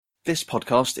This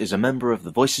podcast is a member of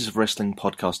the Voices of Wrestling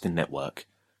podcasting network.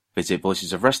 Visit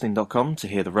voicesofwrestling.com to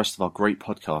hear the rest of our great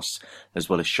podcasts, as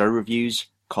well as show reviews,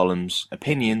 columns,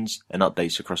 opinions, and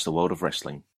updates across the world of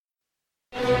wrestling.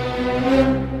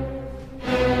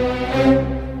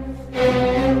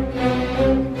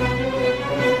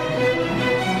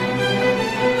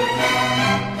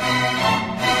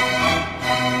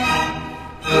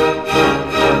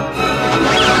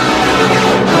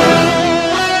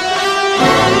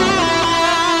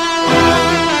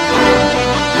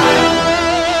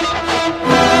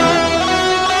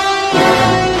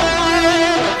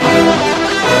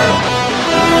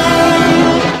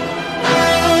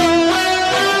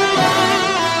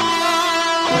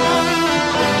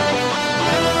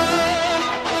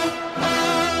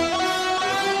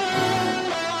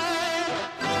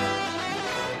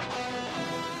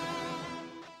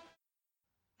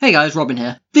 Hey guys, Robin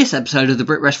here. This episode of the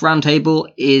BritWres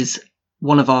Roundtable is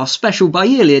one of our special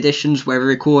bi-yearly editions where we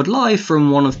record live from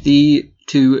one of the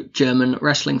two German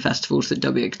wrestling festivals that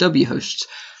WXW hosts,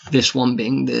 this one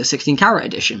being the 16 Carat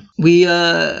edition. We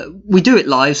do it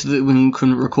live so that we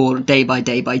can record day by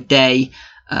day,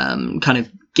 kind of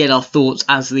get our thoughts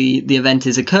as the event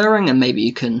is occurring, and maybe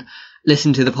you can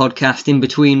listen to the podcast in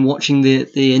between watching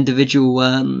the individual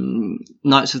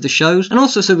nights of the shows, and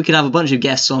also so we could have a bunch of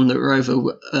guests on that were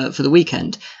over for the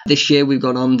weekend. This year we've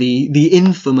got on the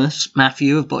infamous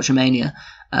Matthew of Botchamania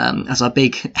as our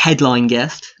big headline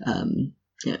guest,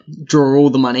 draw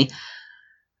all the money,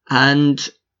 and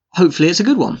hopefully it's a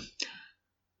good one.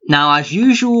 Now, as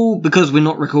usual, because we're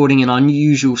not recording in our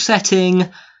usual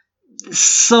setting,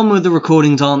 some of the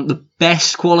recordings aren't the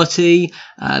best quality.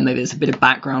 Maybe there's a bit of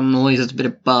background noise, there's a bit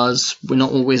of buzz. We're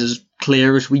not always as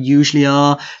clear as we usually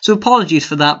are. So apologies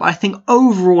for that, but I think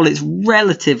overall it's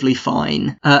relatively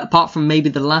fine. Apart from maybe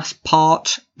the last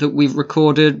part that we've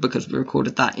recorded, because we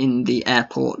recorded that in the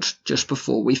airport just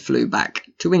before we flew back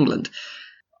to England.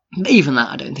 Even that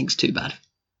I don't think is too bad.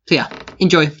 So yeah,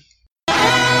 enjoy.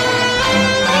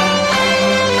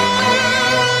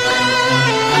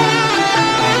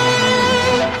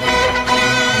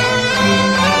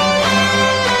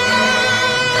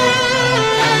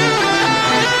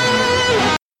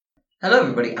 Hello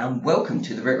everybody and welcome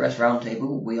to the BritWres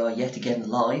Roundtable. We are yet again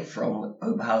live from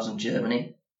Oberhausen,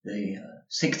 Germany, the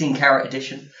 16 Carat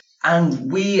edition.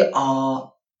 And we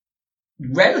are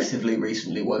relatively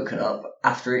recently woken up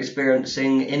after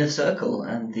experiencing Inner Circle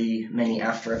and the many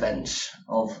after events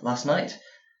of last night. It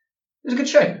was a good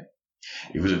show.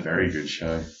 It was a very good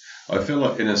show. I feel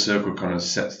like Inner Circle kind of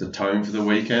sets the tone for the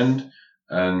weekend,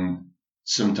 and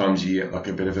sometimes you get like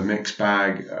a bit of a mixed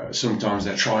bag. Sometimes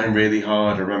they're trying really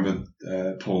hard. I remember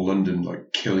Paul London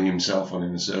like killing himself on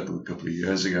Inner Circle a couple of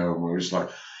years ago, and we were just like,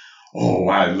 oh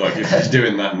wow, like if he's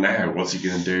doing that now, what's he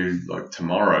going to do like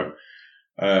tomorrow?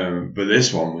 But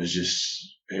this one was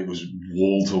it was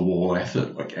wall to wall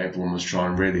effort. Like everyone was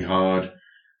trying really hard.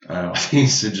 I think you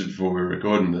said just before we were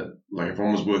recording that like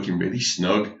everyone was working really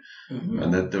snug,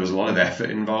 and that there was a lot of effort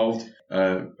involved.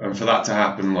 And for that to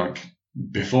happen like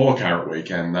before Carat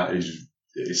Weekend,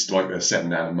 it's like they're setting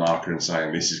down a marker and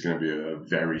saying this is going to be a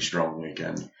very strong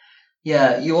weekend.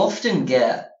 Yeah, you often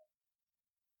get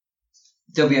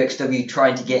WXW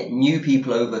trying to get new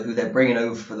people over who they're bringing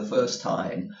over for the first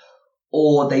time,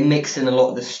 or they mix in a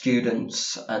lot of the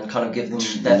students and kind of give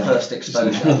them their first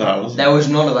exposure. There was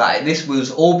none of that. This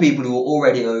was all people who were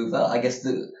already over. I guess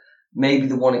maybe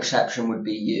the one exception would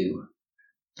be you.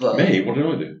 But, me? What did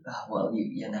I do? Well,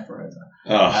 you're never over.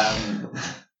 Oh.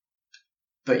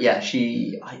 But yeah,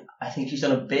 I think she's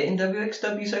done a bit in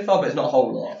WXW so far, but it's not a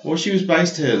whole lot. Well, she was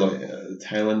based here like at the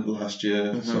tail end of last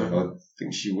year, so I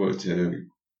think she worked here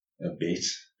a bit,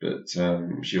 but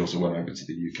she also went over to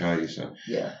the UK. So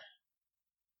yeah.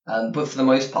 But for the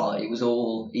most part, it was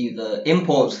all either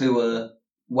imports who were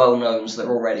well known, so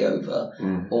they're already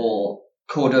over, or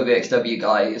core WXW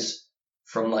guys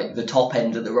from like the top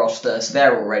end of the roster, so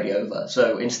they're already over.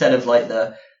 So instead of like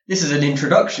this is an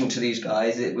introduction to these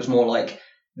guys, it was more like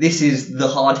this is the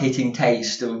hard-hitting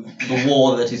taste of the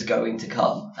war that is going to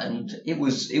come. And it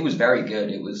was very good.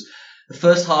 It was the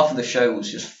first half of the show was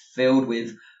just filled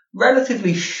with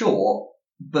relatively short,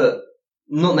 but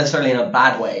not necessarily in a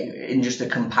bad way, in just a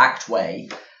compact way,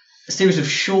 a series of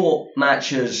short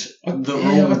matches that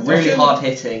were all really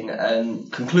hard-hitting and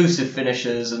conclusive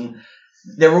finishes, and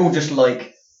they're all just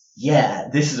like, yeah,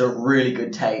 this is a really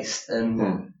good taste,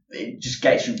 and it just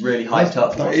gets you really hyped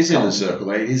up. That is Inner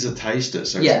Circle. It is a taster,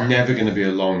 so it's never going to be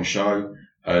a long show,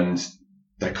 and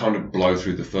they kind of blow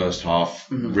through the first half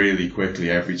really quickly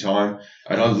every time.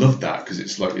 And I love that because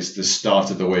it's like it's the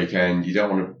start of the weekend. You don't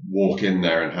want to walk in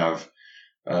there and have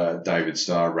David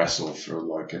Starr wrestle for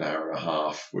like an hour and a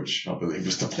half, which I believe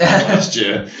was the plan last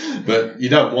year. But you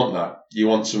don't want that. You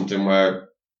want something where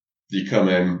you come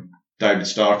in, David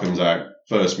Starr comes out,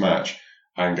 first match,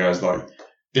 and goes like,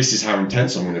 this is how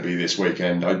intense I'm going to be this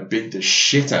weekend. I beat the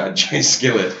shit out of Jay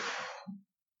Skillett.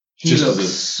 He looks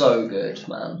so good,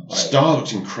 man. Starr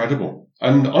looks incredible.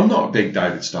 And I'm not a big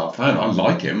David Starr fan. I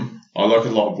like him. I like a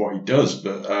lot of what he does,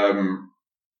 but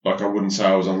like I wouldn't say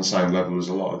I was on the same level as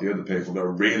a lot of the other people that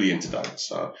are really into David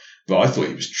Starr. But I thought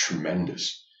he was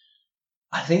tremendous.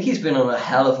 I think he's been on a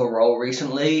hell of a roll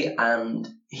recently, and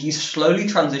he's slowly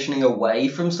transitioning away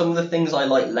from some of the things I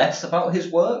like less about his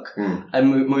work and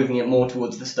moving it more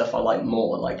towards the stuff I like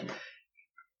more. Like,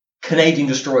 Canadian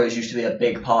Destroyers used to be a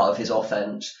big part of his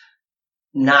offense.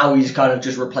 Now he's kind of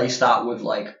just replaced that with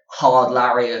like hard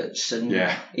lariats, and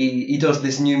he does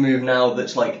this new move now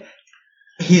that's like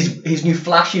his new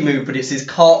flashy move, but it's his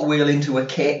cartwheel into a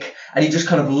kick, and he just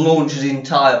kind of launches his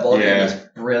entire body. Yeah. It's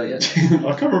brilliant.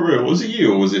 I can't remember, was it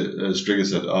you or was it Stringer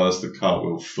said, oh, that's the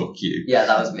cartwheel, fuck you. Yeah,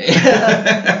 that was me.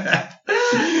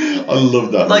 I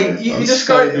love that like, move. you just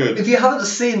go, if you haven't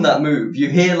seen that move, you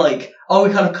hear like, oh,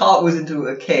 he kind of cartwheels into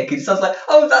a kick. It sounds like,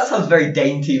 oh, that sounds very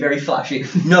dainty, very flashy.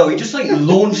 No, he just like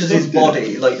launches his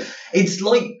body. Like, it's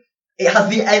like, it has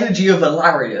the energy of a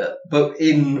lariat, but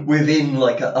within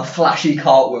like a flashy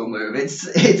cartwheel move.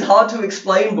 It's hard to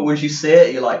explain, but once you see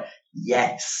it, you're like,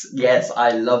 yes,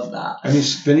 I love that. And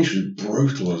his finish was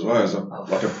brutal as well. It's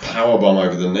like a power bomb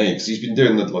over the knee, because he's been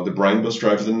doing the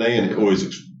brainbuster over the knee, and it always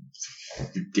looks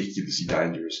ridiculously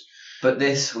dangerous. But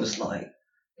this was like,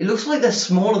 it looks like they're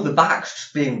small of the backs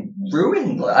just being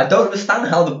ruined. Like, I don't understand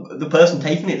how the person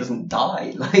taking it doesn't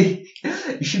die. Like,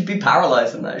 you should be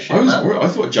paralysed in that shit. I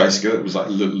thought Jay Skillett was like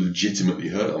legitimately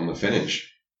hurt on the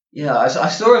finish. Yeah, I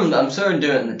saw him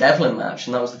do it in the Devlin match,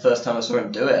 and that was the first time I saw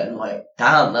him do it, and like,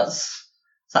 damn, that's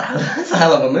a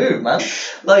hell of a move, man.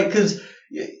 Like, because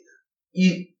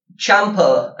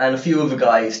Ciampa and a few other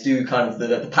guys do kind of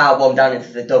the power bomb down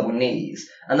into the double knees,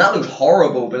 and that looks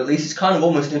horrible, but at least it's kind of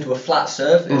almost into a flat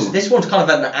surface. This one's kind of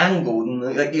at an angle,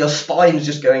 and like your spine's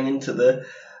just going into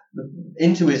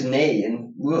into his knee,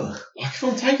 and ugh. Like, if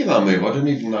I'm taking that move, I don't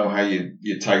even know how you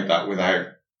take that without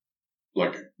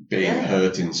like being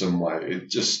hurt in some way. It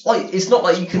just like, it's not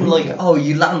like you can like, oh,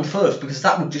 you land first, because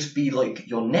that would just be like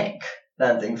your neck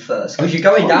landing first, because you're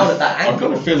going down at that angle. I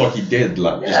kind of feel like he did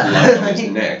land on his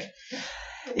neck.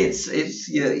 It's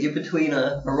you're between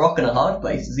a rock and a hard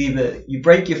place. It's either you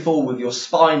break your fall with your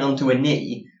spine onto a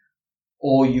knee,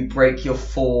 or you break your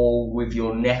fall with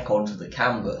your neck onto the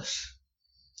canvas.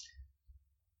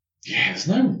 Yeah, there's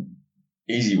no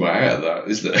easy way out of that,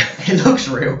 is there? It looks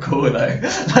real cool though.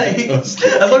 Like, as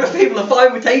long as people are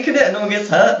fine with taking it and no one gets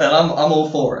hurt, then I'm all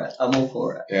for it. I'm all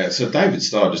for it. Yeah. So David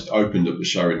Starr just opened up the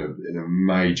show in a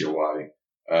major way.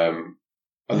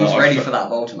 He's ready for that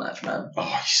Volta match, man.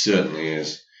 Oh, he certainly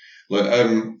is. Look,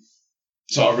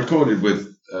 so I recorded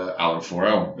with Alan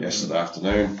Forel yesterday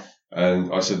afternoon,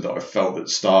 and I said that I felt that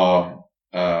Starr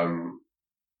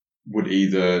would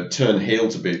either turn heel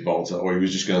to beat Volta, or he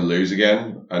was just going to lose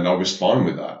again, and I was fine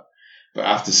with that. But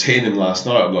after seeing him last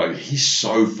night, I'm like, he's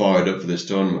so fired up for this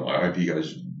tournament. I hope he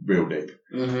goes real deep.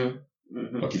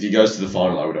 Like, if he goes to the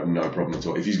final, I would have no problem at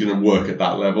all. If he's going to work at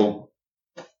that level,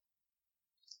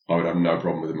 I would have no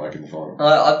problem with him making the final.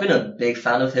 I've been a big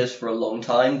fan of his for a long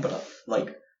time, but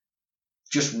like,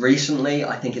 just recently,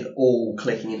 I think it's all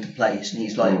clicking into place, and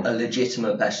he's like a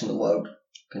legitimate best in the world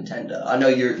contender. I know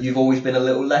you've always been a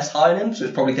little less high on him, so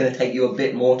it's probably going to take you a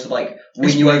bit more to like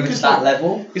win you over to that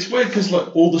level. It's weird because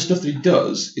like all the stuff that he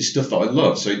does is stuff that I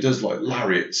love. So he does like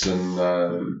lariats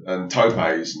and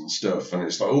topes and stuff, and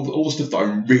it's like all the stuff that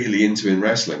I'm really into in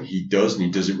wrestling. He does, and he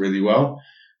does it really well.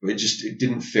 But it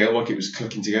didn't feel like it was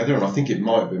clicking together, and I think it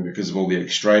might have been because of all the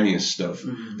extraneous stuff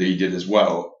that he did as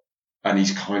well. And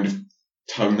he's kind of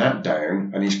toned that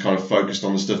down, and he's kind of focused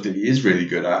on the stuff that he is really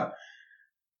good at.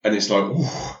 And it's like, ooh,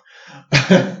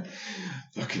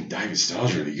 fucking David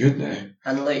Starr's really good now.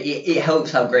 And like, it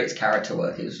helps how great his character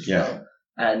work is as well.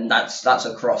 And that's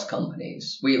across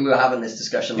companies. We were having this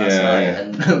discussion last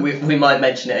night, and we might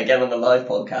mention it again on the live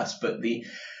podcast, but the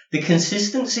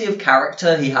consistency of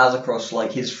character he has across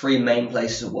like his three main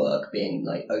places of work, being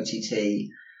like OTT,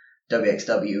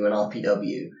 WXW, and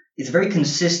RPW, it's a very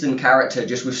consistent character,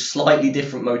 just with slightly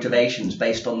different motivations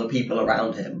based on the people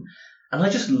around him. And I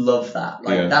just love that.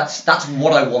 Like, that's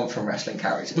what I want from wrestling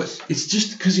characters. But it's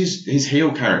just because his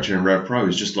heel character in Rev Pro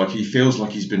is just like, he feels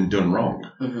like he's been done wrong.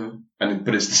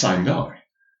 But it's the same guy.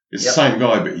 It's the same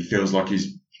guy, but he feels like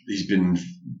he's been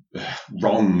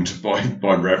wronged by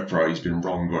RevPro. He's been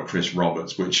wronged by Chris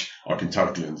Roberts, which I can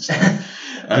totally understand.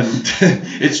 And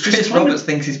it's just Chris Roberts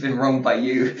thinks he's been wronged by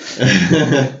you.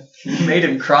 You made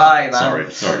him cry,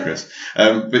 man. Sorry, Chris.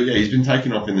 But yeah, he's been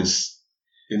taken off in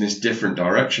this different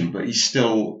direction, but he's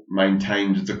still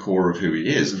maintained the core of who he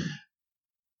is.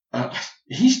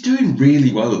 He's doing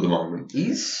really well at the moment.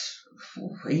 He's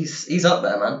up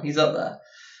there, man. He's up there.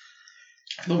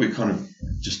 I thought we kind of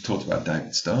just talked about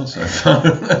David Starr so far.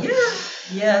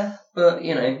 yeah, but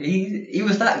you know, he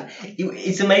was that.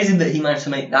 It's amazing that he managed to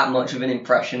make that much of an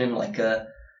impression in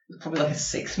probably like a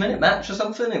 6-minute match or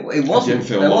something. It wasn't.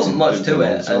 There wasn't much to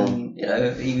it, and you know,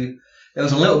 there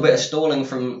was a little bit of stalling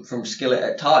from Skillet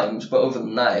at times, but other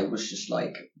than that, it was just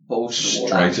like balls to the wall.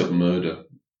 Straight up murder.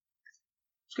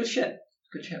 It's good shit.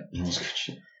 Good shit. It was good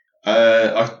shit.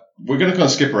 We're going to kind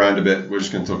of skip around a bit. We're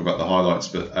just going to talk about the highlights,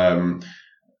 but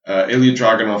Ilya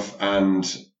Dragunov and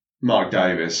Mark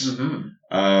Davis.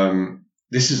 Mm-hmm.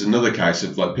 This is another case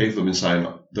of like people have been saying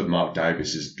that Mark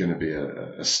Davis is going to be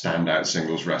a standout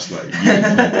singles wrestler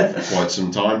for quite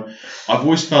some time. I've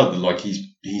always felt that like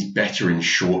he's better in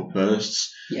short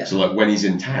bursts. Yeah. So like when he's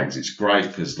in tags, it's great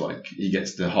because like he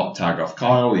gets the hot tag off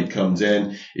Kyle, he comes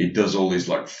in, he does all his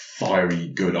like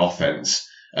fiery good offense,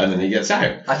 and then he gets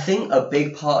out. I think a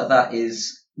big part of that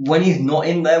is when he's not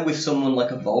in there with someone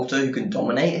like a Volta who can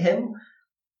dominate him,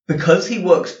 because he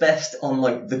works best on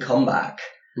like the comeback.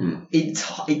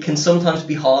 It can sometimes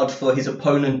be hard for his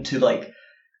opponent to like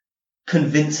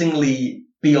convincingly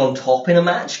be on top in a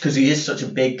match because he is such a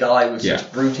big guy with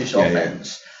such brutish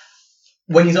offense.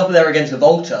 Yeah. When he's up there against the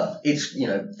Volta, it's, you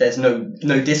know, there's no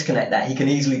disconnect there. He can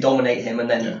easily dominate him, and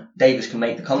then Davis can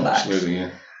make the comeback. Absolutely,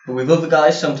 yeah. But with other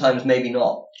guys, sometimes maybe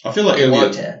not. I feel like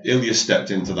Ilya stepped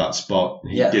into that spot.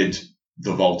 He did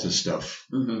the Volta stuff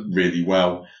really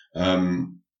well.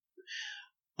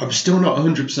 I'm still not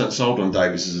 100% sold on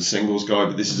Davis as a singles guy,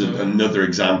 but this is another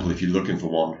example, if you're looking for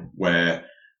one, where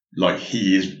like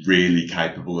he is really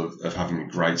capable of having a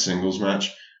great singles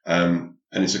match. And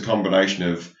it's a combination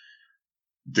of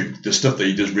the stuff that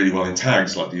he does really well in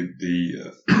tags, like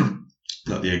the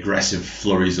like the aggressive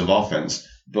flurries of offense,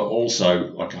 but also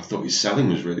like I thought his selling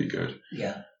was really good.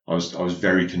 Yeah. I was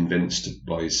very convinced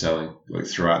by his selling like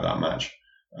throughout that match.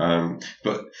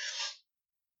 But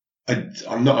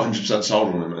I'm not 100%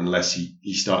 sold on him unless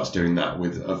he starts doing that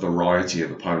with a variety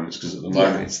of opponents, because at the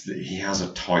moment he has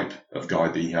a type of guy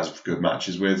that he has good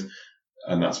matches with,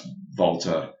 and that's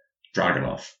Volta,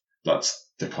 Dragunov.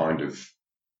 That's the kind of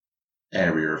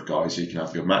area of guys who can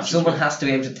have good matches. Someone has to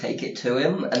be able to take it to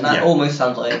him, and that almost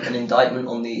sounds like an indictment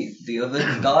on the other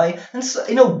guy. And so,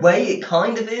 in a way, it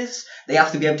kind of is. They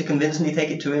have to be able to convincingly take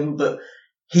it to him, but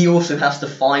he also has to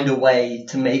find a way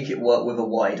to make it work with a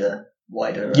wider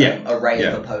array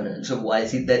of opponents.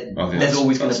 Otherwise, there's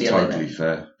always going to be a limit. That's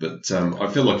totally fair. But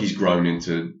I feel like he's grown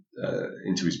into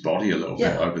his body a little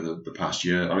bit over the past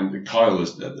year. I mean, Kyle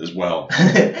as well.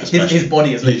 his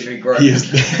body has literally grown.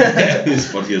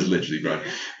 His body has literally grown.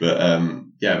 But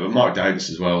but Mark Davis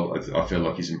as well, I feel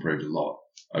like he's improved a lot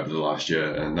over the last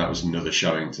year, and that was another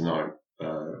showing tonight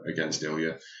against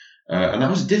Ilya. And that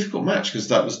was a difficult match because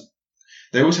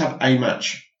they always have a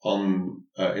match on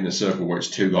in a circle where it's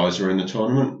two guys who are in the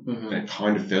tournament. And it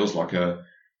kind of feels like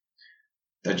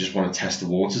they just want to test the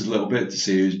waters a little bit to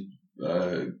see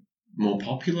who's more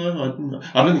popular.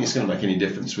 I don't think it's going to make any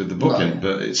difference with the booking,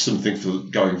 but it's something for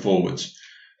going forwards.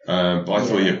 But I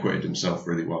thought he acquitted himself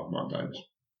really well, Mark Davis.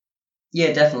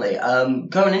 Yeah, definitely.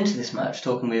 Going into this match,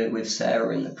 talking with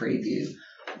Sarah in the preview,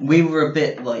 we were a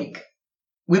bit like,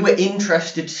 we were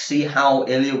interested to see how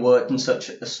Ilya worked in such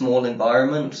a small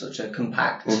environment, such a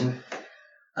compact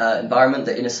environment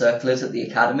that Inner Circle is at the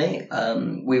Academy.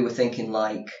 We were thinking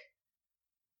like,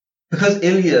 because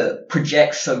Ilya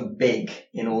projects so big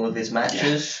in all of his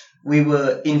matches, we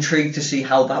were intrigued to see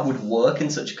how that would work in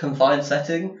such a confined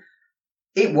setting.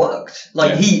 It worked.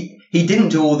 Like he didn't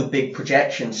do all the big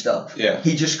projection stuff. Yeah.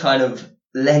 He just kind of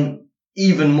lent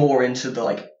even more into the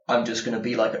like, I'm just going to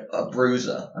be like a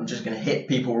bruiser. I'm just going to hit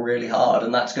people really hard,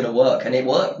 and that's going to work. And it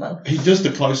worked, man. He does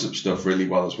the close-up stuff really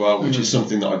well as well, which is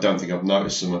something that I don't think I've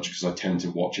noticed so much because I tend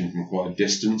to watch him from quite a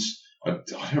distance. I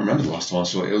don't remember the last time I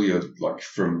saw Ilya like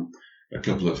from a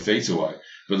couple of feet away,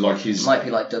 but like his might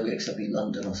be like WXW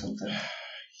London or something.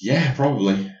 Yeah,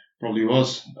 probably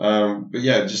was. But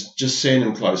yeah, just seeing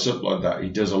him close up like that, he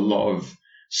does a lot of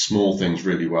small things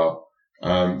really well.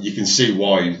 You can see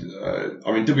why.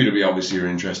 I mean, WWE obviously are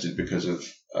interested because of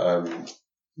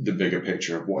the bigger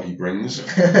picture of what he brings.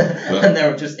 And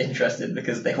they're just interested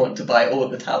because they want to buy all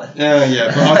the talent. Yeah,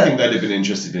 but I think they'd have been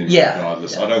interested in it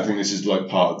regardless. Yeah. I don't think this is like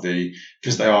part of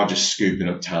because they are just scooping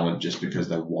up talent just because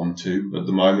they want to at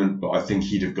the moment. But I think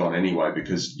he'd have gone anyway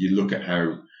because you look at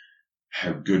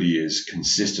how good he is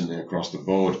consistently across the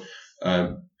board.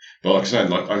 But like I said,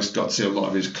 like I got to see a lot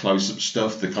of his close-up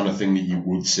stuff, the kind of thing that you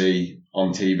would see on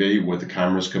TV with the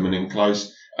cameras coming in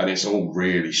close, and it's all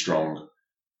really strong.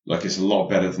 Like, it's a lot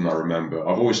better than I remember.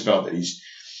 I've always felt that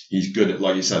he's good at,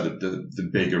 like you said, the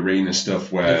big arena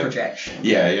stuff where... The projection.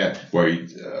 Yeah, where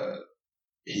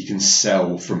he can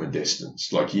sell from a distance.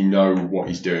 Like, you know what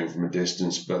he's doing from a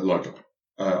distance, but like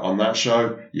on that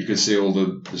show, you could see all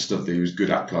the stuff that he was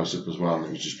good at close-up as well, and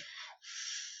it was just...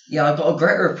 Yeah, I've got a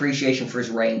greater appreciation for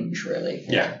his range, really.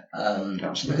 Yeah,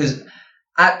 absolutely. Because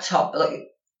at top...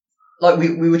 Like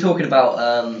we were talking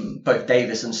about both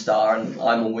Davis and Starr, and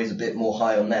I'm always a bit more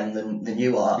high on them than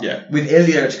you are. Yeah. With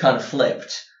Ilya, it's kind of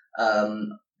flipped.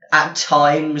 At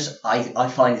times, I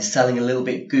find his selling a little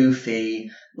bit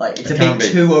goofy. Like, it's a bit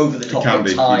too over the top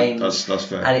at times. That's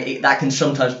fair. And that can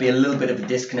sometimes be a little bit of a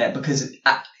disconnect because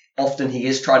often he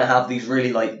is trying to have these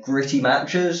really like gritty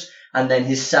matches, and then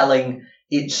his selling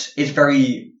it's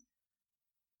very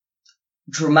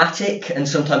dramatic and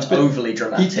sometimes overly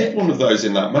dramatic. He did one of those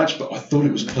in that match, but I thought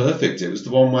it was perfect. It was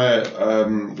the one where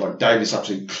like Davis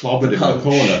actually clobbered him in the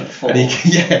corner,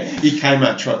 and he came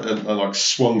out and like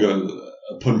swung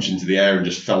a punch into the air and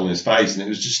just fell on his face, and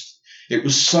it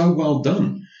was so well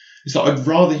done. It's like I'd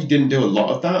rather he didn't do a lot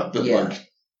of that, but like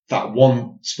that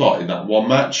one spot in that one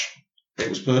match, it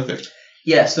was perfect.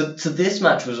 Yeah. So this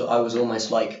match I was almost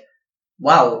like,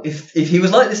 wow, if he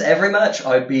was like this every match,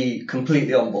 I'd be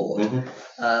completely on board. Mm-hmm.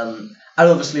 And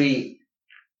obviously,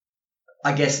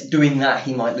 I guess doing that,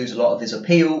 he might lose a lot of his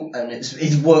appeal, and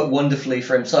it's worked wonderfully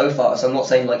for him so far. So I'm not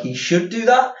saying like he should do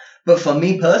that, but for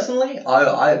me personally,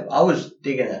 I was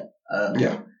digging it.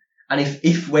 And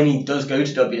if when he does go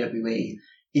to WWE,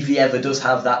 if he ever does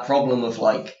have that problem of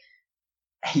like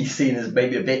he's seen as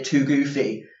maybe a bit too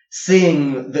goofy,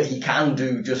 seeing that he can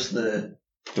do just the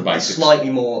slightly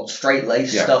more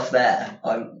straight-laced stuff there,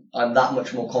 I'm that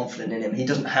much more confident in him. He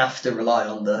doesn't have to rely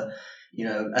on the,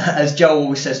 as Joe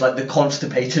always says, like the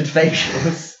constipated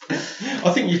facials.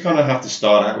 I think you kind of have to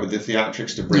start out with the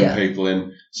theatrics to bring people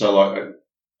in. So like,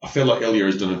 I feel like Ilya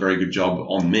has done a very good job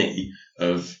on me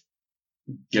of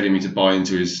getting me to buy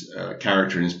into his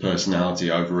character and his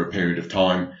personality over a period of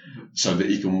time, so that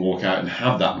he can walk out and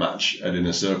have that match at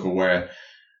Inner Circle where,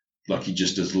 like, he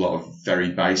just does a lot of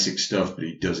very basic stuff, but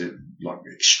he does it like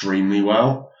extremely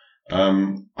well.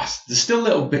 There's still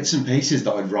little bits and pieces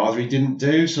that I'd rather he didn't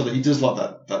do, so that he does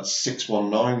like that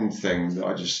 619 thing that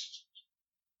I just...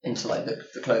 Into like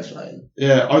the clothesline.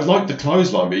 Yeah, I'd like the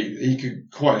clothesline, but he could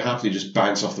quite happily just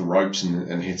bounce off the ropes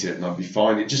and hit it, and I'd be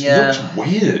fine. It just looks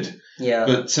weird. Yeah.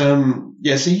 But, so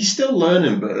he's still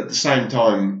learning, but at the same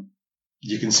time,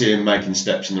 you can see him making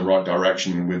steps in the right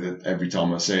direction with it every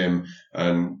time I see him,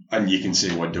 and you can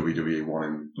see why WWE want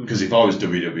him. Because if I was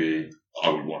WWE, I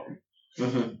would want him.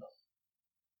 Mm-hmm.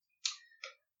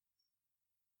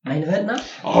 Main event now?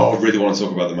 Oh, I really want to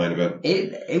talk about the main event.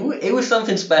 It was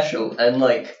something special, and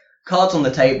like cards on the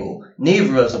table.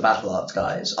 Neither of us are Battle Arts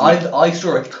guys. I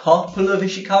saw a couple of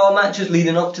Ishikawa matches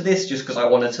leading up to this, just because I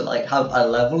wanted to like have a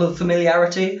level of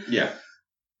familiarity. Yeah.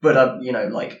 But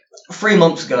like 3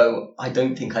 months ago, I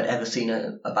don't think I'd ever seen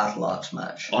a Battle Arts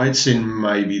match. I'd seen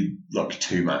maybe like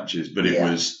 2 matches, but it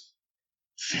was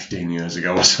 15 years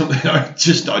ago or something.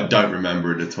 I don't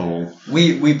remember it at all.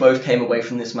 We both came away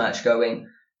from this match going,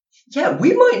 yeah,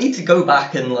 we might need to go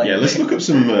back and like... Yeah, let's look up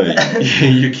some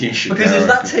Yuki Ishikawa. Because if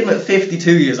that's him at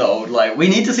 52 years old, like, we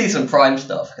need to see some prime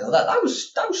stuff. That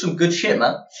was some good shit,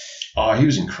 man. Oh, he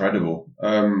was incredible.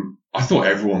 I thought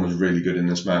everyone was really good in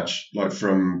this match. Like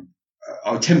from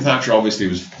Tim Thatcher obviously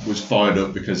was fired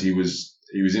up because he was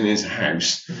in his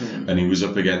house and he was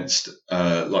up against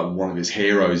like one of his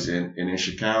heroes in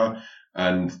Ishikawa,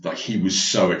 and like he was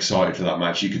so excited for that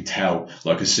match. You could tell,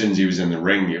 like as soon as he was in the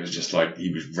ring, it was just like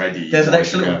he was ready. There's an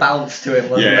extra little bounce to him,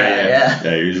 wasn't there?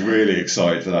 Yeah, he was really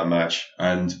excited for that match,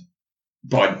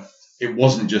 but it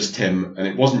wasn't just him, and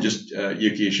it wasn't just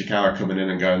Yuki Ishikawa coming in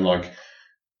and going like,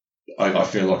 I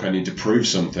feel like I need to prove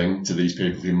something to these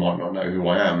people who might not know who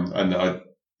I am. And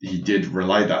he did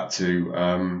relay that to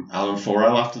Alan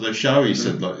Forel after the show. He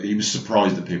said like he was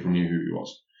surprised that people knew who he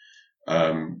was.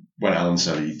 When Alan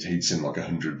said he'd seen like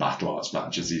 100 Battle Arts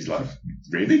matches, he's like,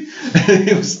 really?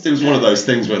 it was one of those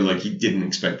things where like he didn't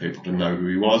expect people to know who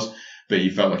he was, but he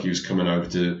felt like he was coming over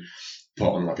to put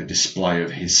on like a display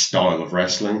of his style of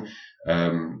wrestling.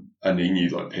 And he knew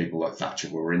like people like Thatcher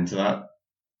were into that.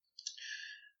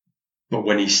 But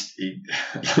when he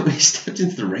stepped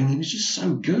into the ring, he was just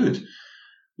so good.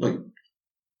 Like,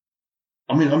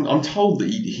 I mean, I'm told that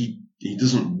he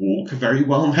doesn't walk very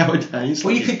well nowadays.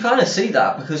 Well, you could kind of see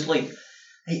that because, like,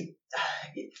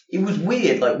 it was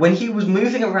weird. Like, when he was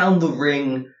moving around the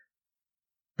ring,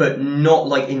 but not,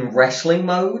 like, in wrestling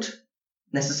mode,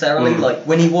 necessarily. Like,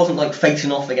 when he wasn't, like,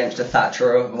 facing off against a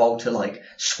Thatcher or a Volta, like,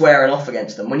 squaring off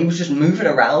against them. When he was just moving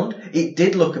around, it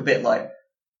did look a bit like,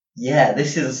 yeah,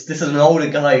 this is an older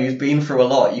guy who's been through a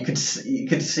lot. You could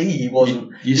see he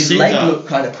wasn't. His leg looked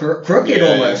kind of crooked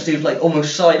almost. He was like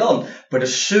almost side on. But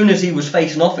as soon as he was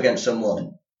facing off against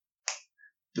someone,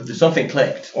 something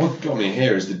clicked. What got me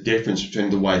here is the difference between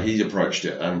the way he approached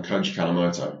it and Koji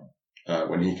Kanemoto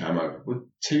when he came over.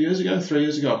 2 years ago, 3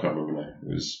 years ago, I can't remember now.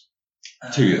 It was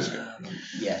 2 years ago.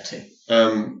 Yeah, 2.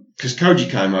 Because Koji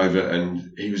came over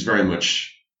and he was very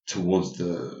much towards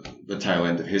the tail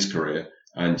end of his career.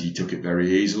 And he took it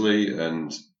very easily,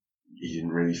 and he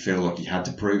didn't really feel like he had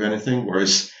to prove anything.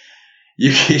 Whereas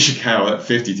Yuki Ishikawa at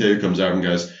 52 comes out and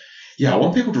goes, yeah, I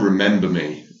want people to remember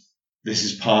me. This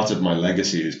is part of my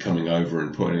legacy, is coming over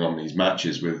and putting on these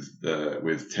matches with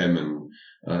Tim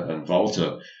and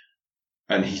Volta.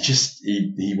 And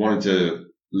he wanted to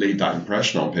leave that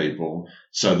impression on people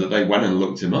so that they went and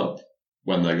looked him up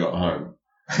when they got home.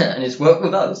 And it's worked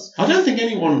with us. I don't think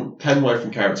anyone came away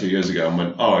from Carrot 2 years ago and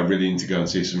went, oh, I really need to go and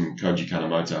see some Koji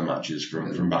Kanemoto matches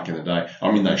from back in the day.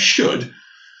 I mean, they should,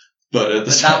 but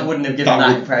that wouldn't have given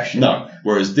that impression. No.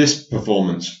 Whereas this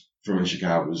performance from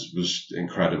Ishikawa was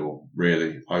incredible,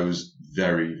 really. I was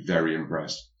very, very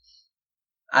impressed.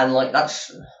 And, like,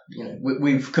 that's, you know,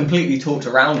 we've completely talked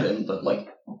around him, but, like,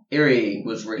 Irie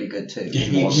was really good too.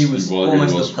 He was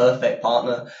almost the perfect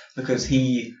partner because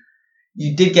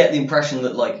you did get the impression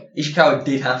that, like, Ishikawa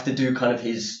did have to do kind of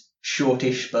his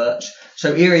shortish spurts.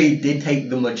 So Irie did take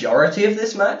the majority of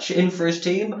this match in for his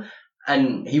team,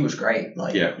 and he was great.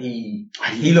 Like, he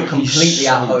looked completely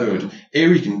at home.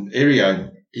 Irie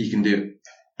can do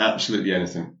absolutely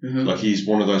anything. Mm-hmm. Like, he's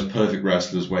one of those perfect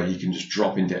wrestlers where he can just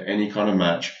drop into any kind of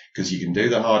match because he can do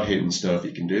the hard hitting stuff,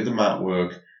 he can do the mat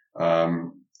work,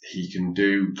 he can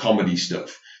do comedy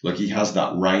stuff. Like, he has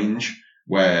that range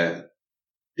where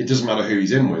it doesn't matter who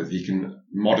he's in with. He can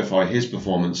modify his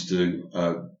performance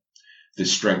to the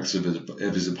strengths of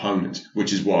his opponent,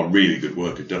 which is what a really good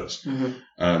worker does. Mm-hmm.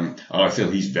 And I feel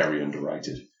he's very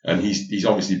underrated. And he's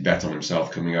obviously bet on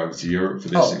himself coming over to Europe for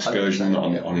this excursion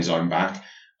on his own back.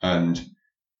 And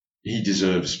he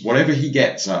deserves whatever he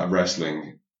gets out of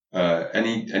wrestling.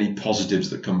 Any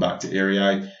positives that come back to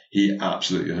Irie, he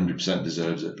absolutely 100%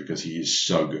 deserves it because he is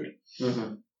so good.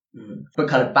 Mm-hmm. Mm-hmm. But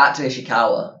kind of back to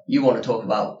Ishikawa, you want to talk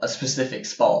about a specific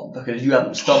spot because you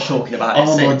haven't stopped talking about it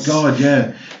since. Oh my god,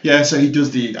 yeah. Yeah, so he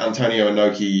does the Antonio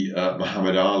Inoki,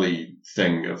 Muhammad Ali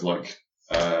thing of like,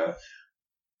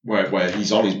 where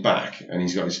he's on his back and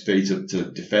he's got his feet up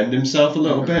to defend himself a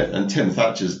little bit, and Tim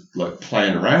Thatcher's like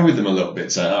playing around with him a little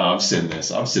bit, saying, "Oh, I've seen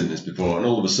this before," and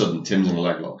all of a sudden Tim's in a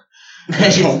leg lock.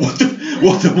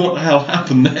 What the hell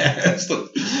happened there? It's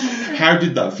like, how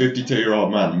did that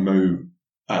 52-year-old man move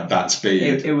at that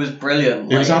speed? It was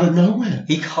brilliant. It was out of nowhere.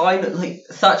 He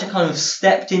Thatcher kind of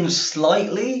stepped in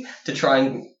slightly to try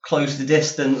and close the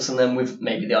distance, and then with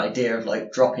maybe the idea of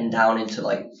like dropping down into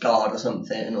like guard or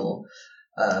something, or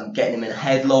getting him in a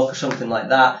headlock or something like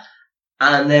that.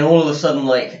 And then all of a sudden,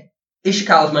 like,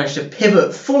 Ishikawa's managed to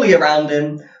pivot fully around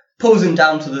him, pulls him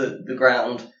down to the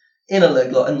ground in a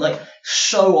leg lock. And like,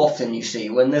 so often you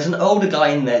see when there's an older guy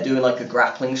in there doing like a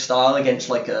grappling style against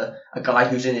like a guy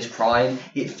who's in his prime,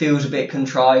 it feels a bit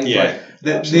contrived. Yeah,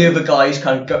 like the other guy's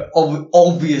kind of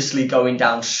obviously going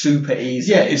down super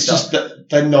easy. Yeah, it's just that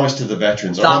they're nice to the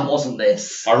veterans. Wasn't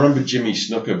this. I remember Jimmy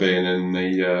Snuka being in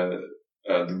the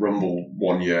Rumble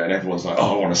one year, and everyone's like,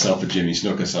 "Oh, I want to sell for Jimmy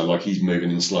Snuka." So like, he's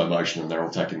moving in slow motion, and they're all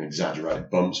taking exaggerated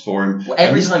bumps for him. Well,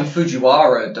 every time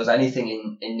Fujiwara does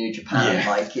anything in New Japan,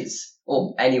 like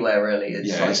or anywhere really,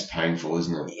 it's painful,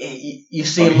 isn't it? You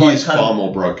see him like kind far of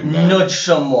more broken down. Nudge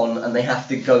someone, and they have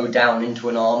to go down into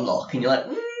an arm lock, and you're like,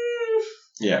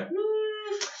 yeah.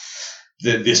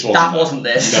 This wasn't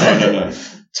this. No.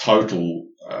 Total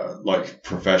like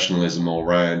professionalism all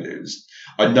round. It was.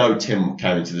 I know Tim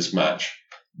came into this match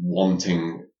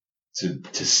wanting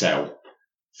to sell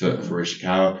for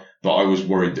Ishikawa, but I was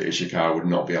worried that Ishikawa would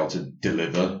not be able to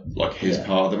deliver like his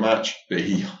part of the match, but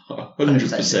he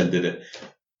 100% did it.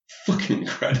 Fucking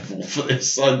incredible for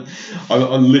this. I'm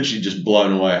literally just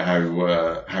blown away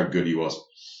at how good he was.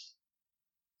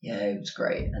 Yeah, it was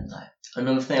great. And like,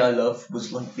 another thing I love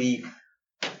was like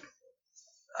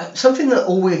something that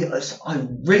always I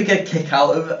really get a kick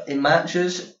out of in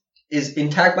matches is in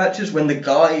tag matches when the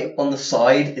guy on the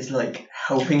side is like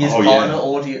helping his partner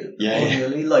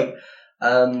audially. Like,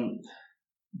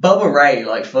 Bubba Ray,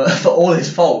 like for all his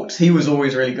faults, he was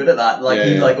always really good at that. Like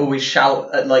he'd like always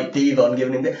shout at like Devon,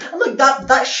 giving him and like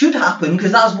that should happen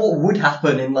because that's what would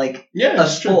happen in like a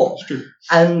sport. True.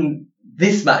 And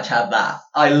this match had that.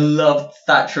 I loved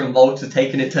Thatcher and Volta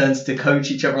taking it turns to coach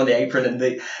each other on the apron and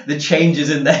the changes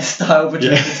in their style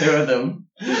between the two of them.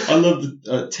 I love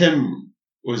that Tim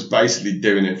was basically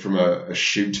doing it from a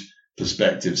shoot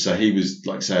perspective. So he was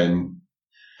like saying,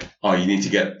 "Oh, you need to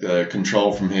get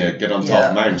control from here. Get on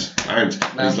top, mount." And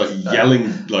he's like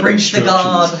yelling, like reach the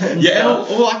guard, and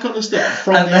all that kind of stuff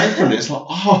from the apron. It's like,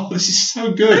 oh, this is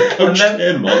so good, Coach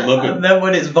Tim. I love it. And then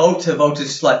when it's Volta's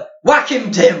just like, "Whack him,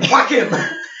 Tim! Whack him!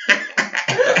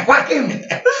 Whack him!"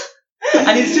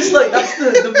 And it's just like that's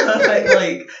the perfect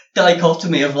like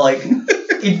dichotomy of like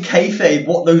in kayfabe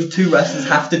what those two wrestlers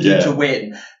have to do to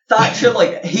win. Thatcher,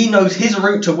 like, he knows his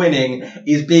route to winning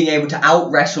is being able to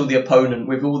out-wrestle the opponent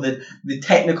with all the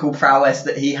technical prowess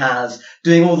that he has,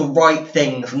 doing all the right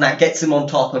things, and that gets him on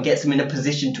top and gets him in a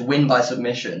position to win by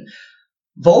submission.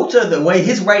 Volta,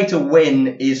 his way to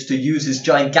win is to use his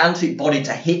gigantic body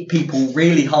to hit people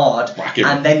really hard,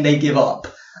 and then they give up.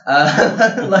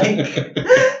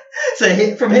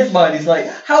 So from his mind, he's like,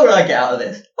 how would I get out of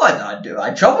this?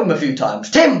 I'd chop him a few times.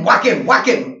 Tim, whack him, whack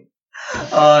him! Oh,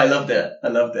 I loved it.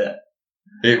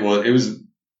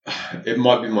 It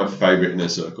might be my favourite Inner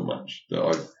Circle match that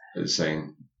I've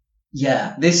seen.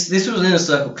 Yeah, this was an Inner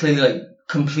Circle clearly like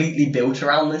completely built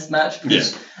around this match.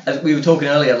 Because, as we were talking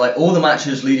earlier, like all the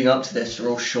matches leading up to this are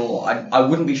all short. I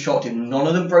wouldn't be shocked if none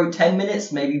of them broke 10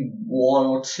 minutes, maybe one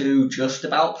or two just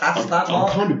about past that mark.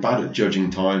 I'm kind of bad at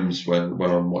judging times when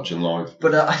I'm watching live.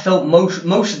 But I felt most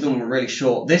of them were really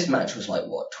short. This match was like,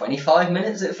 25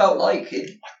 minutes it felt like?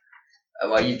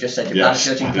 Well, you've just said you're bad at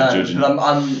judging times.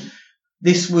 But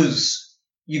this was,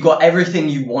 you got everything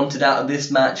you wanted out of this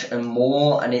match and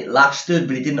more, and it lasted,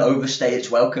 but it didn't overstay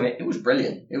its welcome. It was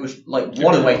brilliant. It was like,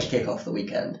 what a way to kick off the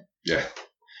weekend. Yeah.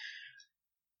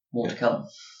 More to come.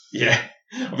 Yeah.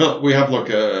 I feel like we have like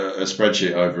a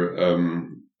spreadsheet over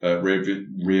Rear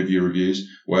View Reviews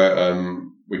where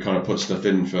we kind of put stuff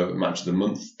in for Match of the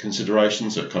Month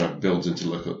consideration, so it kind of builds into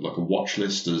like a watch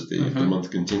list as the month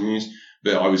continues.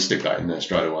 But I would stick that in there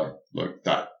straight away. Like,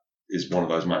 that is one of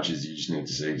those matches you just need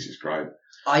to see because it's great.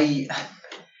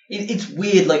 It's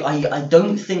weird. Like, I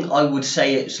don't think I would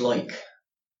say it's like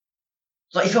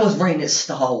if I was rating it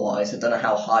star-wise, I don't know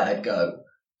how high I'd go.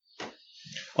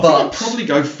 I think I'd probably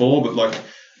go 4, but like...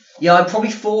 Yeah, I'd probably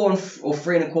 4 or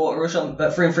 3.25 or something,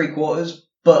 but 3 3/4.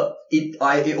 But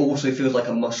it also feels like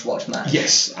a must-watch match.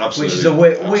 Yes, absolutely. Which is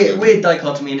a weird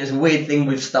dichotomy, and it's a weird thing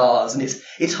with stars, and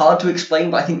it's hard to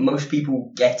explain, but I think most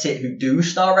people get it who do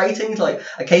star ratings. Like,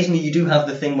 occasionally you do have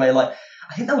the thing where, like,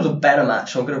 I think that was a better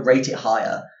match, so I'm going to rate it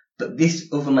higher, but this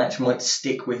other match might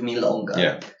stick with me longer.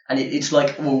 Yeah. And it's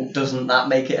like, well, doesn't that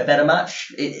make it a better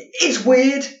match? It's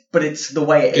weird, but it's the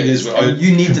way it is. It is.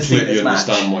 You need to see this match.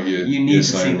 Understand what you need to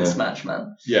see this match,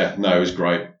 man. Yeah, no, it was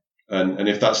great. And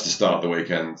if that's to start the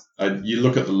weekend, you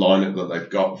look at the lineup that they've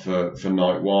got for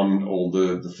night one, all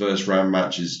the first round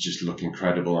matches just look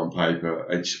incredible on paper.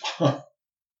 And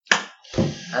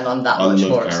I'm that much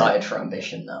more excited for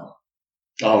Ambition now.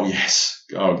 Oh, yes.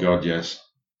 Oh, God, yes.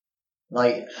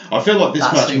 Like, I feel like this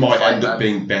match might end up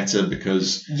being better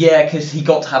because... Yeah, because he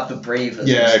got to have the breathers.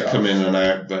 Yeah, come in and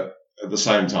out, but at the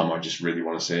same time, I just really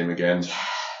want to see him again.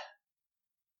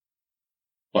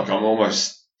 Like,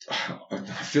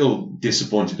 I feel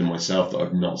disappointed in myself that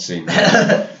I've not seen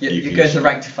that. You're going to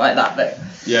rectify that bit.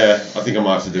 Yeah, I think I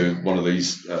might have to do one of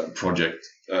these project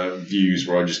views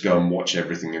where I just go and watch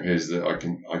everything of his that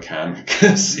I can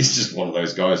because he's just one of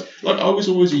those guys. Like, I was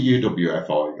always a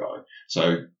UWFI guy,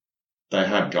 so they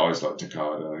had guys like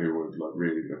Takada who were like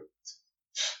really good,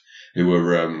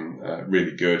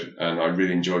 really good, and I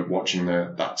really enjoyed watching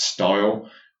that style.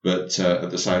 But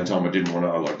at the same time, I didn't want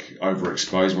to like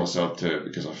overexpose myself to it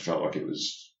because I felt like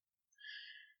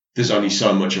there's only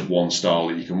so much of one style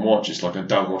that you can watch. It's like I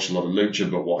don't watch a lot of lucha,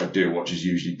 but what I do watch is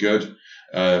usually good.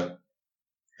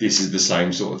 This is the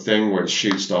same sort of thing where it's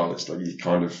shoot style. It's like you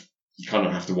kind of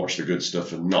have to watch the good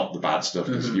stuff and not the bad stuff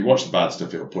because if you watch the bad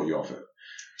stuff, it'll put you off it.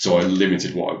 So I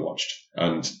limited what I watched,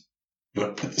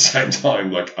 but at the same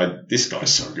time, like this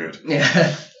guy's so good.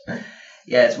 Yeah,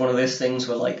 yeah. It's one of those things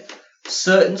where like.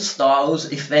 Certain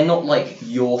styles, if they're not like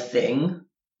your thing,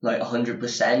 like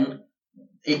 100%,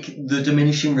 the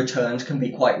diminishing returns can be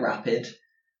quite rapid.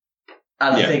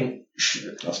 And I think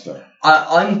that's fair.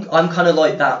 I'm kind of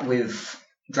like that with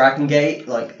Dragon Gate.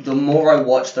 Like the more I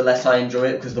watch, the less I enjoy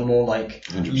it because the more like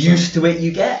 100%. used to it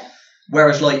you get.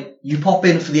 Whereas, like, you pop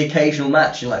in for the occasional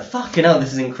match, and you're like, fucking hell,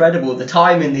 this is incredible. The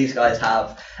timing these guys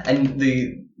have, and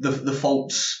the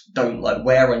faults don't, like,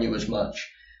 wear on you as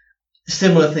much.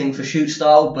 Similar thing for Shoot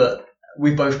Style, but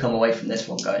we both come away from this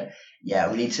one going, yeah,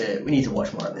 we need to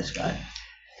watch more of this guy.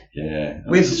 Yeah,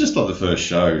 this is just like the first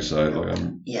show, so like,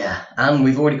 yeah, and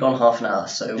we've already gone half an hour,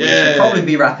 so we should probably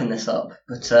be wrapping this up.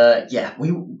 But yeah,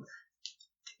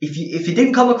 if you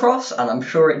didn't come across, and I'm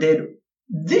sure it did,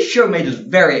 this show made us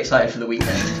very excited for the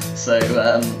weekend. So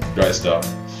great start.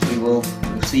 We'll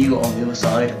see you on the other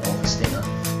side of the stinger.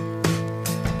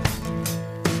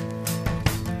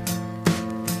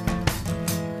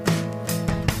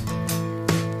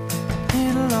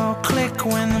 Click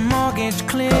when the mortgage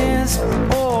clears,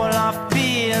 all our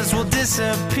fears will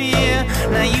disappear.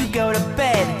 Now you go to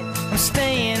bed, I'm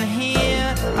staying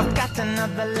here. I've got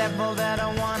another level that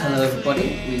I want. Hello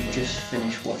everybody, we've just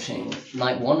finished watching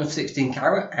night 1 of 16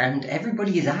 Carat, and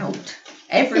everybody is out.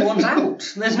 Everyone's out.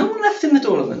 There's no one left in the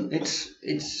tournament.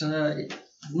 It's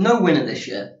no winner this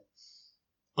year.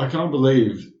 I can't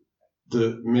believe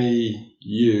that me,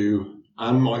 you,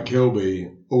 and Mike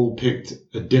Kilby all picked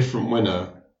a different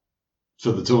winner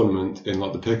for the tournament in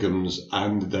like the pick'ems,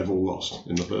 and they've all lost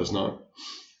in the first night.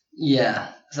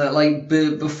 Yeah, so like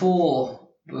before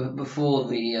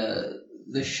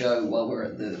the show, while we're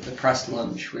at the press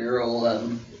lunch, we were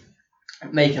all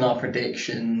making our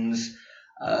predictions,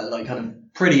 like kind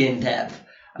of pretty in depth.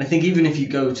 And I think even if you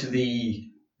go to the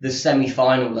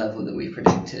semi-final level that we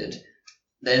predicted,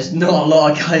 there's not a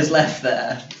lot of guys left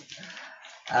there.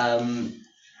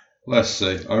 Let's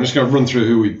see. I'm just going to run through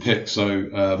who we picked.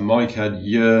 So Mike had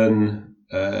Jörn,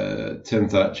 Tim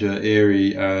Thatcher,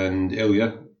 Eerie, and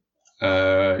Ilya.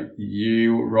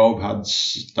 You, Rob, had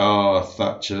Star,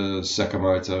 Thatcher,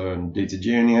 Sakamoto, and Dieter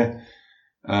Jr.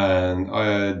 And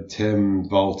I had Tim,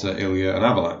 Volta, Ilya, and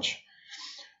Avalanche.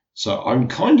 So I'm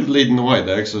kind of leading the way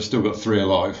there because I've still got 3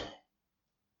 alive.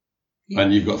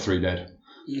 And you've got 3 dead.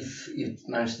 You've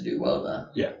managed to do well there.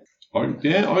 Yeah. I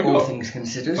All got, things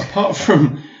considered. apart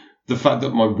from the fact that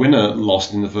my winner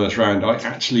lost in the first round, I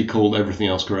actually called everything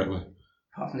else correctly.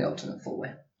 Apart from the alternate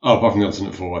 4-way. Oh, apart from the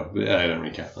alternate 4-way. Yeah, I don't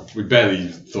really care. We barely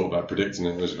thought about predicting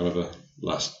it. It was kind of a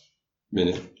last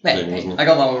minute thing, wasn't it? I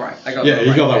got that one right. Got that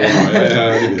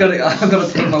one right. I've got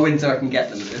to take my win so I can get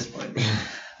them at this point.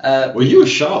 Well, you were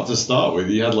sharp to start with.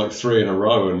 You had like 3 in a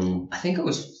row, and I think it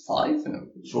was 5 in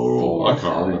a 4. I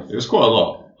can't remember. It was quite a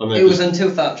lot. And then it was until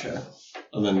Thatcher.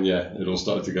 And then it all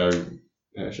started to go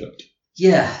pear-shaped.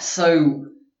 Yeah, so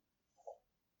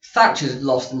Thatcher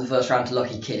lost in the first round to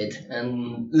Lucky Kid,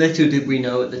 and little did we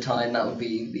know at the time that would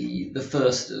be the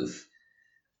first of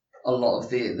a lot of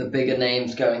the bigger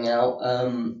names going out.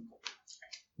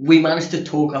 We managed to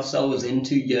talk ourselves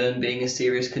into Jörn being a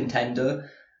serious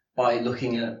contender by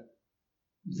looking at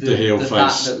the heel the face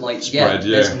fact that, like, spread,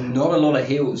 there's not a lot of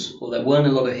heels, or there weren't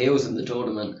a lot of heels in the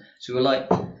tournament. So we're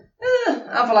like,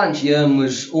 Avalanche Jörn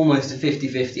was almost a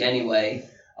 50-50 anyway.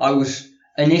 I was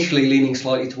initially leaning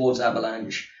slightly towards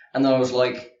Avalanche, and then I was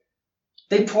like,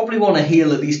 they probably want a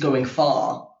heel at least going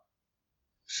far.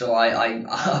 So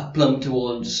I plumped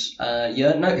towards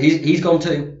Jörn. No, he's gone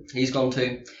too. He's gone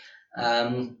too.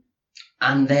 And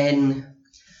then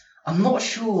I'm not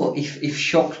sure if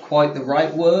shocked quite the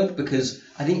right word, because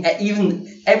I think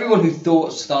even everyone who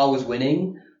thought Star was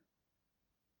winning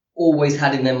always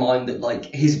had in their mind that, like,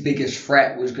 his biggest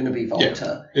threat was going to be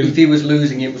Volta. Yeah. If he was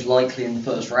losing, it was likely in the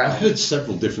first round. I heard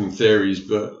several different theories,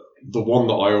 but the one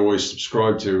that I always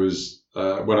subscribed to was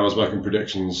when I was making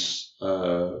predictions,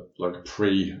 like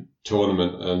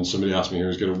pre-tournament, and somebody asked me who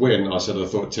was going to win. I said I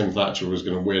thought Tim Thatcher was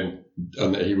going to win,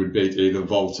 and that he would beat either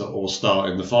Volta or Star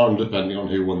in the final, depending on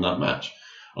who won that match.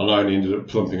 And I only ended up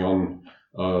plumping on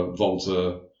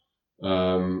Volta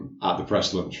at the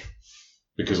press lunch,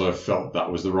 because I felt that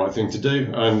was the right thing to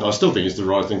do. And I still think it's the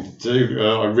right thing to do.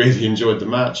 I really enjoyed the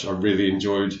match. I really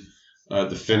enjoyed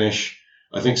the finish.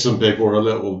 I think some people were a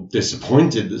little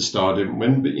disappointed that Star didn't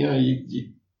win, but,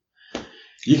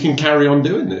 you can carry on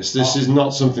doing this. This is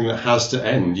not something that has to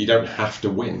end. You don't have to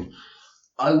win.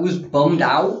 I was bummed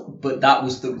out, but that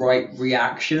was the right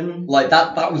reaction. Like,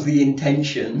 that was the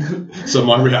intention. So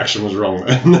my reaction was wrong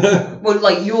then. Well,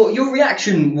 like, your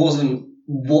reaction wasn't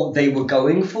what they were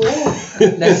going for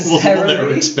necessarily. What they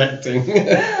were expecting.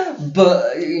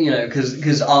 But,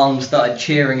 because Arms started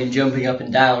cheering and jumping up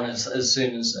and down as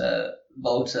soon as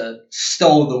Volta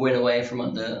stole the win away from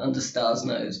under Star's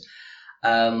nose.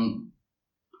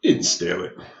 He didn't steal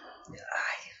it.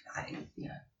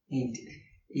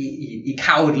 He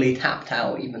cowardly tapped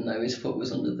out, even though his foot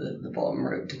was under the bottom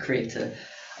rope, to create a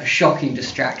shocking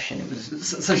distraction. It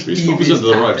was such. His foot was under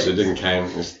the rope, so it didn't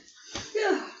count.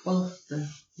 Well,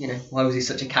 why was he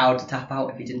such a coward to tap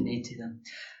out if he didn't need to then?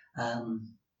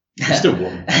 He still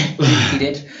won.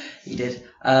 He did.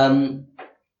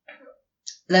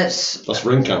 That's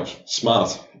ring count.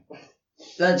 Smart.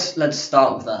 Let's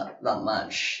start with that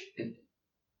match. It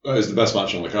was the best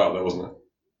match on the card, though, wasn't it?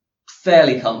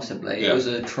 Fairly comfortably. Yeah. It was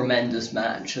a tremendous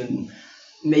match, and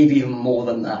maybe even more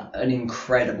than that, an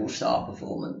incredible star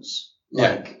performance.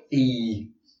 Like,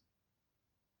 he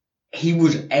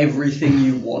was everything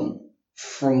you want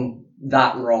from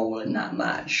that role in that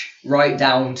match, right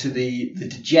down to the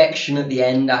dejection at the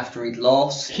end after he'd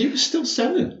lost. He was still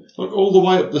selling, like all the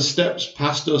way up the steps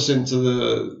past us into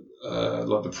the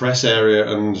the press area,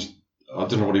 and I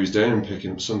don't know what he was doing,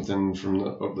 picking up something from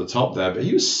up the top there, but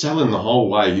he was selling the whole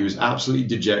way. He was absolutely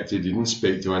dejected. He didn't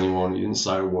speak to anyone. He didn't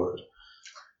say a word.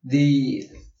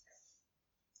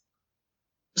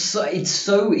 So it's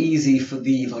so easy for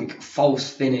the false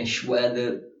finish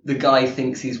where the guy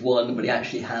thinks he's won but he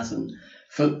actually hasn't,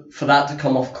 for that to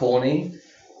come off corny.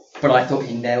 But I thought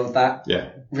he nailed that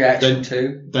reaction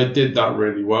too. They did that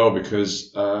really well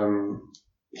because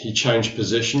he changed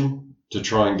position to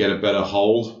try and get a better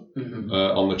hold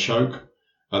on the choke,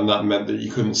 and that meant that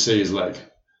you couldn't see his leg.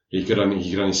 He could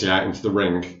only see out into the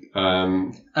ring.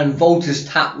 And Walter's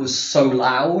tap was so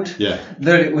loud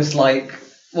that it was like,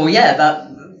 well, yeah,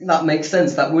 that makes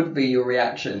sense. That would be your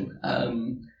reaction.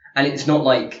 And it's not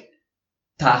like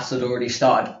Taz had already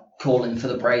started calling for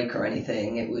the break or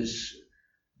anything. It was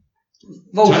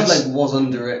Walter's leg was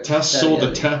under it. Taz saw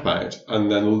the tap out and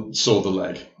then saw the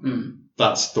leg.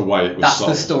 That's the way it was. That's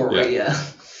sold. the story. Yeah.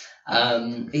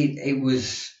 It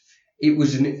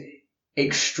was an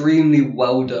extremely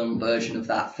well done version of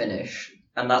that finish,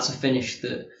 and that's a finish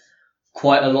that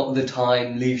quite a lot of the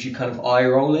time leaves you kind of eye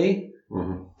rolly.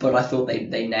 But I thought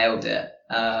they nailed it.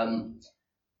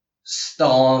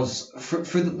 Stars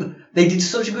they did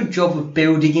such a good job of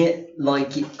building it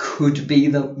like it could be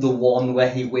the one where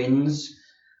he wins,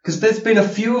 because there's been a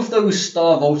few of those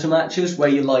Star Volta matches where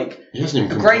you're like,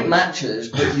 great matches,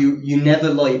 but you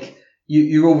never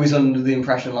you're always under the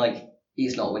impression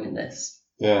he's not winning this.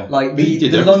 Yeah. Like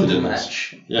the London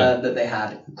match that they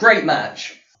had, great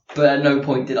match, but at no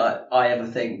point did I ever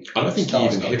think. I don't think he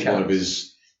even hit one of his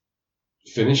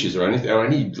finishes or anything, or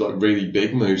any really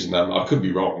big moves in that. I could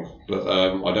be wrong, but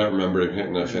I don't remember him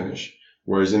hitting a finish.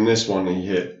 Whereas in this one, he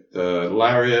hit the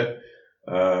lariat,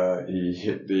 he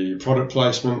hit the product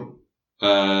placement,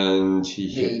 and he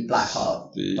hit the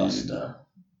Blackheart Buster.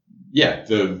 Yeah,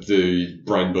 the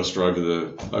brain buster over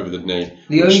the knee.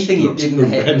 The only thing he didn't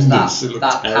hit was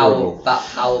that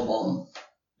power bomb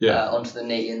onto the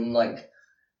knee, and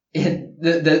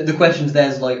the questions there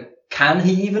is can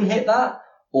he even hit that?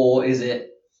 Or is it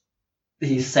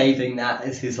he's saving that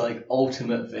as his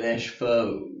ultimate finish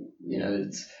for,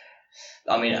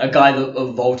 a guy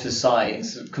of Volta's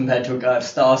size compared to a guy of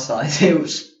Star size, it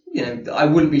was, I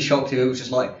wouldn't be shocked if it was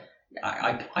just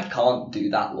I can't do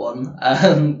that one.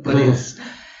 But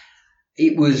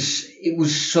it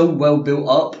was so well built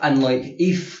up, and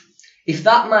if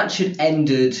that match had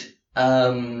ended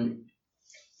and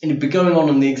it'd be going on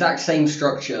in the exact same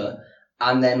structure,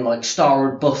 and then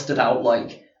Star had busted out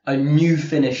a new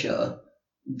finisher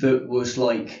that was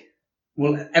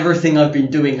everything I've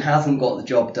been doing hasn't got the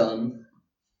job done,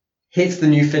 hits the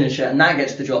new finisher and that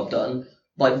gets the job done,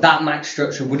 that match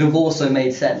structure would have also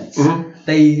made sense.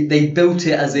 They built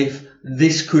it as if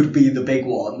this could be the big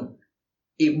one.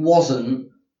 It wasn't,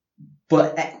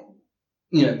 but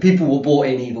people were bought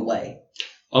in either way.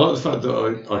 I like the fact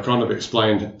that I kind of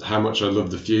explained how much I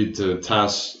love the feud to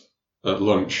Taz at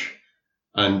lunch,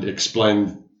 and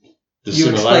explained the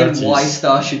similarities. Explained why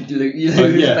Star should lose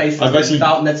basically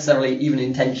without necessarily even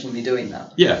intentionally doing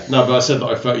that. Yeah, no, but I said that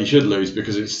I felt he should lose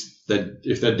because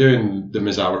if they're doing the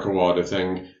Misawa Kawada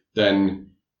thing,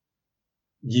 then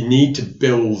you need to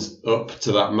build up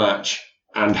to that match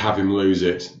and have him lose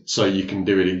it so you can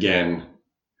do it again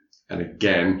and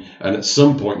again. And at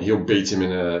some point he'll beat him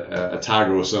in a tag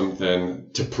or something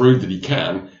to prove that he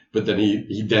can, but then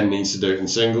he then needs to do it in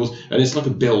singles. And it's like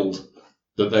a build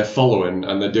that they're following,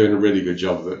 and they're doing a really good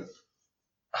job of it.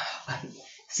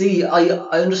 See, I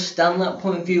understand that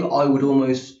point of view. I would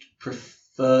almost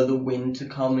prefer the win to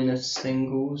come in as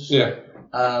singles. Yeah.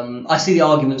 I see the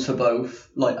arguments for both.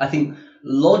 I think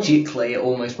logically it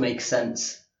almost makes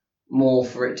sense more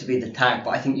for it to be the tag,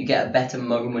 but I think you get a better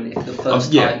moment if the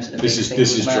first time's in a big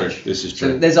singles match. This is true.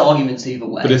 So there's arguments either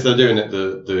way. But if they're doing it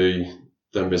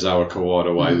the Misawa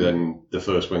Kawada way, then the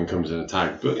first win comes in a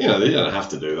tag. But they don't have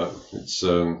to do that. It's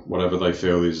whatever they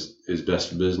feel is best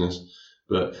for business.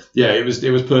 But yeah, it was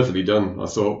perfectly done. I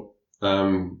thought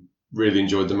really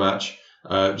enjoyed the match.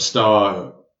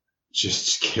 Star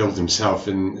just killed himself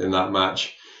in that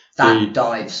match. That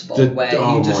dive spot where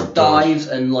he just dives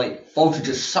and like Walter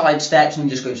just sidesteps and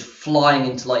just goes flying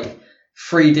into like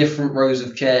 3 different rows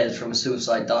of chairs from a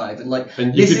suicide dive,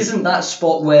 and isn't that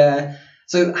spot where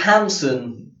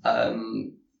Hansen,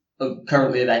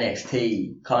 currently of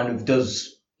NXT, kind of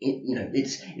does.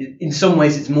 It's in some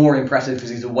ways it's more impressive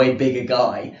because he's a way bigger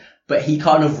guy, but he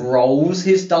kind of rolls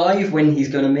his dive when he's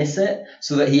going to miss it,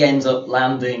 so that he ends up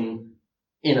landing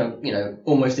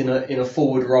almost in a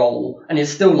forward roll, and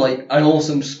it's still like an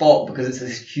awesome spot because it's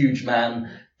this huge man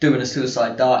doing a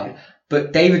suicide dive.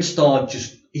 But David Starr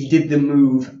he did the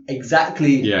move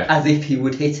exactly as if he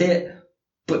would hit it,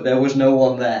 but there was no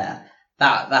one there.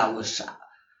 That was.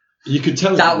 You could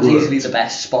tell that was easily the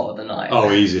best spot of the night. Oh,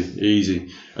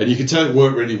 easy. And you could tell it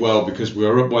worked really well because we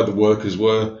were up by the workers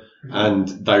and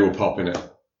they were popping it.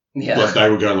 Yeah. Like they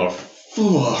were going like,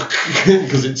 fuck,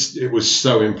 because it was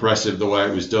so impressive the way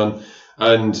it was done.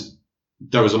 And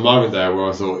there was a moment there where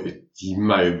I thought he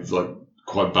may have like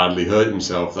quite badly hurt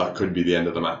himself. That could be the end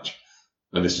of the match.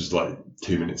 And this was like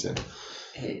 2 minutes in.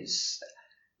 It's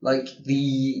like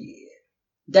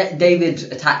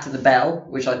David attacked at the bell,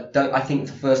 which I think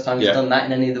it's the first time he's done that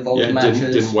in any of the Volta matches.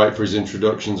 Didn't wait for his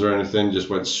introductions or anything, just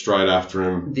went straight after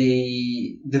him.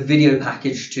 The video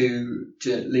package to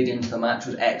lead into the match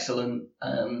was excellent.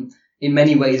 In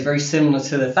many ways, very similar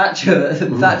to the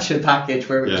Thatcher package,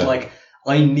 where it was like,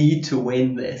 I need to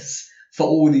win this for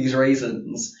all these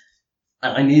reasons,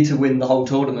 and I need to win the whole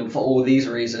tournament for all these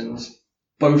reasons.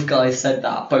 Both guys said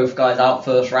that. Both guys out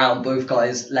first round. Both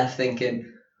guys left thinking,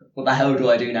 what the hell do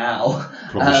I do now?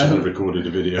 Probably should have recorded a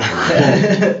video.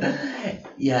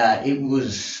 Yeah, it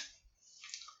was.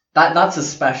 That's a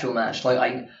special match.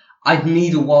 Like I'd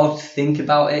need a while to think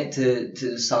about it to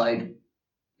decide,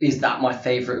 is that my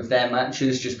favourite of their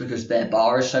matches, just because their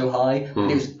bar is so high.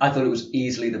 I thought it was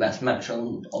easily the best match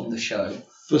on the show.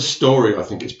 For story, I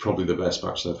think it's probably the best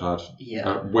match they've had.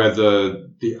 Yeah. Whether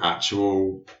the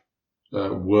actual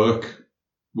work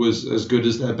was as good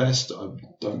as their best, I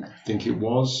don't think it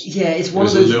was. Yeah, it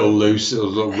was a little loose, it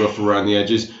was a little rough around the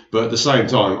edges, but at the same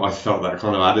time I felt that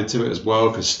kind of added to it as well,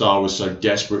 because Starr was so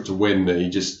desperate to win that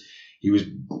he was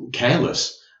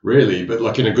careless, really, but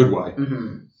like in a good way.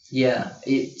 Mm-hmm. Yeah,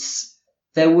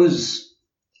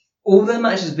 all their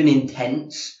matches have been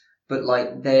intense, but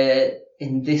like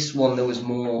in this one there was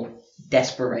more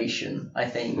desperation, I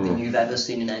think, than you've ever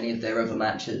seen in any of their other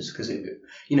matches, because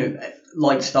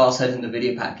like Starr said in the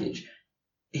video package,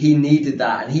 he needed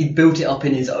that, and he built it up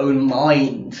in his own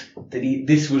mind that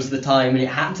this was the time, and it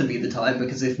had to be the time,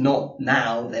 because if not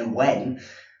now, then when?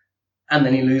 And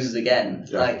then he loses again.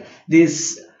 Yeah. Like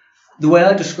this, the way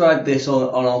I described this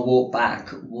on our walk back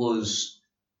was,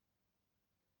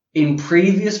 in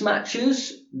previous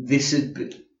matches,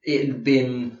 it had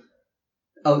been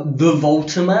the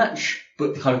Volta match,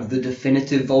 but kind of the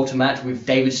definitive Volta match, with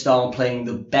David Starr playing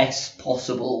the best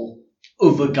possible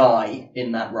other guy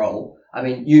in that role. I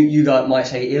mean, you guys might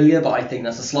say Ilya, but I think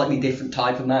that's a slightly different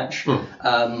type of match. And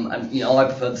I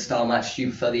prefer the Starr match, you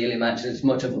prefer the Ilya match, and it's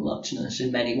much of a muchness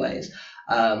in many ways.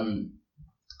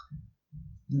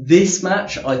 This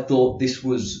match, I thought this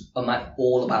was a match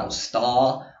all about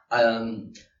Starr.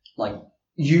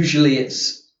 Usually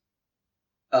it's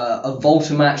a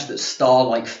Volta match that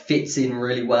Starr fits in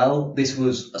really well. This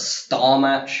was a Starr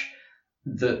match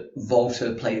that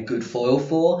Volta played a good foil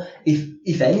for.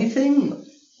 If anything,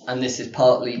 and this is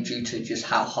partly due to just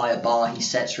how high a bar he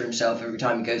sets for himself every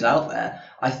time he goes out there,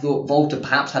 I thought Volta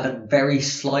perhaps had a very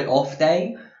slight off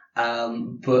day,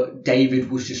 but David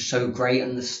was just so great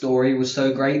and the story was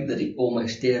so great that it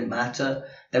almost didn't matter.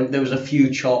 There was a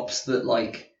few chops that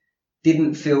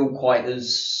didn't feel quite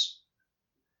as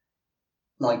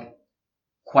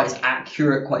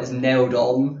accurate, quite as nailed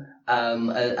on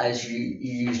as you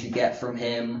usually get from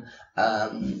him.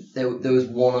 There was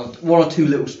one or two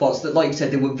little spots that, like you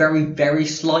said, they were very, very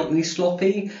slightly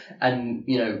sloppy, and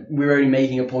we're only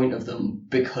making a point of them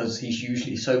because he's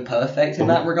usually so perfect in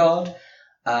that regard.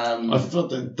 I thought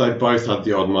that they both had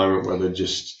the odd moment where they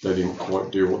didn't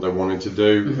quite do what they wanted to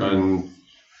do,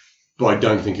 but I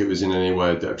don't think it was in any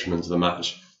way a detriment to the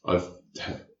match.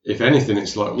 If anything,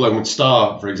 it's like when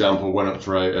Starr, for example, went up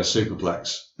for a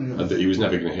superplex that he was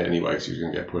never going to hit anyway because he was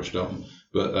going to get pushed off.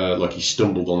 But he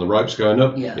stumbled on the ropes going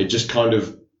up. Yeah. It just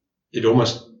it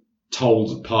almost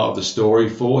told part of the story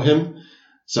for him,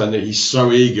 so that he's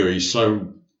so eager, he's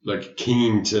so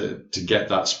keen to get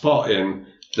that spot in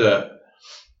that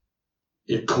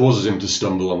it causes him to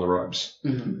stumble on the ropes.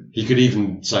 Mm-hmm. He could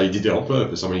even say he did it on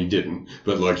purpose. I mean, he didn't,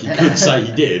 but he could say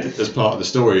he did as part of the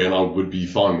story, and I would be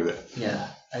fine with it. Yeah.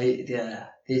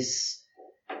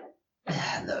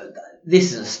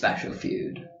 This is a special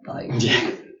feud. Like,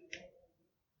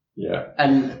 Yeah.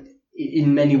 And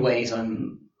in many ways,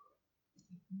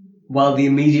 while the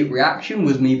immediate reaction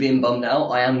was me being bummed out,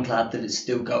 I am glad that it's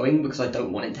still going because I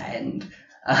don't want it to end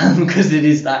because it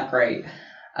is that great.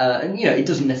 And it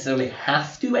doesn't necessarily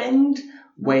have to end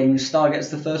when Star gets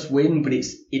the first win, but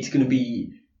it's going to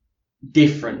be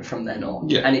different from then on.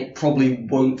 Yeah. And it probably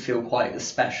won't feel quite as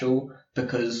special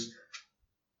because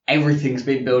everything's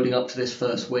been building up to this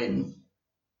first win.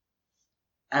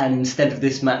 And instead of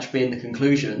this match being the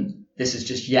conclusion, this is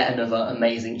just yet another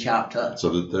amazing chapter. So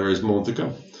that there is more to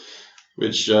come.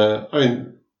 Which, I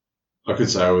could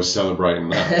say I was celebrating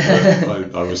that.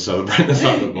 But I was celebrating the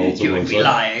fact that Walter You would be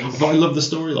lying. But I love the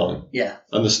storyline. Yeah.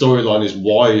 And the storyline is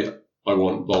why I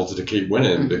want Walter to keep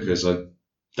winning, because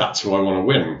that's who I want to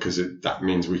win, because that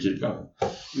means we keep going.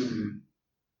 Mm-hmm.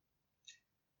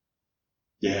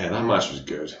 Yeah, that match was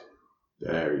good.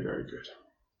 Very, very good.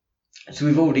 So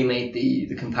we've already made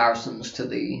the comparisons to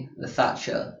the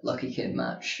Thatcher Lucky Kid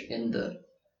match in the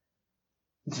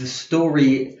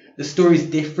story. The story's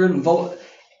different.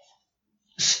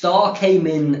 Star came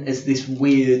in as this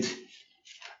weird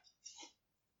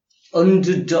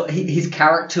underdog. His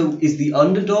character is the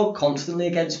underdog constantly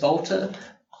against Volta,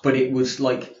 but it was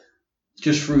like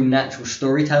just through natural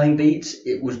storytelling beats,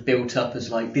 it was built up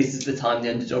as like, this is the time the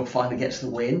underdog finally gets the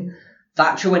win.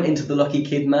 Thatcher went into the Lucky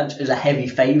Kid match as a heavy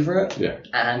favourite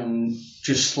and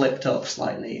just slipped up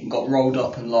slightly and got rolled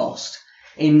up and lost.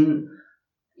 I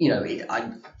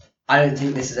don't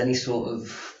think this is any sort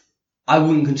of... I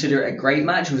wouldn't consider it a great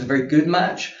match. It was a very good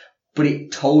match, but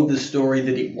it told the story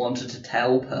that it wanted to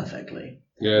tell perfectly.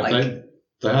 Yeah,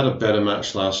 they had a better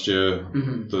match last year.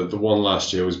 Mm-hmm. The one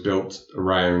last year was built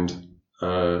around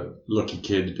Lucky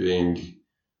Kid being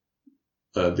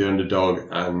the underdog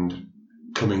and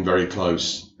coming very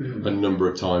close a number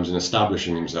of times and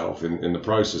establishing himself in the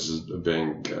process of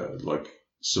being like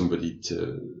somebody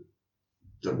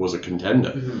that was a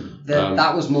contender. Mm-hmm.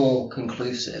 That was more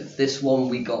conclusive. This one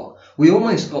we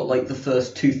almost got like the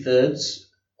first 2/3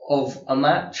 of a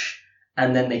match,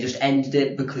 and then they just ended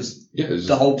it because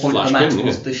the whole point of the match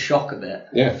was the shock of it.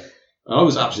 Yeah, I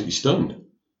was absolutely stunned.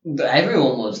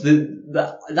 Everyone was.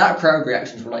 That crowd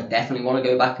reaction is one I definitely want to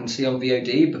go back and see on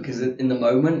VOD, because in the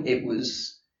moment it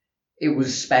was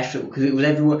special, because it was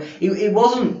everyone. It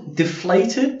wasn't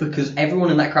deflated because everyone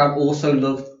in that crowd also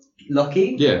loved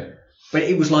Lucky. Yeah. But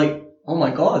it was like, oh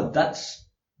my god, that's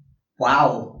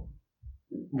wow.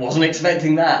 Wasn't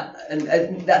expecting that,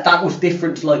 and that was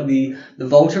different to like the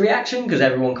Volta reaction, because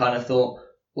everyone kind of thought,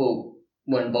 well,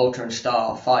 when Volta and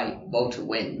Star fight, Volta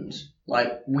wins.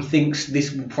 Like, we think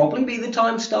this will probably be the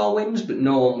time Star wins, but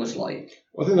no one was like...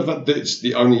 I think the fact that it's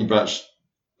the only match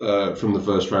from the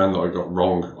first round that I got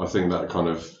wrong, I think that kind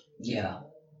of... Yeah.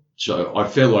 So I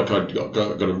feel like I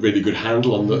got a really good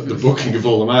handle on the booking of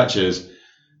all the matches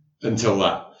until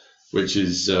that, which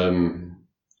is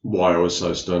why I was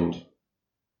so stunned.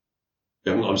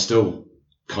 I'm still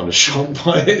kind of shocked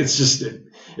by it. It's just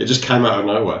it just came out of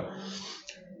nowhere.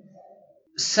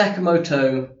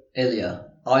 Sakamoto Ilya.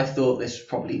 I thought this was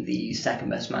probably the second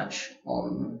best match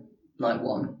on night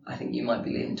one. I think you might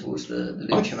be leaning towards the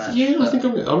Lucha match. Yeah, I think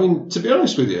I mean, to be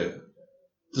honest with you,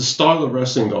 the style of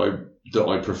wrestling that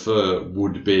I prefer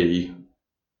would be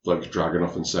like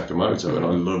Dragunov and Sakamoto, and I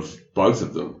love both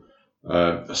of them,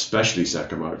 especially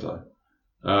Sakamoto.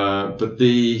 But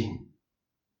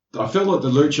I feel like the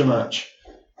Lucha match,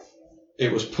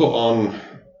 it was put on.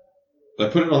 They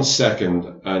put it on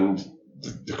second, and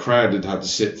the crowd had to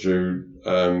sit through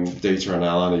Dieter and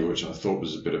Alani, which I thought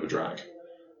was a bit of a drag.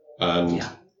 And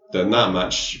then that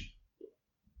match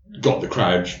got the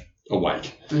crowd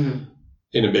awake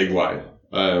in a big way.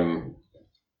 I don't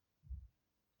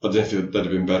know if they'd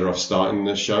have been better off starting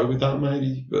the show with that,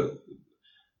 maybe. But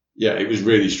yeah, it was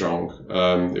really strong.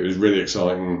 It was really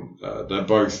exciting. They're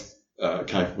both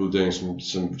capable of doing some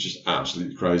just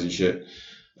absolutely crazy shit.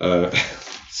 The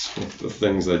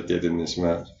things they did in this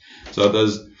match. So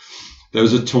there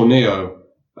was a tornado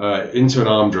into an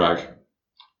arm drag,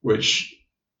 which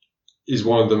is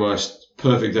one of the most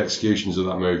perfect executions of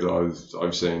that move that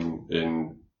I've seen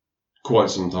in quite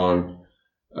some time.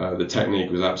 The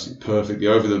technique was absolutely perfect. The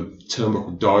over the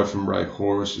turnbuckle dive from Ray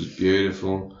Horus was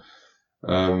beautiful.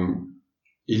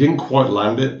 He didn't quite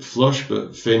land it flush,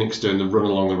 but Phoenix doing the run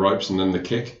along the ropes and then the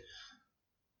kick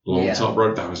along the top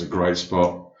rope, that was a great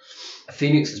spot.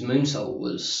 Phoenix's moonsault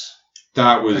was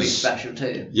pretty special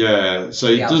too. Yeah, so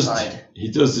he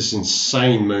does this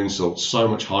insane moonsault, so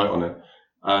much height on it,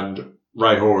 and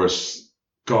Ray Horus,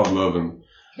 God love him.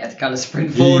 He had to kind of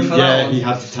sprint forward for that one. Yeah, he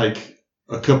had to take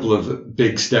a couple of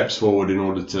big steps forward in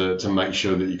order to make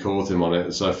sure that you caught him on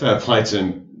it. So fair play to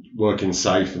him working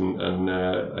safe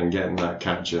and getting that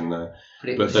catch in there.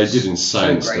 But they did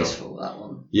insane so stuff. graceful, that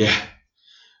one. Yeah,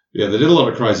 they did a lot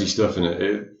of crazy stuff in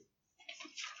it.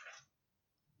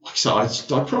 Like I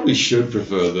said, I probably should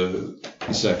prefer the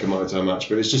Sakamoto match,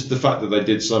 but it's just the fact that they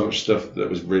did so much stuff that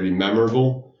was really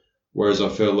memorable. Whereas I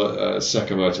feel that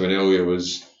Sakamoto and Ilya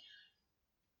was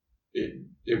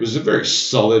it was a very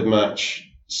solid match.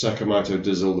 Sakamoto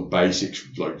does all the basics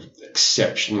like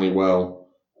exceptionally well,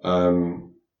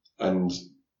 and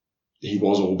he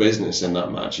was all business in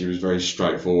that match. He was very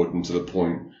straightforward and to the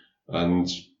point, and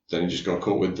then he just got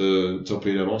caught with the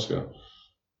Torpedo Moscow,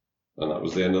 and that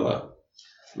was the end of that.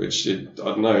 Which I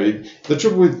don't know. The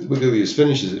trouble with Ilya's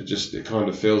finishes, it kind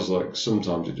of feels like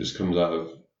sometimes it just comes out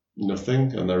of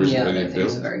nothing, and there isn't really a build.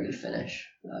 It's a very good finish.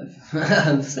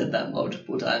 I've said that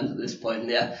multiple times at this point.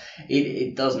 Yeah,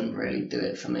 it doesn't really do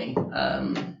it for me.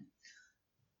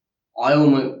 I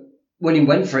almost, when he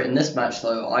went for it in this match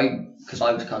though, because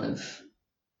I was kind of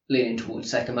leaning towards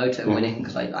Sakamoto winning,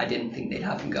 because I didn't think they'd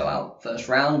have him go out first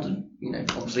round, and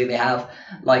obviously they have,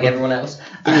 like everyone else.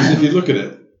 If you look at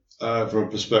it from a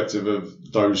perspective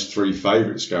of those three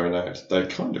favourites going out, they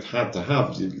kind of had to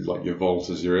have like your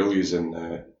Voltas, your Ilyas in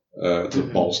there to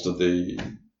bolster the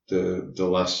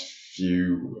last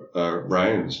few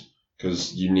rounds,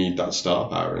 because you need that star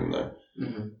power in there.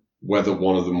 Whether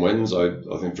one of them wins, I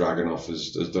think Dragunov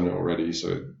has done it already, so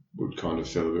it would kind of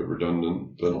feel a bit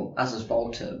redundant. But well, as is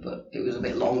Volta, but it was a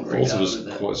bit longer Volta ago. was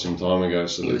quite some time ago.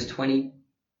 So it was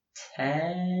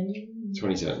 2010?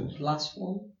 2010. Last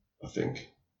one? I think.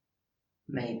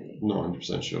 Maybe. Not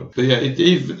 100% sure. But yeah,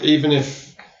 even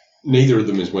if neither of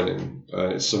them is winning,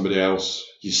 it's somebody else,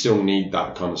 you still need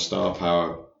that kind of star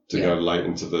power to go late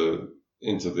into the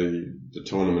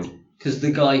tournament. Because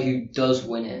the guy who does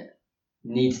win it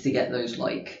needs to get those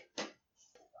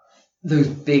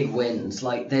big wins.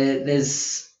 Like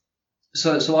there's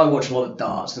so I watch a lot of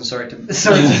darts, and sorry to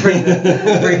bring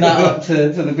that up to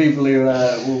the people who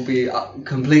will be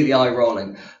completely eye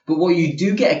rolling. But what you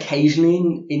do get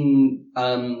occasionally in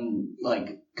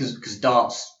because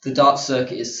the darts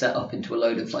circuit is set up into a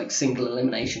load of like single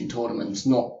elimination tournaments,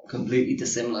 not completely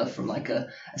dissimilar from like a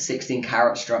 16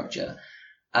 carat structure.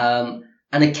 And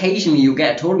occasionally you'll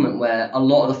get a tournament where a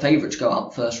lot of the favourites go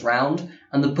out first round,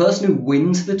 and the person who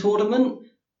wins the tournament,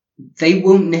 they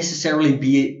won't necessarily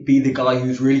be the guy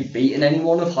who's really beaten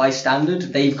anyone of high standard.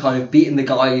 They've kind of beaten the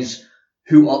guys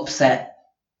who upset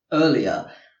earlier.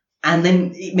 And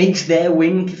then it makes their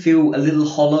win feel a little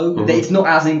hollow. It's not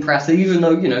as impressive, even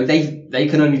though, they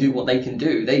can only do what they can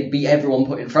do. They beat everyone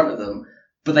put in front of them,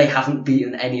 but they haven't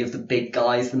beaten any of the big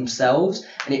guys themselves,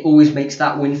 and it always makes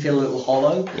that win feel a little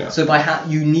hollow. Yeah. So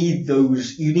you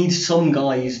need some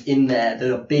guys in there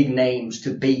that are big names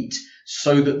to beat,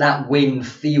 so that win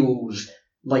feels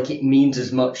like it means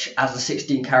as much as a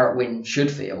 16 carat win should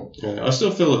feel. Yeah, I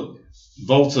still feel that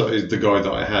Volta is the guy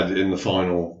that I had in the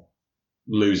final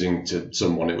losing to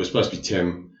someone. It was supposed to be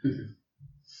Tim.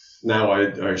 Now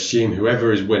I assume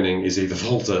whoever is winning is either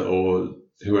Volta or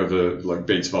whoever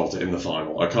beats Volta in the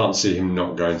final. I can't see him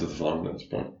not going to the final at this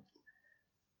point.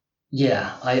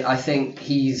 Yeah, I think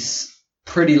he's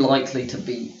pretty likely to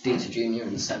beat Dieter Jr.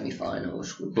 in the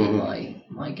semi-finals would be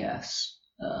my guess.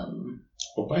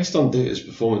 Well, based on Dieter's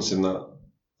performance in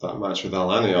that match with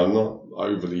Alani, I'm not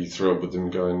overly thrilled with him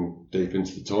going deep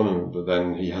into the tournament, but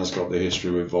then he has got the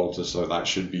history with Volta, so that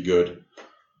should be good.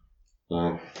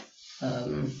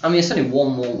 It's only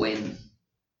one more win.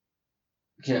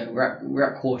 We're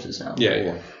at quarters now.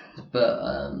 Yeah. But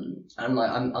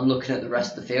I'm looking at the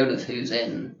rest of the field of who's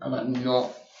in, and I'm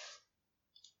not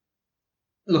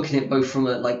looking at both from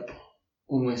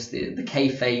almost the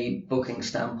kayfabe booking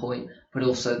standpoint, but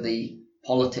also the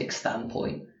politics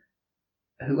standpoint.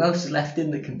 Who else is left in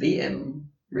that can beat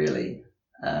him, really?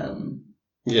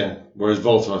 Yeah. Whereas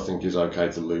Volta, I think, is okay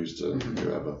to lose to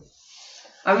whoever.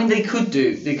 They could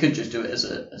just do it as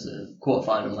a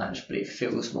quarterfinal match, but it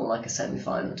feels more like a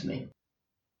semi-final to me.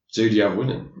 So who do you have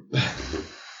winning?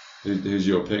 Who's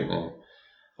your pick now?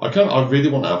 I really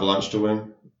want Avalanche to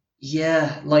win.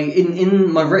 Yeah,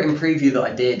 in my written preview that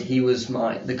I did, he was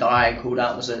the guy I called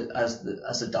out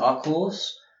as a dark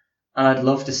horse, and I'd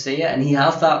love to see it. And he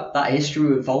has that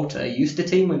history with Volta. He used to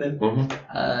team with him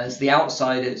as the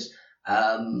outsiders.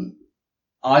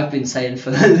 I've been saying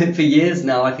for years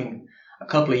now. I think a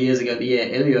couple of years ago, the year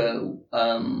Ilya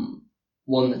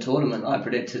won the tournament, I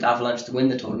predicted Avalanche to win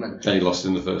the tournament. And he lost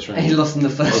in the first round. He lost in the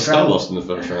first round. Stan lost in the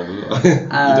first round.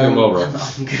 You're doing well, Rob.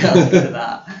 I'm good at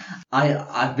that.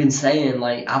 I've been saying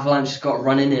Avalanche has got a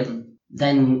run in him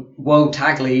then World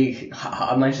Tag League,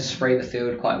 I managed to spray the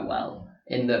field quite well.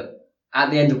 In that,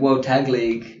 at the end of World Tag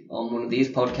League, on one of these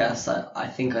podcasts, I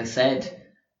think I said,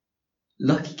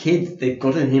 lucky kid, they've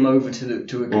gotten him over to a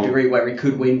degree where he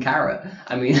could win Carrot.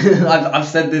 I mean, I've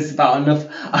said this about enough.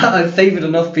 I've favoured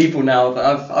enough people now that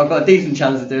I've got a decent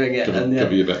chance of doing it. Could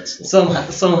be your bets.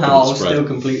 Somehow I'll still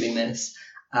completely miss.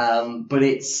 But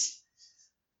it's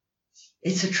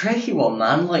a tricky one,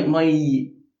 man. Like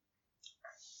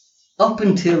up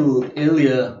until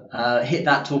Ilya hit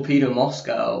that Torpedo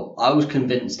Moscow, I was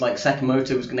convinced like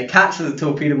Sekimoto was going to catch the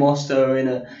Torpedo Moscow in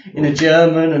a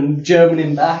German and German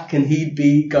him back, and he'd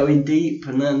be going deep.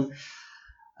 And then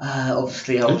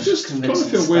obviously I was just convinced.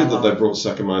 It kind of feel weird that they brought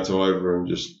Sekimoto over and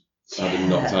just had him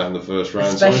knocked out in the first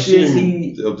round. Especially so I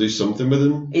assume they'll do something with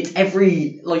him. It's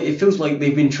it feels like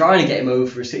they've been trying to get him over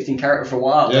for a 16 carat for a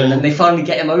while, Yeah. and then they finally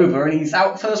get him over, and he's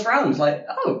out first round. It's like,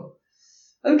 oh,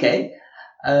 okay.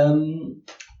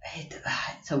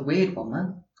 It's a weird one,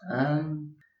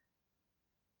 man.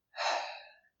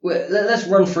 Well, let's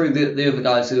run through the other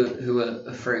guys who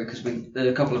are through, because there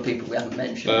are a couple of people we haven't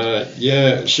mentioned.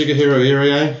 Shigehiro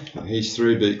Irie, he's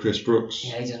through, beat Chris Brooks.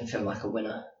 Yeah, he doesn't feel like a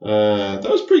winner. That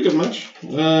was a pretty good match.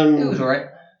 It was alright.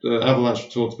 Avalanche we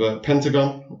talked about.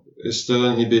 Pentagon is still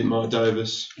in, he beat Mike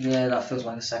Davis. Yeah, that feels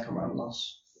like a second round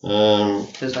loss.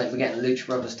 Feels like we're getting a Lucha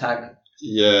Brothers tag.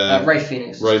 Yeah. Ray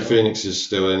Phoenix. Phoenix is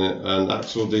still in it, and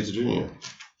Axel Dieter Jr.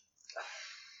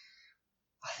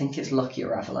 I think it's Lucky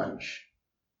or Avalanche.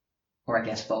 Or I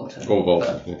guess Volta. Or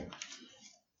Volta, yeah.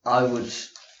 I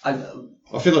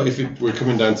feel like if we're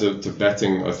coming down to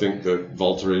betting, I think that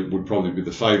Volta would probably be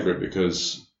the favourite,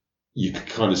 because you could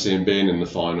kind of see him being in the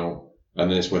final,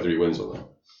 and then it's whether he wins or not.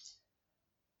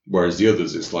 Whereas the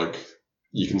others, it's like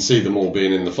you can see them all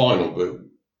being in the final, but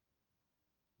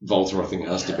Volta, I think,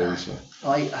 has to be. So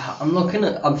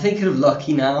I'm thinking of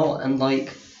Lucky now, and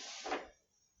like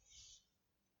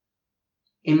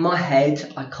in my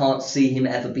head, I can't see him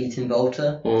ever beating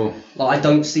Volta. Like, I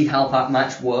don't see how that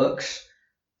match works,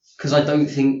 because I don't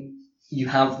think you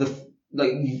have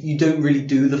you don't really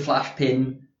do the flash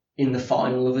pin in the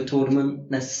final of a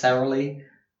tournament necessarily.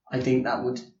 I think that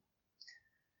would,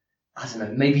 I don't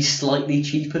know, maybe slightly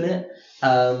cheapen it.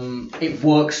 It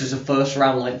works as a first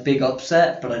round like big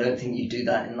upset, but I don't think you do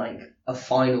that in like a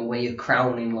final where you're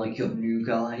crowning like your new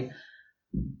guy.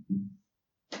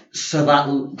 So that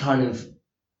kind of,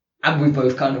 and we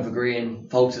both kind of agreeing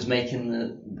Volta's making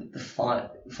the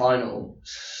final.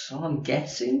 So I'm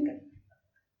guessing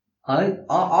I'm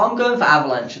going for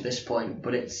Avalanche at this point,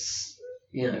 but it's,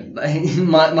 you know,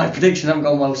 my predictions haven't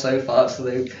gone well so far, so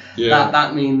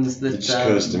that means that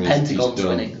Pentagon's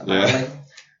winning, apparently.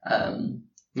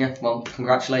 Well,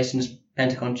 congratulations,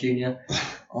 Pentagon Jr.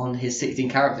 on his 16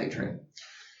 carat victory.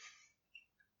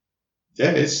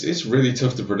 Yeah, it's really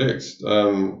tough to predict.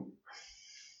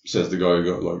 Says the guy who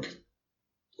got like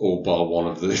all bar one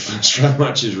of the first round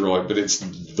matches right, but it's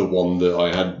the one that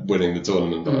I had winning the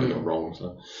tournament that I got wrong.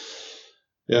 So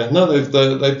yeah, no,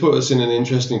 they put us in an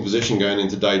interesting position going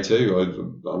into day two.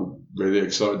 I'm really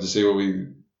excited to see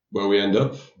where we end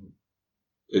up.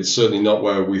 It's certainly not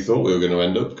where we thought we were going to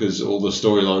end up, because all the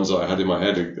storylines that I had in my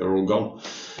head are all gone,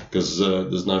 because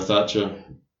there's no Thatcher.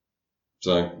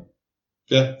 So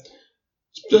yeah,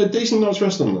 it's a decent night's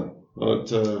wrestling though.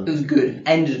 It was good.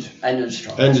 Ended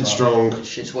strong. Ended strong.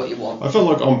 Which is what you want. I felt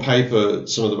like on paper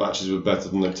some of the matches were better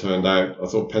than they turned out. I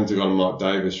thought Pentagon and Mark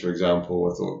Davis, for example,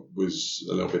 I thought was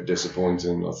a little bit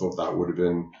disappointing. I thought that would have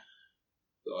been.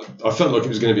 I felt like it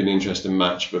was going to be an interesting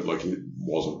match, but like it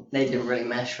wasn't. They didn't really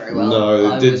mesh very well.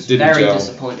 No, I was very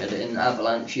disappointed in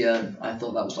Avalanche. Yeah, I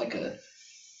thought that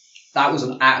was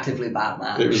an actively bad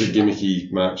match. It was a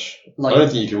gimmicky match. I don't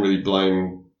think you can really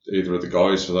blame either of the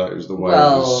guys for that. It was the way it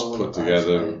was put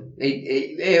together.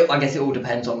 I guess it all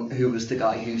depends on who was the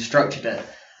guy who structured it.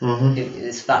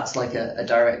 If that's like a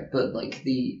direct, but like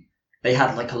they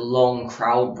had like a long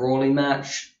crowd brawling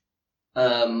match,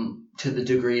 to the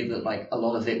degree that like a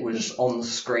lot of it was on the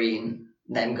screen,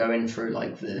 them going through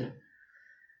like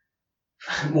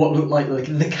what looked like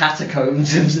the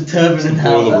catacombs of the Turban and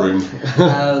boiler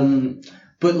room.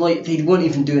 But like they weren't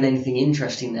even doing anything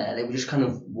interesting there. They were just kind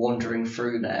of wandering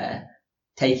through there,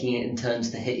 taking it in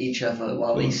turns to hit each other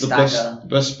while they stagger. The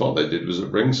best spot they did was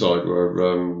at ringside,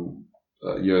 where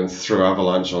you threw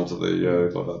Avalanche onto the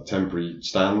like that temporary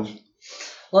stand.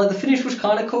 Like the finish was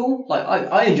kind of cool. Like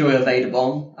I enjoy a Vader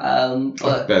bomb.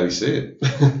 But I barely see it.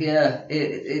 Yeah,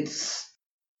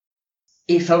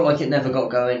 it felt like it never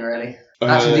got going really.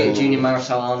 Actually, Junior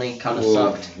Marisalani kind of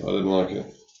sucked. I didn't like it.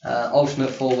 Ultimate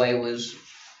 4-way was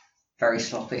very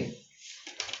sloppy.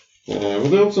 Well,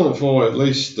 the Ultimate 4-way, at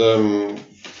least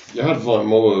You had Veit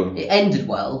Muller. It ended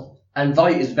well, and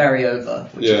Veit is very over,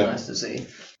 which is nice to see.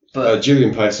 But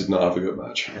Julian Pace did not have a good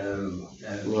match. No.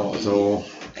 Not at all.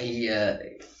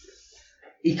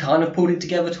 He kind of pulled it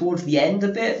together towards the end a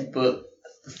bit, but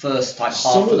the first half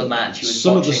of the match, he was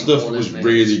some of the botching stuff all was his moves.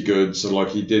 really good. So like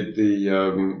he did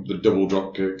the double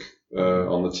drop kick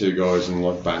on the two guys and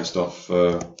like bounced off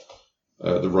the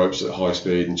ropes at high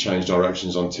speed and changed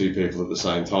directions on two people at the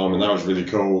same time, and that was really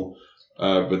cool.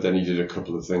 But then he did a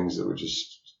couple of things that were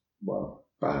just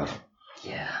bad.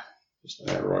 Yeah. Just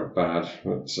outright bad.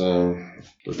 But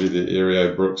would be the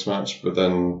Irio Brooks match, but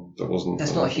then there wasn't.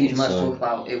 That's not a huge match to talk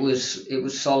about. It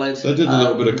was solid. They did a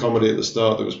little bit of comedy at the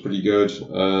start that was pretty good.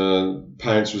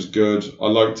 Pounce was good. I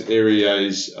liked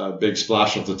Irie's big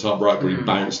splash off the top rope where he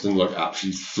bounced and like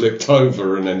actually flipped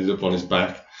over and ended up on his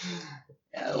back.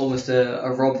 Yeah, almost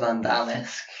a Rob Van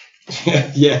Dam-esque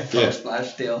yeah.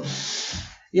 splash deal.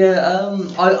 Yeah,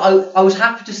 I was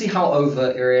happy to see how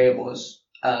over Irie was.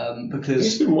 Because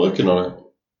he's been working on it.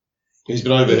 He's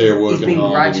been over here working hard. He's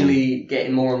been gradually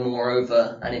getting more and more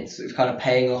over, and it's kind of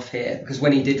paying off here. Because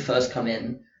when he did first come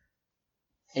in,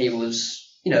 he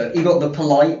was, he got the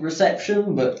polite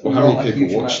reception, but how many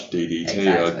people watch DDT?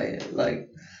 Exactly.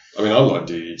 I mean, I like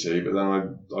DDT, but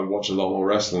then I watch a lot more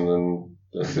wrestling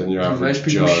than your average most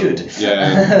people Joe. should.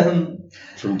 Yeah,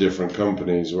 from different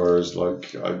companies. Whereas,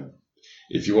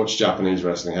 if you watch Japanese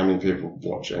wrestling, how many people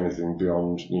watch anything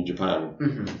beyond New Japan?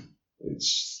 Mm-hmm.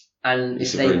 It's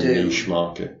a very niche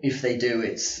market. If they do,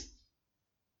 it's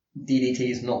DDT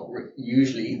is not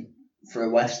usually for a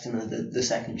Westerner the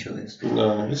second choice.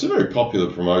 No, it's a very popular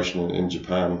promotion in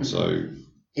Japan, so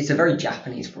it's a very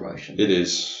Japanese promotion. It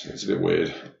is. It's a bit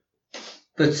weird.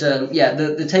 But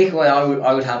the takeaway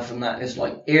I would have from that is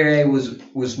Irie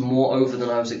was more over than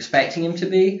I was expecting him to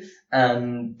be,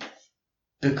 and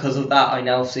because of that, I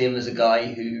now see him as a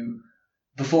guy who,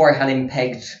 before I had him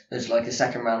pegged as a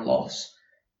second round loss,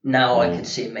 now I could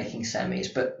see him making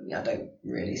semis, but I don't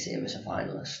really see him as a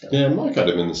finalist still. Yeah, Mike had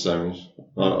him in the semis.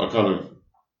 I kind of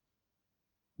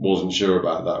wasn't sure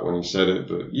about that when he said it,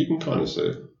 but you can kind of see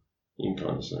it.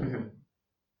 Mm-hmm.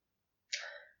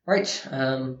 Right, see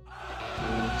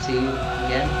you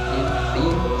again in a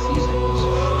few seconds.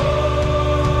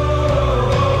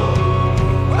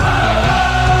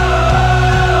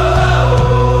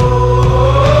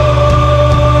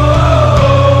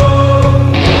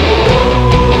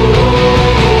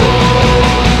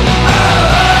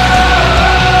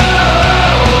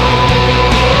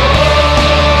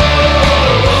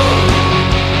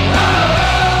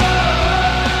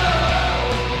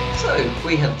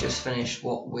 We have just finished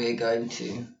what we're going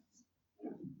to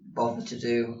bother to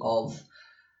do of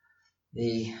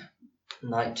the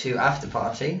night 2 after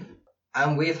party,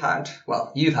 and you've had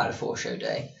a 4-show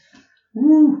day.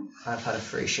 Woo! I've had a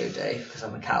 3-show day because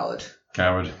I'm a coward.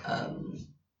 Coward. I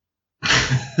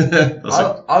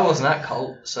wasn't at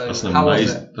Colt, so that's an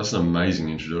amazing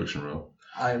introduction, Rob.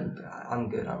 I'm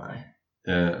good, aren't I?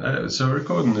 Yeah, so we're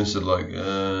recording this at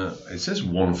it says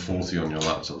 1:40 on your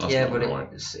laptop. That's not right.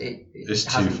 It's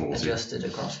 2:40. Adjusted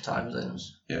across time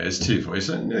zones. Yeah, it's 2:40. It's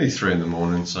nearly 3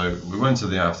 a.m. So we went to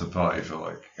the after party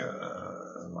for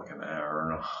an hour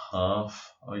and a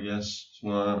half, I guess.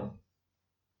 Maybe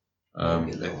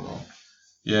a little more.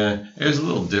 Yeah, it was a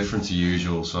little different to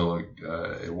usual. So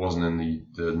it wasn't in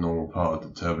the normal part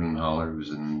of the Turbinenhalle. It was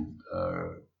in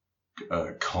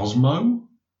Cosmo,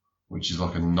 which is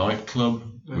like a nightclub,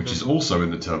 which is also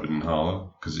in the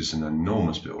Turbinenhalle because it's an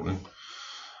enormous building.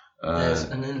 There's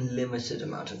an unlimited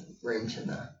amount of rooms in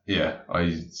there. Yeah,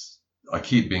 I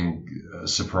keep being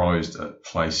surprised at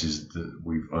places that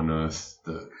we've unearthed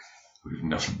that we've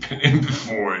never been in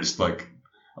before. It's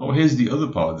here's the other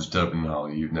part of this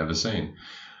Turbinenhalle you've never seen.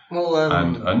 Well,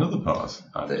 and another part.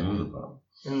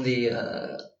 In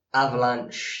the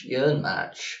Avalanche Yearn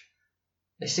match,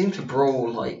 they seem to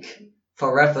brawl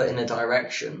forever in a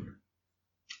direction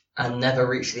and never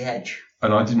reach the edge.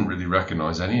 And I didn't really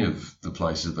recognise any of the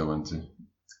places they went to.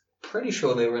 Pretty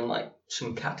sure they were in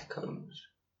some catacombs.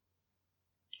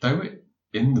 They were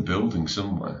in the building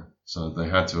somewhere, so they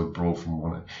had to have brawled from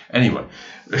one. Anyway,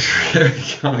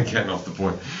 kind of getting off the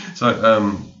point.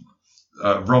 So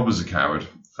Rob was a coward,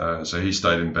 so he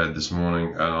stayed in bed this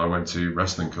morning, and I went to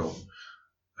Wrestling Cult,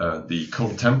 the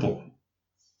Cult Temple.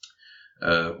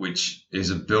 Which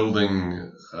is a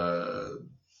building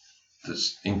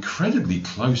that's incredibly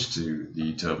close to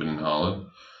the Turbinenhalle.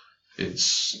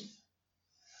 It's,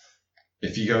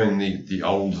 if you go in the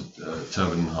old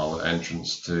Turbinenhalle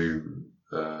entrance to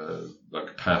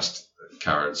past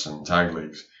Carrots and Tag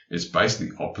Leagues, it's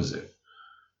basically opposite.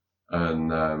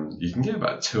 And you can get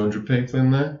about 200 people in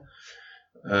there.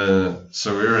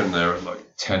 So we were in there at like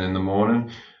 10 in the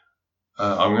morning.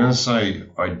 I'm going to say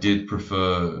I did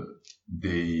prefer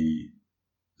the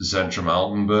Zentrum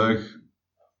Altenburg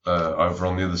over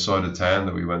on the other side of town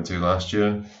that we went to last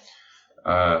year,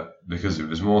 because it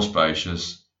was more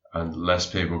spacious and less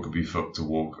people could be fucked to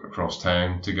walk across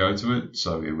town to go to it,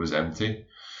 so it was empty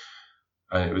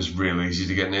and it was real easy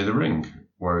to get near the ring,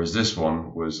 whereas this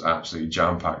one was absolutely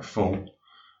jam-packed full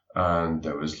and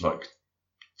there was like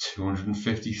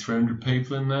 250, 300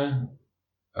 people in there,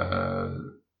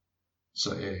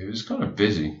 so yeah, it was kind of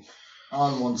busy.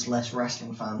 Arn wants less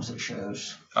wrestling fans at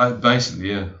shows.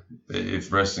 Basically, yeah.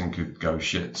 If wrestling could go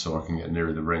shit so I can get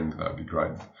nearer the ring, that would be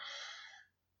great.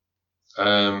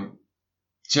 So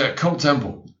yeah, Cult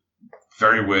Temple.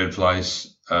 Very weird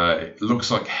place. It looks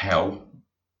like hell.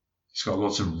 It's got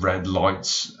lots of red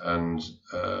lights and...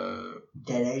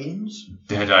 Dead aliens?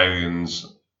 Dead aliens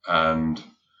and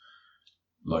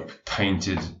like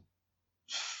painted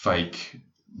fake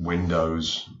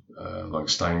windows, like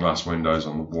stained glass windows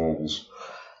on the walls,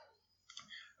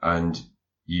 and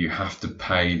you have to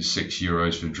pay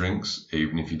 €6 for drinks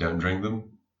even if you don't drink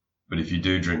them, but if you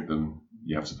do drink them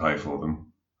you have to pay for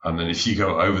them, and then if you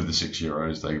go over the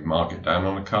 €6 they mark it down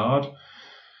on a card.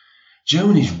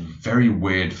 Germany's very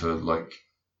weird for like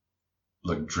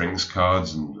drinks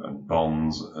cards and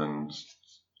bonds, and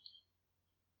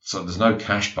so there's no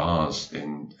cash bars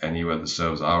in anywhere that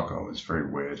serves alcohol. It's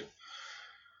very weird.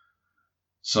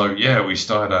 So yeah, we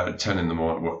started out at 10 in the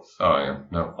morning.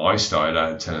 I started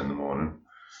out at 10 in the morning.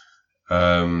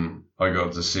 I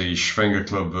got to see Schwenger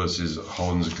Club versus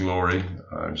Holland's Glory.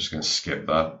 I'm just going to skip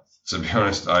that. To be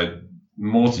honest,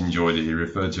 Mort enjoyed it. He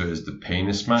referred to it as the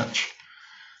penis match.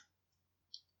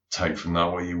 Take from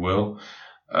that what you will.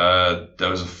 There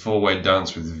was a four-way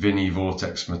dance with Vinny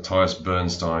Vortex, Matthias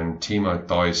Bernstein, Timo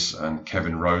Dice, and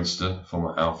Kevin Roadster,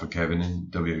 former Alpha Kevin in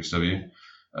WXW.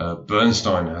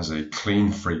 Bernstein has a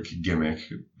clean freak gimmick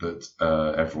that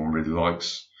everyone really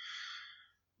likes.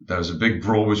 There was a big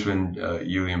brawl between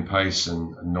Julian Pace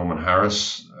and Norman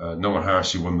Harris. Norman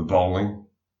Harris, who won the bowling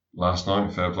last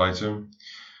night, fair play to him.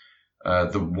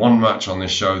 The one match on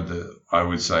this show that I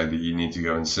would say that you need to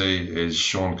go and see is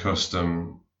Sean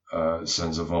Custom,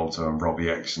 Senza Volta, and Robbie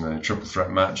X in a triple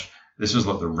threat match. This was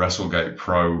like the WrestleGate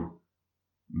Pro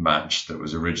match that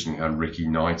was originally had Ricky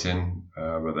Knight in,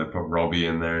 where they put Robbie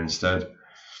in there instead.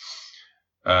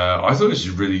 I thought this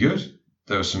was really good.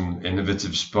 There were some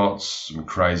innovative spots, some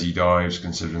crazy dives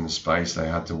considering the space they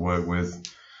had to work with.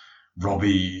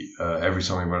 Robbie, every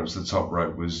time he went up to the top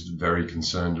rope, was very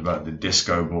concerned about the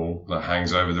disco ball that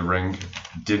hangs over the ring.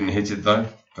 Didn't hit it though,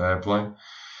 fair play.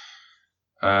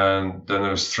 And then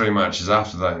there was 3 matches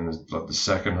after that in the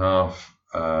second half.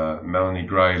 Melanie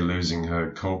Gray losing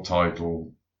her cult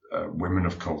title, Women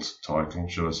of Cult title,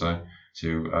 should I say,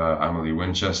 to Emily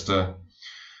Winchester.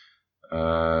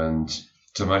 And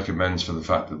to make amends for the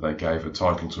fact that they gave a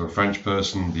title to a French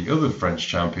person, the other French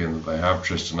champion that they have,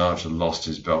 Tristan Archer, lost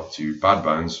his belt to Bad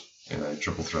Bones in a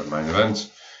triple threat main event,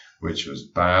 which was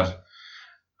bad.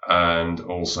 And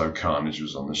also Carnage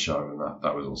was on the show, and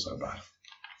that was also bad.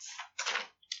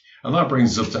 And that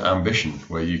brings us up to Ambition,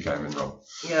 where you came in, Rob.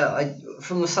 Yeah,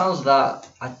 from the sounds of that,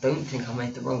 I don't think I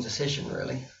made the wrong decision,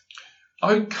 really.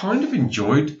 I kind of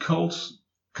enjoyed Cult,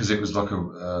 because it was like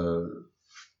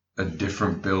a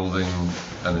different building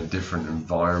and a different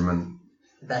environment.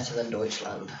 Better than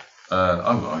Deutschland.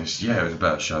 Yeah, it was a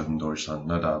better show than Deutschland,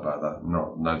 no doubt about that.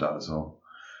 No doubt at all.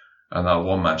 And that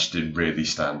one match did really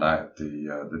stand out,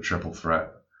 the triple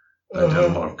threat. They did a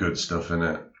lot of good stuff in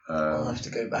it. I'll have to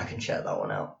go back and check that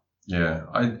one out. Yeah,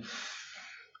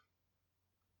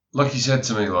 like you said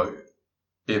to me, like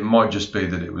it might just be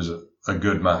that it was a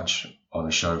good match on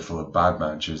a show full of bad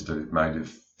matches that it made it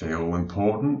feel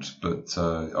important, but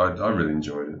I really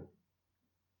enjoyed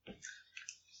it.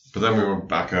 But then we went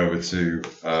back over to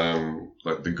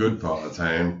like the good part of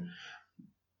town.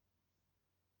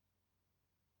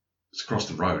 It's across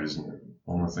the road, isn't it?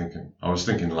 What am I thinking? I was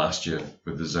thinking last year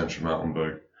with the Zentrum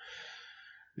Altenburg.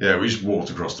 Yeah, we just walked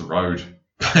across the road,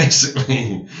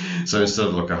 basically. So instead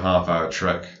of like a half-hour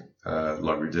trek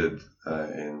like we did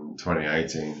in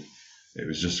 2018, it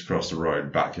was just across the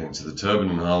road back into the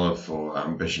Turbinenhalle for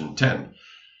Ambition 10.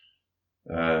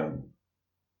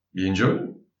 You enjoyed it?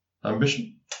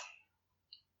 Ambition?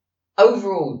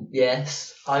 Overall,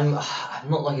 yes. I'm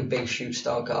not like a big shoot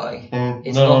star guy.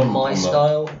 It's No, not I'm my not.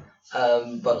 style.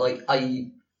 But like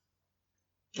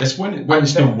It's when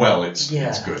it's done well, it's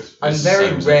good. I'm It's the very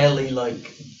same as- rarely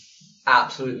like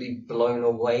absolutely blown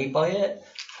away by it,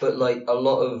 but like a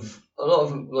lot of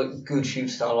like good shoot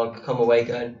style, I could come away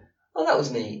going, oh, that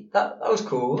was neat. That was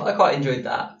cool. I quite enjoyed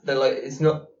that. They're like, it's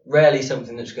not rarely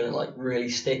something that's going to like really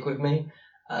stick with me.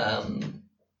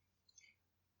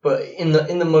 But in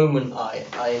the moment,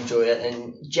 I enjoy it,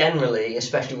 and generally,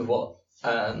 especially with what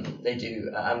they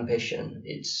do at Ambition,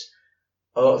 it's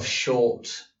a lot of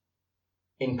short,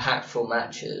 impactful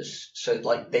matches. So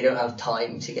like they don't have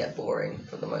time to get boring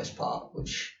for the most part,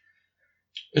 which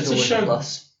is always a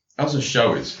plus. As a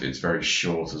show, it's very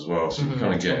short as well, so you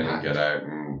kind of get in and get out,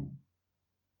 and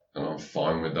I'm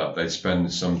fine with that. They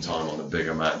spend some time on the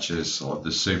bigger matches, like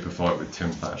the super fight with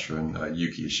Tim Thatcher and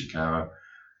Yuki Ishikawa,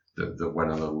 that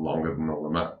went a little longer than all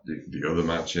the other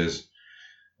matches.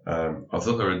 I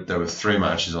thought there were 3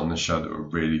 matches on this show that were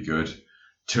really good.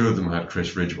 2 of them had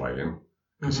Chris Ridgway in,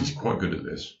 because he's quite good at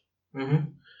this.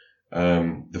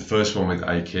 The first one with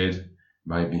A-Kid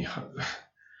made me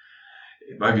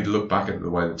look back at the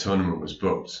way the tournament was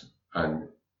booked, and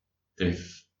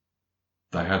if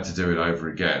they had to do it over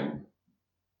again,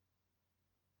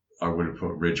 I would have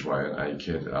put Ridgway and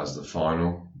A-Kid as the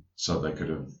final, so they could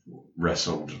have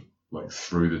wrestled like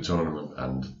through the tournament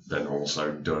and then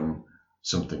also done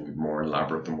something more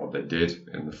elaborate than what they did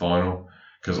in the final,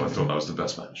 because I thought that was the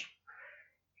best match.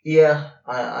 Yeah,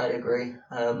 I agree.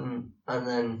 And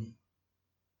then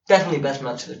definitely best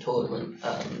match of the tournament.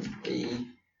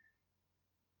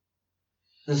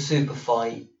 The super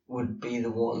fight would be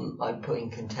the one I'd put in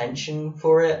contention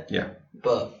for it. Yeah.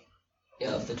 But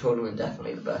yeah, of the tournament,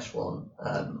 definitely the best one.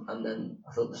 And then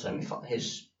I thought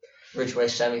his Ridgway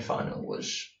semi-final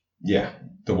was... Yeah,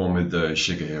 the one with the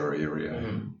Shigehiro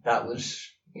Irie. That was,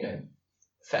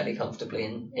 fairly comfortably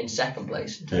in second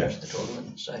place in terms of the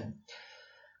tournament. So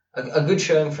a good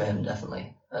showing for him,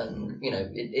 definitely. And,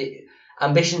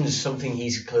 Ambition is something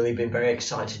he's clearly been very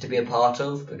excited to be a part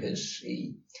of, because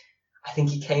I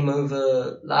think he came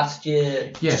over last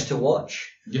year just to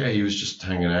watch. Yeah, he was just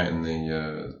hanging out in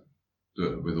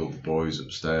with all the boys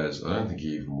upstairs. I don't think he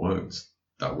even worked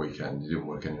that weekend. He didn't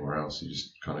work anywhere else. He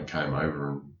just kind of came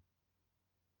over and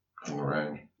hung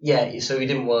around. Yeah, so he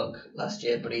didn't work last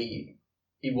year, but he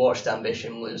watched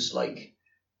Ambition, was like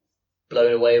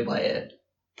blown away by it.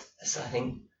 So I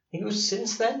think it was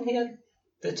since then he had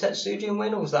the Tetsujian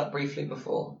win, or was that briefly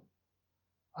before?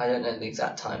 I don't know the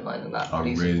exact timeline on that.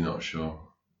 I'm really not sure.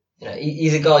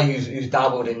 He's a guy who's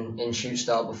dabbled in shoot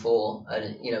style before,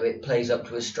 and it plays up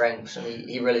to his strengths, and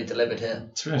he really delivered here.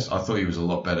 To be honest, I thought he was a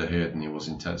lot better here than he was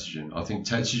in Tetsujin. I think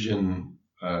Tetsujin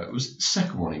was the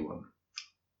second one he won.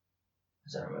 I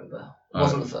don't remember. It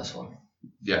wasn't the first one.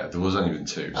 Yeah, there was only been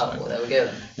 2. So. Oh, well, there we go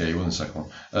then. Yeah, he won the second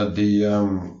one.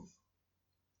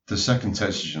 The second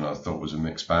Tetsujin I thought was a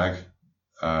mixed bag.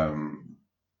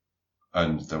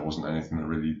 And there wasn't anything that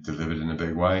really delivered in a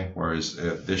big way. Whereas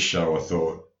this show, I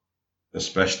thought,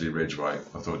 especially Ridgway,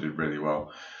 I thought did really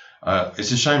well.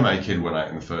 It's a shame A-Kid went out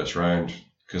in the first round,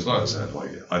 because like I said,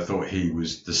 I thought he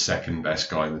was the second best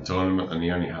guy in the tournament, and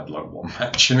he only had 1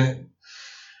 match in it.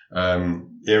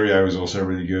 Irie was also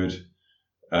really good.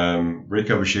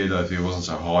 Riko Bushido, if he wasn't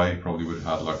so high, probably would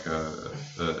have had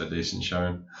a decent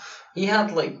showing. He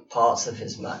had parts of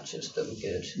his matches that were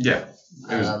good. Yeah.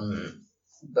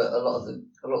 But a lot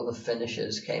of the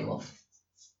finishes came off.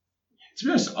 To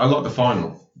be honest, I like the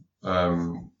final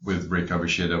with Riko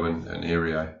Bushido and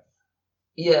Irie.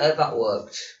 Yeah, that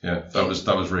worked. Yeah, that was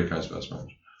Riko's best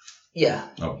match. Yeah.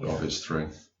 Of his 3.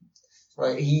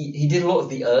 Right, he did a lot of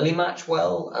the early match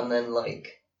well, and then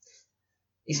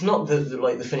it's not that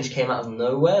the finish came out of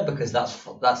nowhere, because that's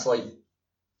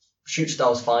shoot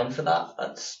style's fine for that.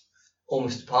 That's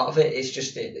almost a part of it. It's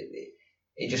just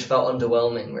it just felt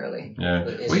underwhelming, really. Yeah,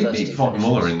 he beat Vought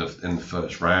Muller in the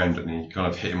first round, and he kind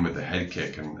of hit him with the head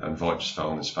kick, and Vought just fell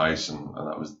on his face, and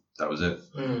that was it.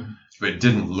 But it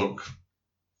didn't look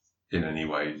in any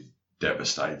way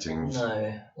devastating.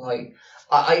 No,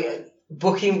 I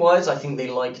booking wise, I think they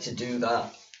like to do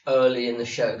that early in the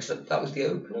show, because that was the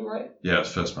opener, right? Yeah, it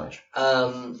was first match.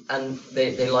 And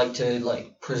they like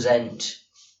to present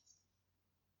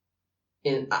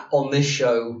on this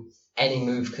show. Any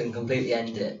move can completely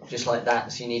end it, just like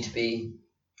that. So you need to be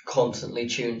constantly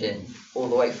tuned in all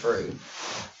the way through.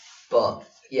 But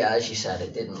yeah, as you said,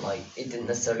 it didn't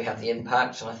necessarily have the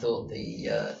impact. And I thought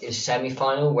his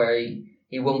semi-final, where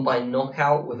he won by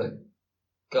knockout with a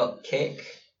gut kick.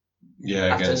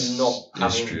 Yeah, against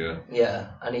Istria.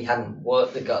 Yeah, and he hadn't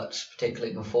worked the guts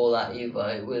particularly before that either.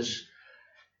 It was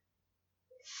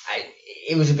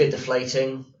a bit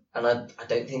deflating. And I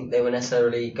don't think they were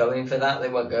necessarily going for that. They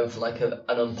weren't going for an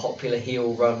unpopular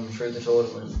heel run through the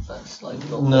tournament. That's not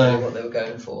really what they were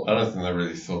going for. I don't think they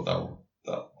really thought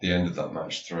that the end of that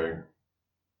match through.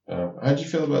 How do you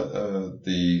feel about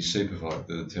the super fight,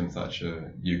 the Tim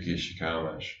Thatcher Yuki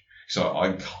Ishikawa match? So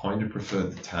I kind of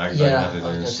preferred the tag they Yeah, had in I was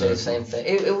going Inner to say the Circle. same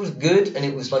thing. It was good, and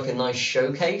it was like a nice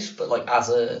showcase, but like as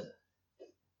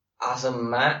a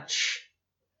match,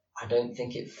 I don't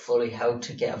think it fully held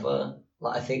together.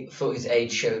 Like I thought his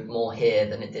age showed more here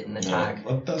than it did in the tag.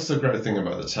 Well, that's the great thing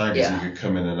about the tag is he could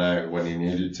come in and out when he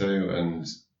needed to, and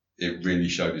it really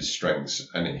showed his strengths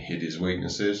and it hid his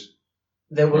weaknesses.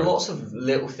 There were lots of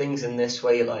little things in this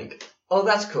where you're like, oh,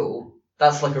 that's cool.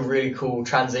 That's like a really cool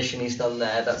transition he's done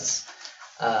there. That's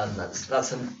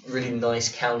a really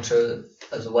nice counter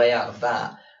as a way out of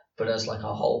that. But as like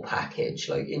a whole package,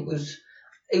 like it was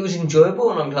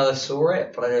enjoyable, and I'm glad I saw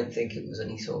it. But I don't think it was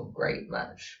any sort of great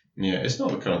match. Yeah, it's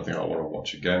not the kind of thing I want to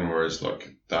watch again. Whereas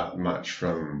like that match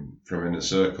from Inner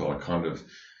Circle, I kind of,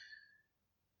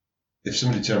 if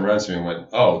somebody turned around to me and went,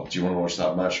 "Oh, do you want to watch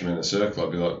that match from Inner Circle?"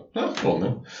 I'd be like, "No, go on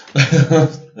then.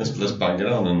 let's bang it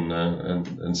on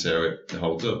and see how it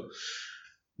holds up."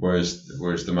 Whereas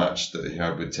the match that he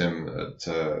had with Tim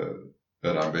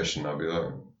at Ambition, I'd be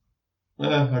like,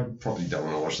 I probably don't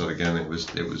want to watch that again. It was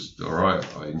all right.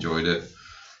 I enjoyed it.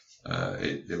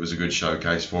 It was a good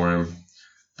showcase for him,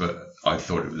 but I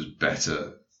thought it was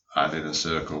better at Inner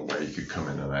Circle where he could come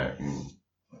in and out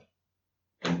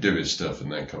and do his stuff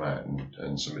and then come out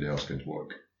and somebody else could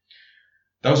work.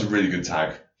 That was a really good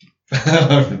tag.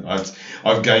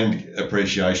 I've gained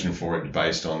appreciation for it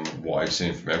based on what I've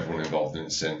seen from everyone involved in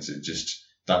it since.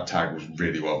 That tag was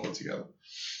really well put together.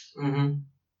 Mm-hmm.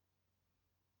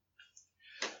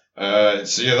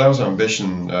 So yeah, that was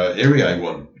Ambition. Irie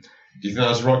won. Do you think that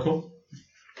was the right call?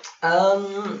 I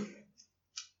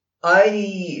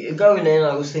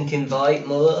was thinking Veit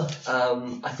Muller.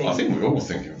 I think we were all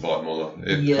thinking Veit Muller.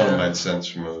 It kind of made sense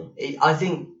from I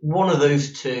think one of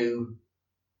those two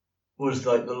was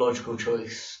like the logical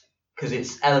choice because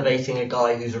it's elevating a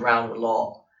guy who's around a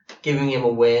lot, giving him a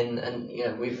win,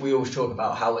 and we always talk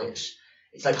about how it's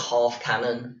like half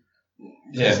canon.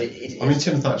 Yeah,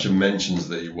 Tim Thatcher mentions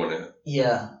that he won it.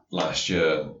 Yeah. Last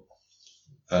year.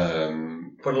 But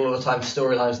a lot of times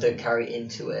storylines don't carry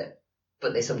into it,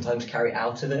 but they sometimes carry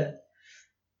out of it.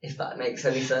 If that makes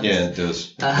any sense. Yeah, it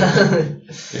does.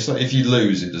 It's like if you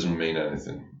lose, it doesn't mean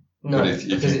anything. No, but if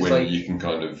you win, you can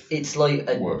kind of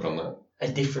work on that. A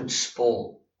different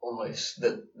sport almost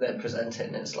that they're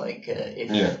presenting. It's like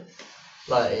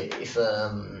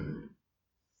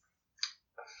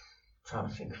trying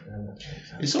to think of it.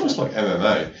 It's almost like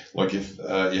MMA. Like if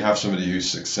you have somebody who's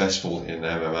successful in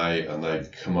MMA and they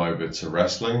come over to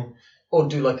wrestling, or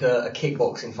do like a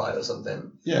kickboxing fight or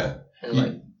something. Yeah,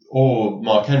 or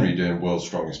Mark Henry doing World's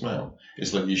Strongest Man.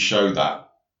 It's like you show that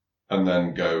and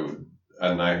then go,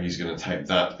 and now he's going to take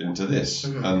that into this,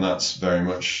 and that's very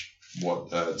much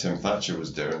what Tim Thatcher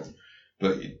was doing.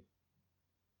 But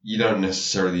you don't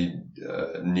necessarily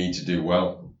need to do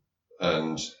well,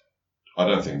 and I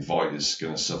don't think Veit is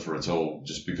going to suffer at all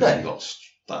just because he lost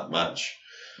that match.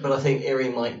 But I think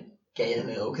Irie might gain a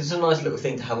little because it's a nice little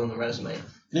thing to have on the resume.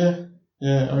 Yeah.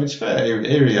 I mean, it's fair.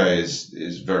 Irie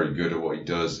is very good at what he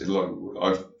does.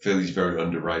 I feel he's very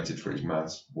underrated for his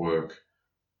maths work,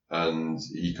 and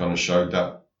he kind of showed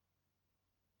that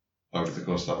over the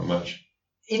course of that match.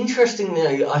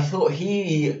 Interestingly, I thought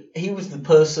he was the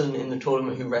person in the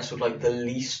tournament who wrestled like the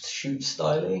least shoot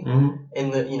styling. Mm-hmm.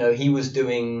 In that, he was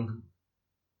doing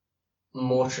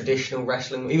more traditional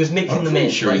wrestling. He was mixing them in.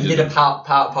 Sure he did a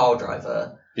power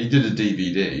driver. He did a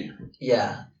DVD.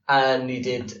 Yeah, and he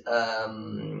did.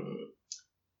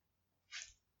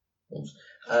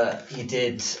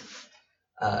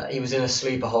 He was in a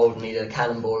sleeper hold and he did a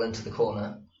cannonball into the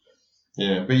corner.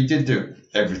 Yeah, but he did do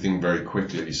everything very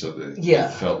quickly, so that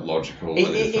it felt logical.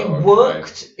 It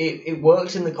worked. It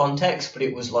worked in the context, but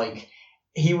it was like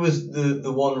he was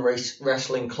the one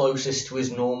wrestling closest to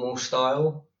his normal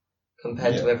style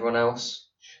compared to everyone else.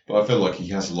 But I feel like he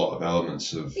has a lot of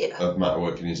elements of mat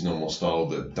work in his normal style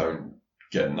that don't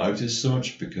get noticed so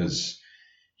much because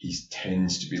he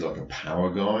tends to be like a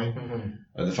power guy. Mm-hmm.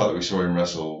 And the fact that we saw him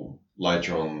wrestle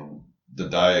later on the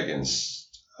day against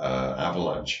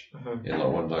Avalanche in like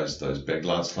one of those big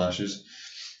lads clashes,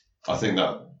 I think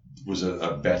that was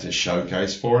a better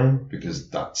showcase for him because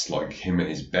that's like him at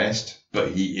his best, but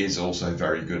he is also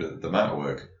very good at the mat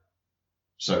work,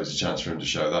 so it's a chance for him to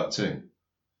show that too.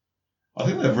 I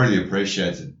think they've really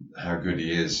appreciated how good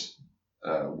he is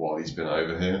while he's been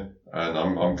over here, and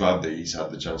I'm glad that he's had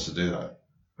the chance to do that.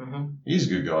 Mm-hmm. He's a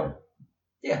good guy.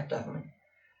 Yeah, definitely.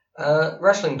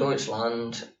 Wrestling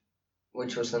Deutschland,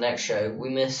 which was the next show, we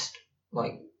missed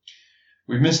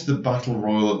the Battle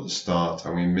Royal at the start,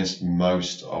 and we missed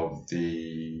most of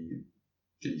the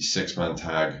the 6-man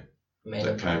tag Made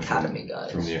that up came of Academy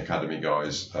guys. from the Academy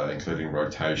guys, including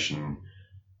Rotation,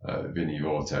 Vinny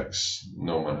Vortex,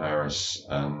 Norman Harris,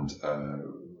 and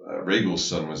Regal's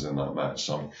son was in that match.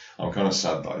 So I'm kind of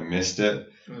sad that I missed it,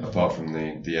 apart from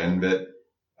the end bit,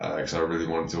 because I really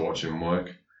wanted to watch him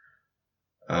work.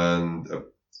 And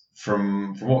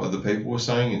from what other people were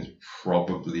saying, it's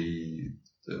probably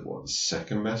the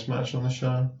second best match on the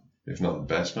show, if not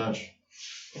the best match.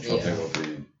 Which I think will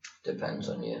be... Depends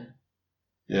on you.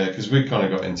 Yeah, because we kind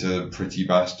of got into Pretty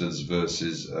Bastards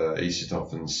versus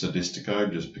Isitov and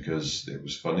Sadistico just because it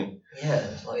was funny. Yeah,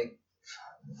 like,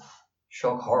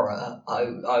 shock horror.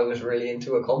 I was really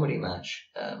into a comedy match,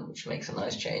 which makes a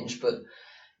nice change. But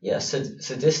yeah,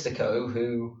 Sadistico,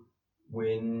 who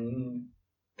win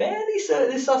barely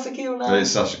certain is Sasaki now.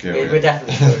 It's Sasaki. Yeah, we're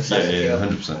definitely sure it's Sasaki. Yeah,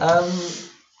 100%.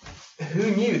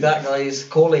 Who knew that guy's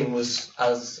calling was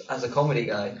as a comedy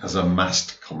guy? As a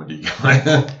masked comedy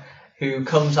guy. Who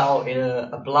comes out in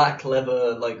a black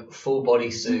leather, like, full body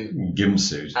suit. Gim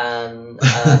suit. And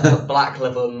a black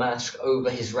leather mask over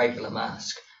his regular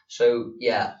mask. So,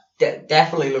 yeah,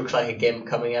 definitely looks like a gimp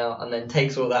coming out, and then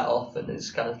takes all that off and is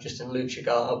kind of just in lucha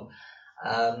garb.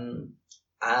 And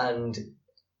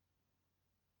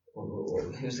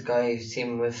who's the guy who's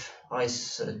teaming with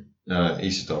Isitov.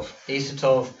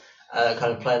 Isitov,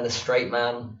 kind of playing the straight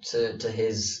man to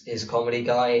his comedy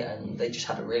guy, and they just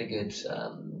had a really good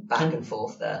back and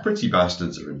forth there. Pretty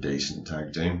Bastards are a decent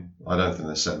tag team. I don't think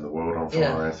they're setting the world on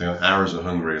fire or anything. Arrows Are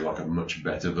Hungry are like a much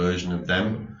better version of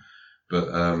them. But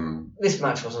this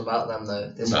match wasn't about them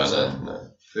though. This was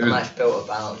a match built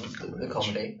about the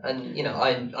comedy, and you know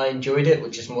I enjoyed it,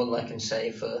 which is more than I can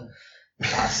say for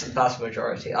vast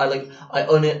majority. I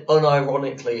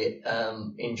unironically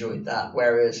enjoyed that,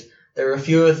 whereas there are a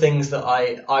few things that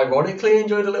I ironically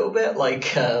enjoyed a little bit,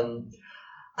 like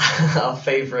our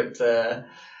favourite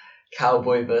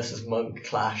Cowboy versus Monk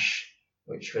clash,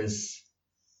 which was...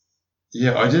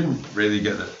 Yeah, I didn't really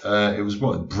get it. It was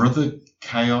what? Brother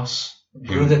Chaos?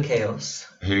 Brother Chaos.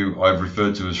 Who I've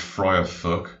referred to as Friar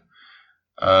Fuck.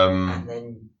 And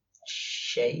then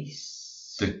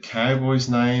Chase. The Cowboy's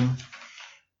name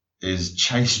is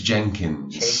Chase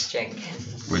Jenkins. Chase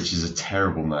Jenkins. Which is a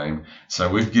terrible name. So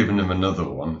we've given him another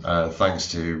one,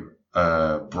 thanks to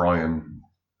Brian.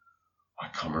 I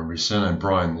can't remember his surname.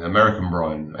 Brian, American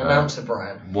Brian. Announcer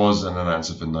Brian. Was an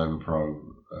announcer for Nova Pro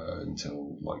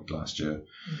until like last year.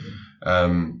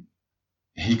 Mm-hmm.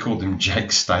 He called him Jake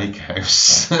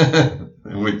Steakhouse,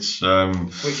 which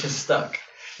has stuck.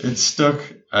 It stuck,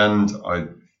 and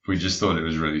we just thought it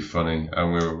was really funny,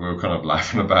 and we were kind of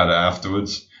laughing about it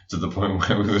afterwards, to the point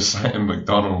where we were sat in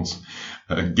McDonald's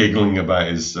giggling about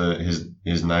his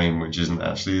name, which isn't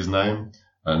actually his name,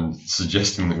 and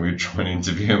suggesting that we would try and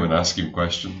interview him and ask him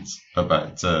questions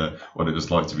about what it was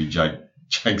like to be Jake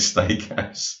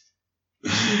Steakhouse.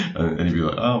 And he'd be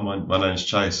like, "Oh, my name's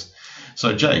Chase."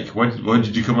 So Jake, when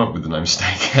did you come up with the name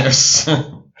Steakhouse?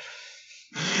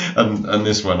 and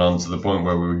this went on to the point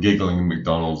where we were giggling in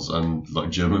McDonald's, and like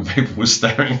German people were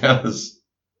staring at us.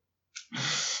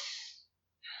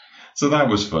 So that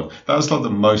was fun. That was like the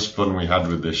most fun we had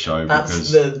with this show.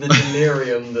 That's the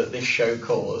delirium that this show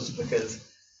caused, because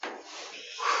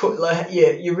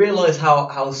you realise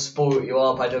how spoiled you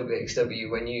are by WXW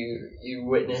when you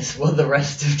witness what the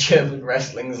rest of German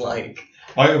wrestling's like.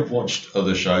 I have watched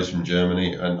other shows from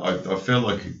Germany, and I feel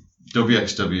like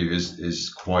WXW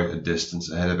is quite a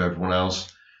distance ahead of everyone else.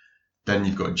 Then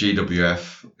you've got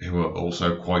GWF, who are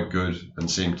also quite good and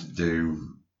seem to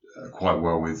do quite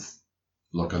well with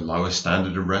like a lower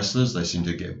standard of wrestlers. They seem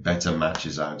to get better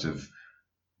matches out of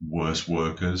worse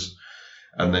workers.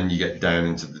 And then you get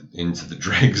down into the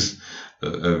dregs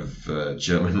of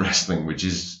German wrestling, which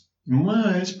is,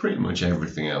 well, it's pretty much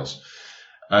everything else.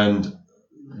 And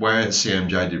where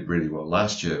CMJ did really well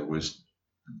last year was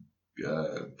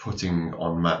putting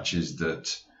on matches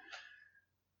that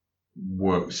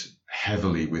worked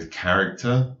heavily with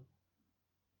character.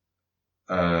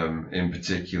 In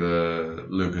particular,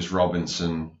 Lucas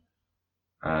Robinson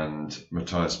and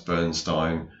Matthias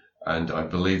Bernstein, and I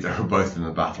believe they were both in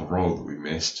the Battle Royal that we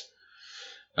missed.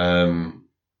 But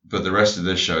the rest of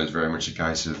this show is very much a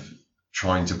case of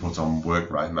trying to put on work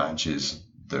rate matches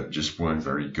that just weren't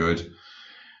very good.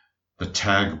 The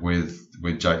tag with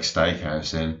Jake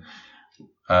Steakhouse in,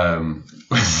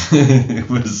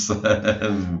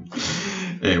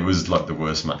 it was like the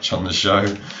worst match on the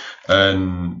show,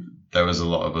 and there was a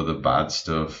lot of other bad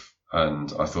stuff,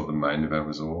 and I thought the main event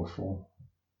was awful.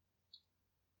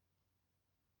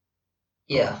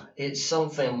 Yeah, it's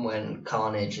something when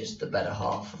Carnage is the better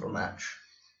half of a match.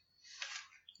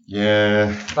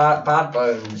 Yeah. Bad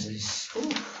Bones is...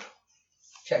 Oof,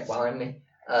 check behind me.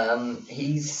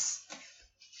 He's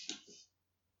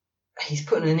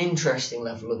putting an interesting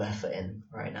level of effort in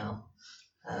right now.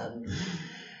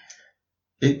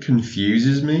 It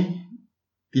confuses me,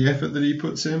 the effort that he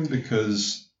puts in,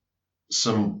 because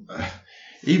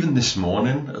even this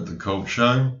morning at the Cult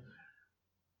show,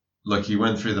 like, he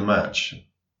went through the match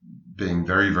being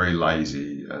very, very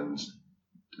lazy and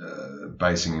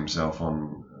basing himself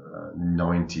on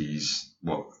 90s,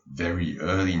 very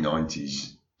early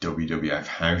 90s WWF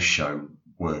house show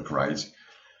work rate.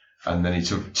 And then he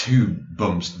took 2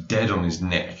 bumps dead on his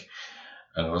neck.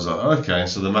 And I was like, okay,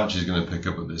 so the match is going to pick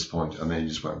up at this point. And then he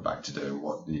just went back to doing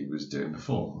what he was doing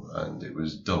before. And it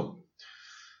was dull.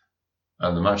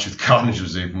 And the match with Carnage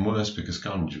was even worse because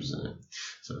Carnage was in it.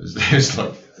 So it was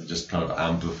like, just kind of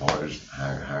amplified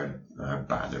how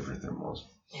bad everything was.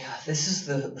 Yeah, this is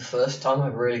the first time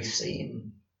I've really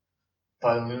seen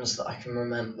Bones that I can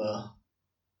remember.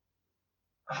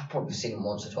 I've probably seen him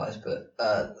once or twice, but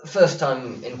the first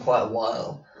time in quite a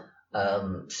while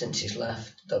since he's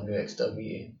left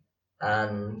WXW.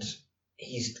 And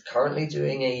he's currently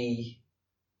doing a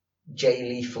Jay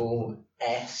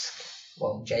Lethal-esque,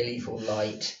 Jay Lethal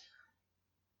light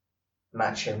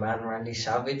Macho Man Randy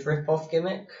Savage rip-off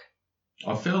gimmick.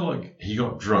 I feel like he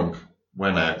got drunk,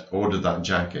 went out, ordered that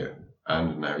jacket,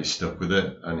 and now he's stuck with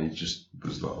it, and he just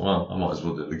was like, well, I might as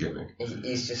well do the gimmick.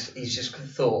 He's just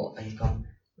thought, and he's gone,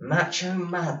 Macho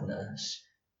Madness,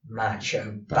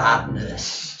 Macho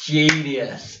Badness,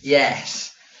 genius,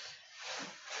 yes.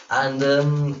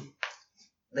 And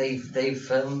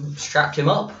they've strapped him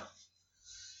up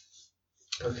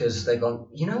because they've gone,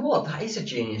 you know what, that is a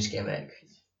genius gimmick.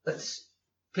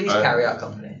 Please carry our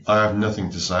company. I have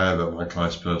nothing to say about my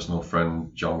close personal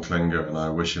friend John Klinger, and I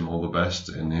wish him all the best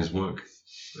in his work.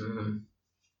 Mm-hmm.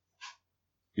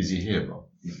 Is he here, Bob?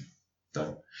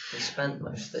 No. He spent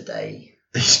most of the day.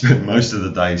 He spent most of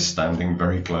the day standing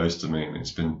very close to me, and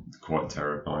it's been quite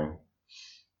terrifying.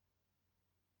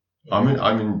 Yeah.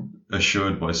 I'm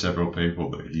assured by several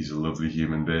people that he's a lovely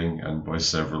human being, and by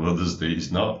several others that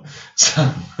he's not. So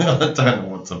I don't know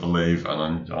what to believe,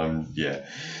 and I'm yeah.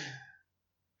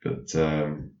 But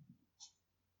well,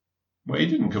 he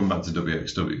didn't come back to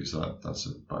WXW, so that's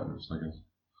a bonus, I guess.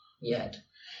 Yet.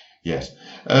 Yes.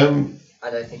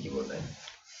 I don't think he will be.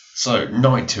 So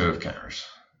night 2 of Chaos.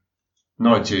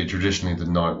 Night 2, traditionally the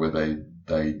night where they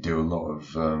do a lot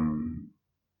of I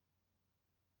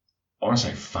want to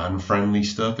say fan-friendly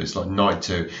stuff. It's like night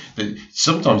 2.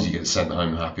 Sometimes you get sent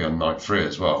home happy on night 3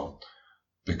 as well,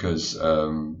 because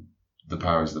the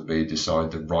powers that be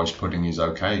decide that rice pudding is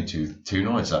okay 2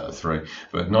 nights out of 3.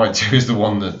 But night 2 is the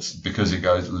one that's, because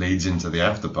it leads into the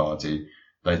after party,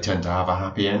 they tend to have a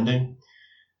happy ending.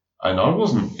 And I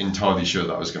wasn't entirely sure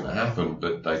that was going to happen,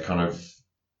 but they kind of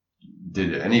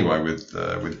did it anyway with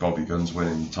Bobby Guns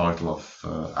winning the title off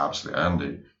Absolute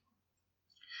Andy.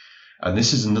 And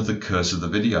this is another curse of the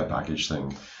video package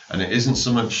thing. And it isn't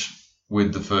so much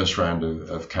with the first round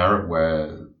of Carrot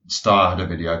where Star had a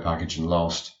video package and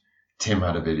lost, Tim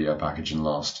had a video package and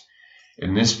lost.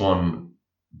 In this one,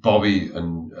 Bobby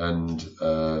and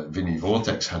Vinny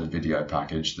Vortex had a video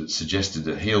package that suggested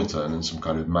a heel turn and some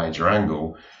kind of major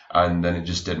angle, and then it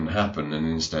just didn't happen, and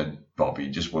instead Bobby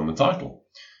just won the title.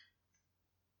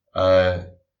 I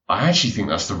actually think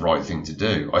that's the right thing to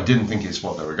do. I didn't think it's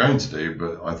what they were going to do,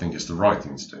 but I think it's the right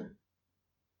thing to do.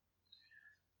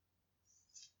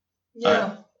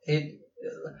 Yeah,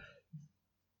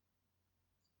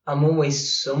 I'm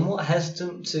always somewhat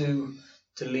hesitant to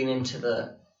lean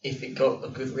into if it got a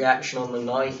good reaction on the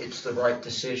night, it's the right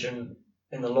decision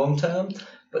in the long term.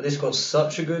 But this got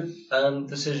such a good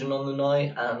decision on the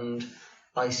night, and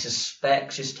I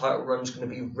suspect his title run is going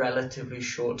to be relatively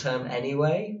short term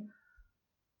anyway.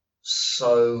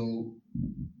 So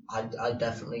I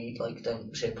definitely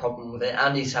don't see a problem with it.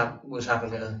 And he was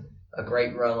having a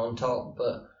great run on top,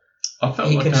 but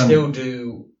he can still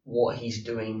do what he's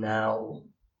doing now.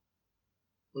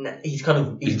 He's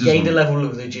gained a level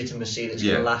of legitimacy that's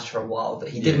going to last for a while that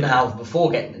he didn't have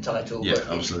before getting the title, but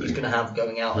he's going to have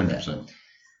going out 100%. Of it.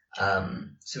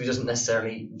 So he doesn't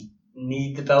necessarily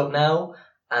need the belt now.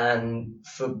 And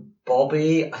for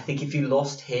Bobby, I think if he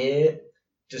lost here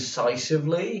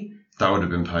decisively, that would have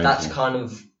been painful. That's kind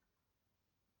of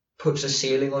puts a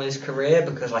ceiling on his career,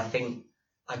 because I think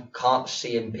I can't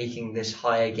see him peaking this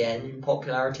high again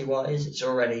popularity wise. It's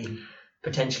already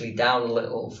potentially down a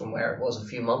little from where it was a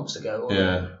few months ago.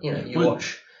 Or,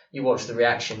 you watch the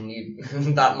reaction,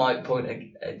 that might point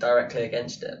directly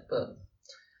against it. But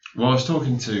well, I was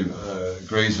talking to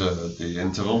Grazer at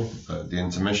the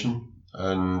intermission,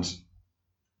 and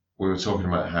we were talking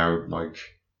about how, like,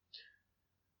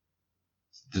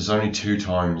 there's only 2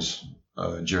 times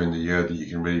during the year that you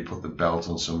can really put the belt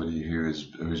on somebody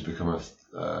who's become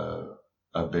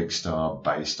a big star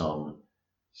based on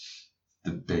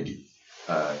the big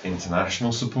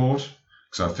international support.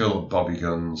 Because I feel that Bobby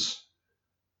Guns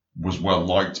was well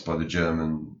liked by the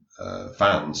German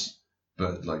fans,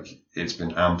 but like it's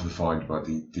been amplified by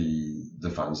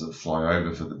the fans that fly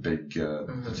over for the big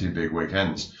the 2 big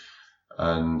weekends.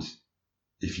 And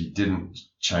if you didn't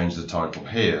change the title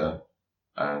here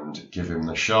and give him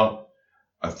the shot,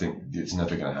 I think it's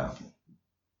never going to happen.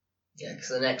 Yeah, because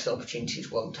the next opportunity is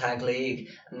World Tag League,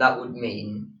 and that would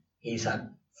mean he's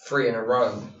had 3 in a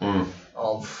row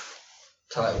of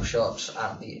title shots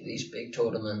at these big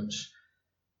tournaments.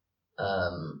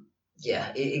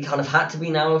 It kind of had to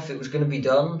be now if it was going to be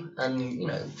done, and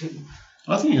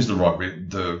I think it was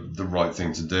the right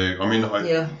thing to do. I mean,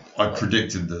 I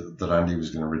predicted that Andy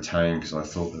was going to retain because I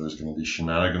thought there was going to be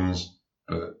shenanigans,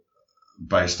 but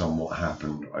based on what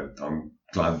happened, I'm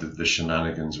glad that the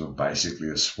shenanigans were basically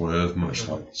a swerve, much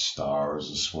like Star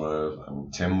was a swerve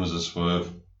and Tim was a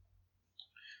swerve.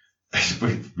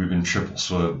 We've been triple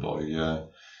swerved by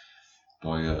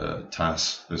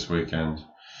Tass this weekend.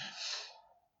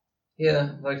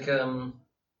 Yeah, like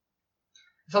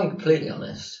if I'm completely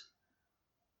honest,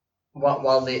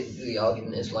 while the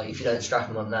argument is like if you don't strap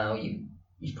him up now, you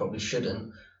probably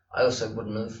shouldn't. I also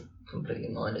wouldn't have completely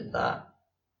minded that.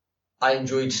 I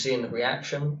enjoyed seeing the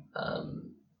reaction,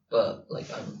 but like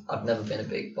I've never been a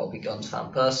big Bobby Guns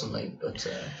fan personally, but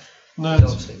he's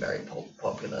obviously very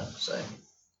popular, so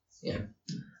yeah,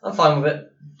 I'm fine with it.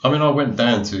 I mean, I went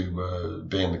down to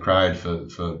be in the crowd for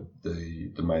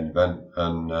the main event,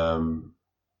 and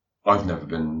I've never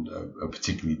been a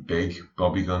particularly big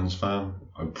Bobby Guns fan.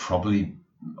 I'm probably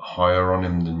higher on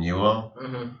him than you are,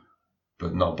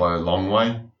 but not by a long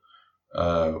way.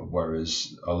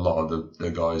 Whereas a lot of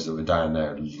the guys that were down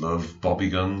there love Bobby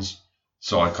Guns,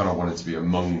 so I kind of wanted to be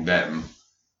among them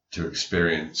to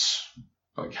experience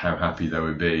like how happy they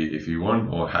would be if he won,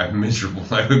 or how miserable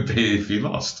they would be if he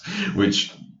lost, which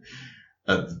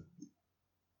that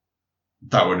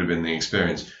would have been the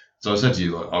experience. So I said to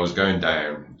you, like, I was going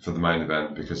down for the main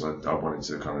event because I wanted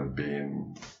to kind of be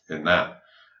in that,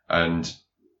 and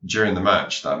during the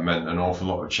match that meant an awful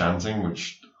lot of chanting,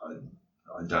 which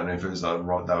I don't know if it was that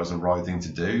was the right thing to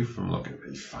do from like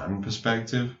a fan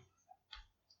perspective,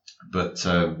 but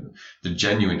the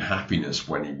genuine happiness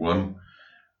when he won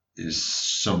is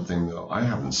something that I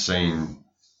haven't seen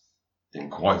in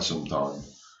quite some time.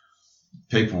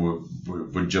 People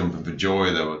were jumping for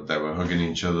joy. They were hugging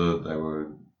each other. They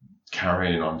were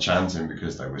carrying on chanting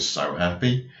because they were so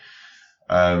happy.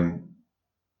 So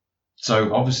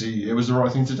obviously it was the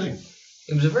right thing to do.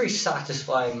 It was a very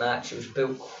satisfying match. It was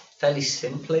built fairly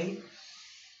simply,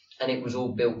 and it was all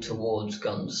built towards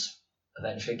Guns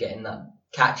eventually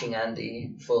catching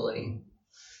Andy fully.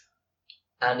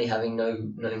 Andy having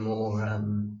no more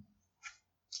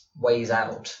ways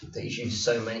out that he's used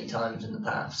so many times in the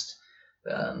past,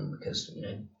 because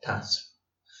Tass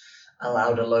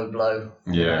allowed a low blow.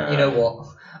 Yeah. You know what?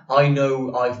 I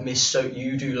know I've missed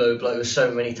you do low blows so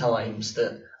many times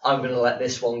that I'm going to let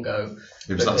this one go.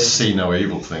 It was that see no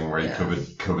evil thing where he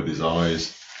covered his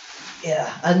eyes.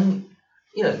 Yeah, and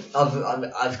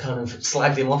I've kind of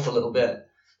slagged him off a little bit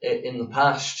in the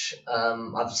past.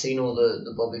 I've seen all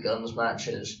the Bobby Guns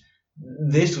matches.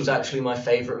 This was actually my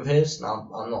favourite of his. Now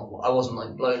I wasn't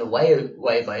like blown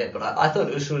away by it, but I thought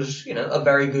this was a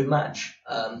very good match,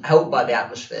 helped by the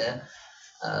atmosphere.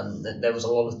 There was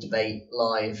a lot of debate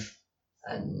live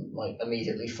and like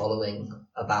immediately following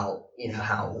about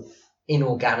how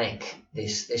inorganic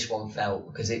this one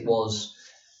felt, because it was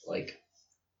like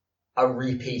a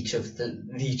repeat of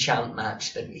the chant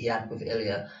match that he had with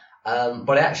Ilya.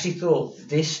 But I actually thought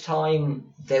this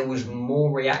time there was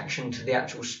more reaction to the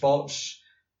actual spots.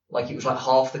 Like it was like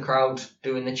half the crowd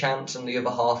doing the chants and the other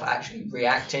half actually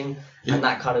reacting. Yeah. And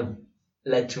that kind of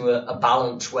led to a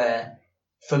balance where,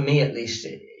 for me at least,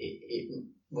 it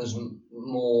was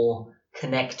more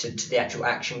connected to the actual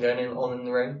action going on in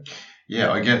the ring.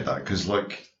 Yeah, I get that, because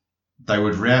like they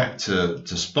would react to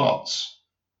spots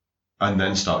and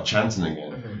then start chanting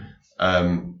again.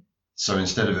 Mm-hmm. So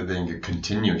instead of it being a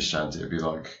continuous chant, it'd be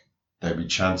like they'd be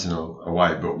chanting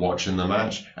away but watching the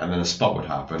match, and then a spot would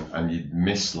happen and you'd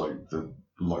miss like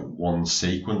one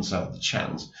sequence out of the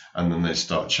chant, and then they'd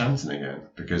start chanting again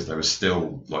because they were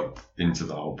still like into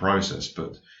the whole process,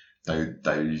 but they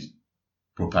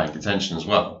were paying attention as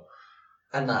well.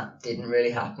 And that didn't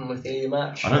really happen with the Ilya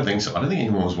match? I don't think so. I don't think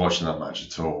anyone was watching that match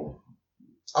at all.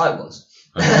 I was.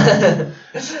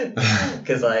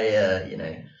 Because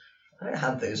I don't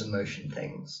have those emotion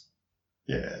things.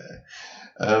 Yeah.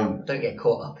 Don't get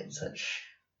caught up in such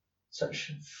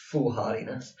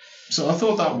foolhardiness. So I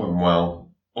thought that went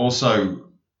well.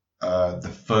 Also,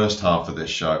 the first half of this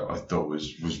show I thought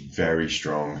was very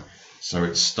strong. So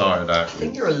it started out. I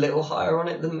think you're a little higher on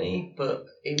it than me, but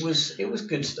it was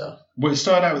good stuff. Well, it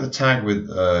started out with a tag with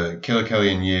Killer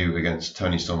Kelly and you against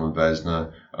Toni Storm and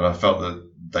Vesna, and I felt that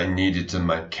they needed to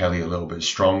make Kelly a little bit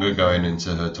stronger going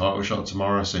into her title shot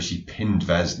tomorrow. So she pinned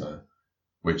Vesna,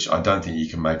 which I don't think you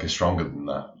can make her stronger than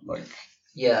that.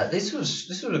 Yeah, this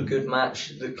was a good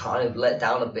match that kind of let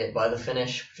down a bit by the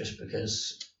finish, just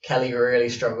because Kelly really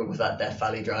struggled with that Death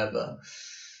Valley driver.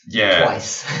 Yeah.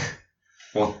 Twice.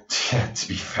 Well, yeah, to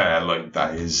be fair,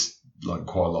 that is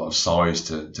quite a lot of size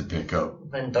to pick up.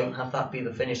 Then don't have that be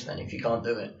the finish then if you can't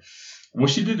do it. Well,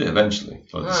 she did it eventually.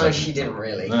 No, she didn't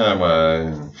really. No,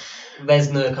 well...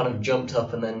 Vesna kind of jumped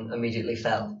up and then immediately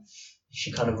fell.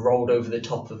 She kind of rolled over the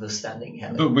top of the standing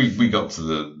Kelly. But we got to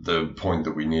the point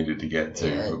that we needed to get to.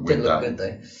 Yeah, it with didn't look that. good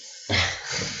though.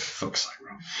 Fuck's sake,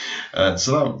 bro.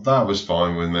 So that was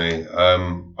fine with me.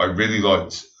 I really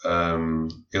liked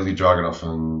Ilya Dragunov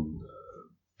and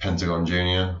Pentagon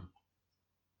Jr.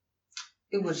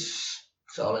 It was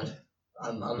solid.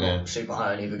 I'm not super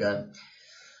high on either guy.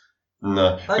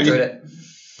 No. I enjoyed it.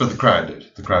 But the crowd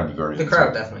did. The crowd was very The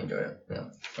crowd definitely enjoyed it,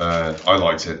 yeah. I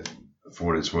liked it for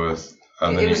what it's worth.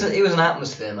 It was an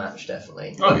atmosphere match,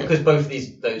 definitely. Oh, yeah. Because both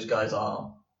those guys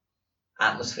are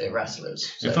atmosphere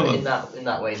wrestlers. So in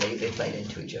that way, they played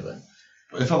into each other.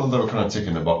 It felt like they were kind of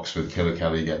ticking the box with Killer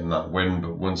Kelly getting that win,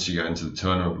 but once you get into the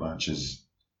tournament matches,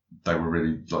 they were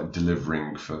really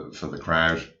delivering for the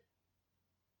crowd.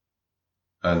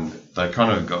 And they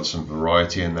kind of got some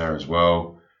variety in there as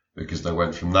well, because they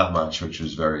went from that match, which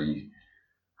was very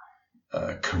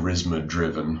charisma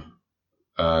driven,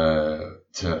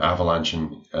 to Avalanche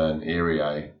and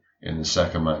Irie in the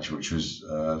second match, which was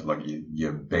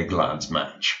your big lads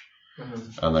match.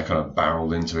 Mm-hmm. And they kind of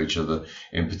barreled into each other.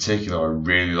 In particular, I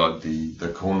really like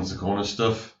the corner to corner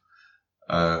stuff,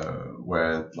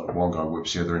 where one guy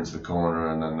whips the other into the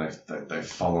corner, and then they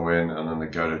follow in, and then they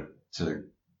go to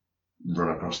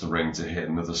run across the ring to hit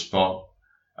another spot,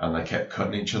 and they kept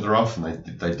cutting each other off, and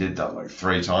they did that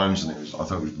 3 times, and I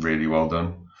thought it was really well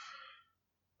done.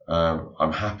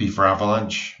 I'm happy for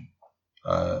Avalanche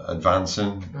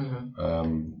advancing.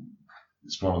 Mm-hmm.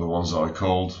 It's one of the ones that I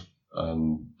called,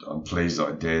 and I'm pleased that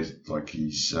I did. It's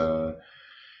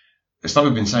like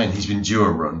we've been saying, he's been due a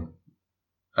run,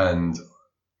 and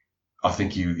I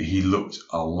think he looked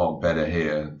a lot better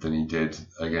here than he did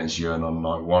against Jörn on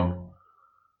night 1.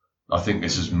 I think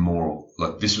this is more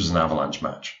this was an Avalanche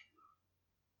match.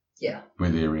 Yeah.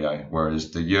 With Irie,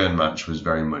 whereas the Jörn match was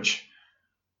very much.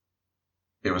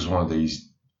 It was one of these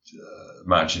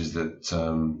matches that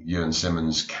Jörn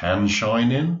Simmons can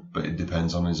shine in, but it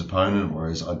depends on his opponent.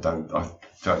 Whereas I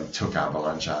felt it took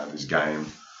Avalanche out of his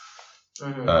game.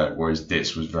 Mm-hmm. Whereas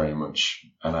this was very much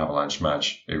an Avalanche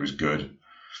match. It was good.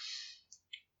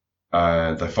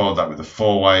 They followed that with a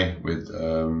 4-way with.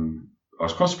 I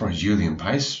was quite surprised Julian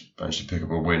Pace managed to pick up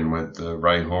a win with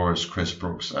Ray Horus, Chris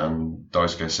Brooks, and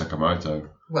Daisuke Sakamoto.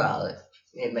 Well,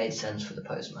 it made sense for the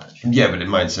post-match. Yeah, but it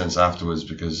made sense afterwards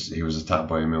because he was attacked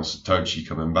by Emil Satoshi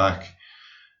coming back.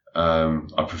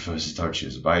 I prefer Satoshi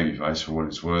as a babyface for what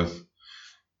it's worth.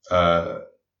 Yeah,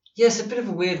 it's a bit of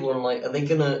a weird one. Are they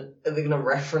gonna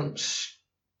reference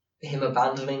him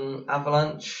abandoning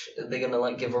Avalanche? Are they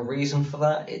gonna give a reason for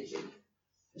that? It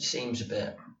seems a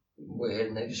bit weird,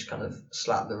 and they just kind of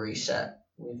slap the reset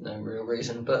with no real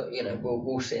reason. But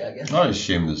we'll see, I guess. I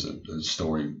assume there's a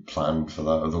story planned for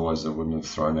that. Otherwise, they wouldn't have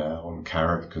thrown it out on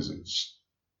carrot because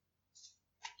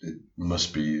it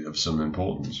must be of some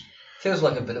importance. Feels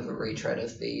like a bit of a retread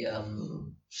of the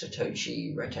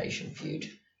Satoshi rotation feud.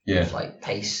 Yeah, with,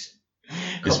 Pace.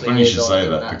 It's funny you should say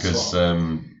that because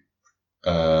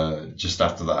just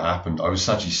after that happened, I was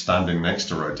actually standing next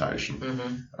to Rotation,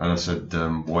 mm-hmm. and I said,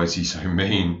 "Why is he so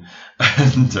mean?"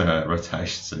 And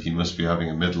Rotation said, "He must be having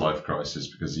a midlife crisis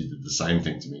because he did the same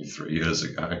thing to me 3 years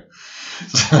ago."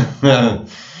 So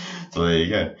there you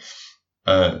go.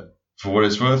 For what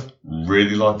it's worth,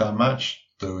 really like that match.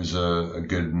 There was a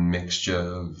good mixture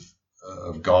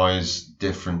of guys,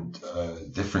 different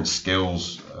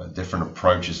skills, different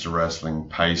approaches to wrestling.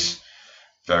 Pace,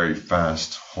 very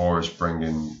fast. Horace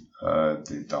bringing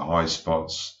the high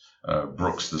spots.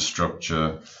 Brooks the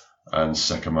structure, and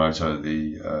Sakamoto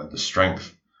the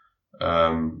strength.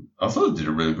 I thought they did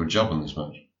a really good job on this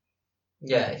match.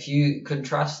 Yeah, if you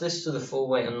contrast this to the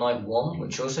 4-way on night 1,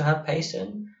 which also had Pace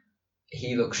in,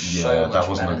 he looks so much better. Yeah, that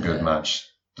wasn't a good match.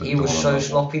 He was so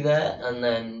sloppy there, and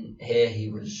then here he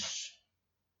was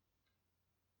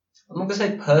I'm not going to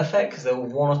say perfect because there were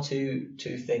one or two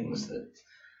things that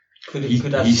could have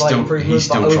He's slight still improvement. he's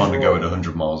still but trying to go at overall-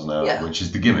 100 miles an hour, Yeah. which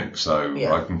is the gimmick. So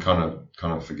Yeah. I can kind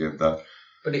of forgive that.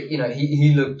 But he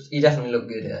definitely looked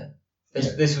good here.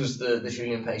 This was the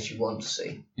Julian pace you want to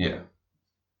see. Yeah.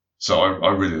 So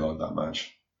I really liked that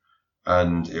match,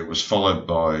 and it was followed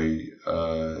by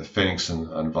Phoenix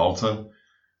and Volta.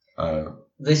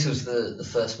 This was the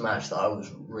first match that I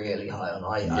was really high on.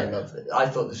 I loved it. I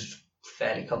thought this was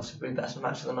fairly comfortably best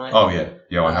match of the night. Oh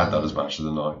yeah, I had that as match of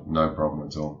the night, no problem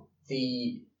at all.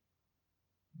 The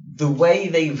way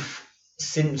they've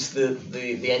since the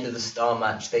end of the Star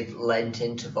match, they've lent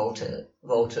into Volta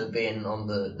being on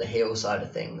the heel side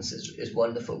of things is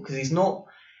wonderful, because he's not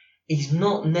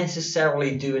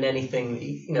necessarily doing anything.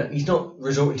 He's not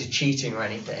resorting to cheating or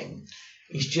anything.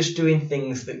 He's just doing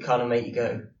things that kind of make you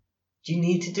go, do you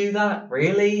need to do that?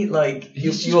 Really? Like,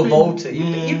 you're Volta.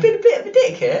 You've been a bit of a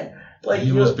dick here. Like,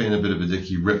 he was being a bit of a dick.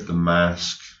 He ripped the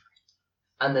mask.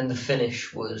 And then the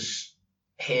finish was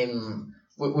him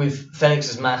with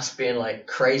Phoenix's mask being like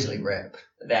crazily ripped.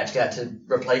 They actually had to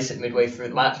replace it midway through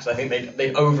the match because I think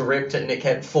they over ripped it and it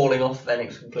kept falling off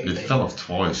Phoenix completely. It fell off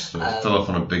twice. It fell off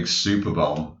on a big super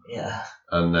bomb. Yeah.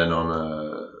 And then on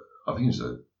I think it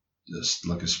was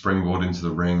like a springboard into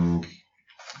the ring,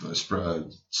 a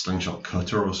slingshot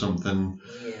cutter or something.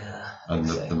 Yeah. And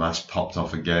the mask popped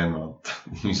off again.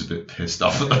 He was a bit pissed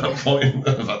off at that point,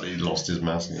 the fact that he lost his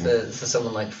mask. For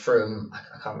someone like Froome,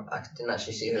 I didn't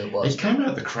actually see who it was. It came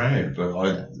out the crowd, but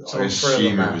I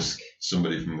assume it was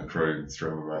somebody from the crew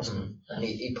throwing a mask. And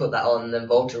he put that on, and then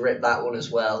Volta ripped that one as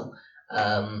well,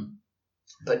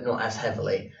 but not as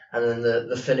heavily. And then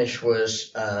the finish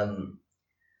was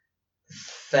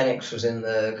Phoenix was in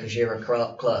the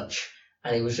Kajira clutch,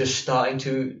 and he was just starting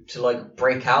to like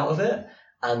break out of it,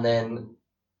 and then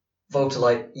Volta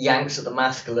like yanks at the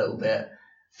mask a little bit.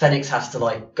 Phoenix has to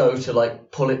like go to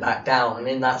like pull it back down, and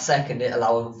in that second it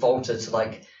allowed Volta to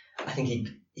like, I think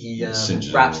he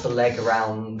wraps the leg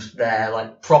around there,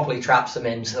 like properly traps him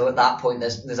in. So at that point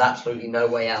there's absolutely no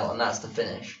way out, and that's the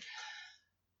finish.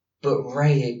 But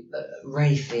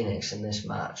Ray Phoenix in this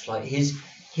match, like his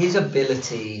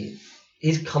ability,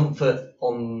 his comfort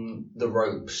on the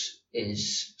ropes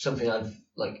is something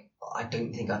I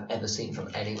don't think I've ever seen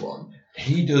from anyone.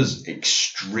 He does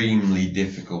extremely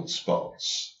difficult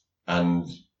spots and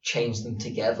change them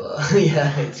together.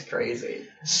 Yeah, it's crazy.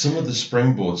 Some of the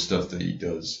springboard stuff that he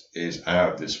does is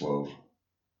out of this world.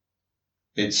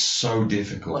 It's so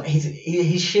difficult. Well,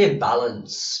 his sheer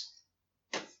balance,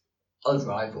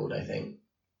 unrivaled, I think.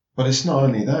 But it's not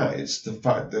only that, it's the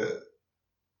fact that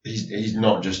he's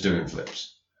not just doing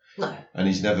flips. No. And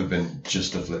he's never been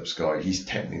just a flips guy. He's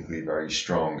technically very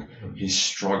strong. His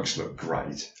strikes look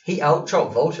great. He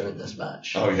out-chopped Volta in this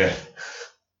match. Oh, yeah.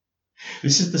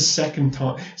 This is the second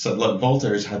time. So, like, Volta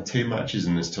has had 2 matches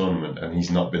in this tournament, and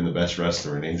he's not been the best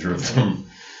wrestler in either of them.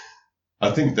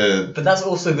 I think But that's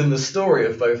also been the story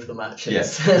of both the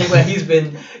matches. Yeah. Where he's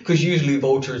been... Because usually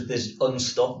Volta is this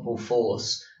unstoppable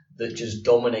force that just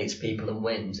dominates people and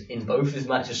wins. In both his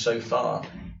matches so far,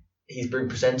 he's been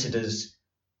presented as...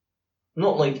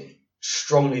 not like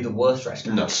strongly the worst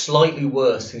wrestler, no. But slightly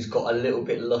worse, who's got a little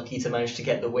bit lucky to manage to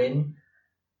get the win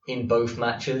in both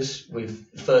matches.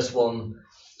 With the first one,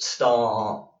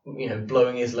 Star,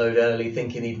 blowing his load early,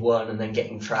 thinking he'd won, and then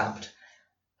getting trapped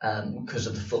because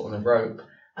of the foot on the rope.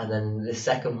 And then the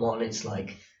second one, it's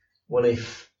like, well,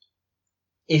 if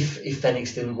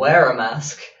Phoenix didn't wear a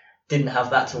mask, didn't have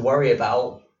that to worry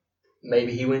about,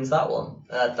 maybe he wins that one.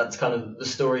 That's kind of the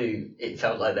story it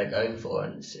felt like they're going for,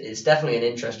 and it's definitely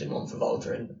an interesting one for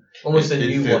Volta, and almost a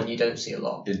new one you don't see a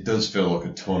lot. It does feel like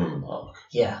a tournament arc.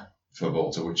 Yeah. For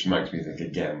Volta, which makes me think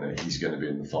again that he's going to be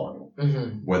in the final.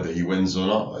 Mm-hmm. Whether he wins or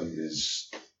not is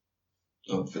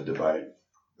up for debate.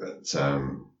 But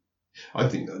I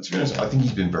think, to be honest, I think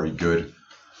he's been very good.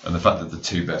 And the fact that the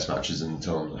 2 best matches in the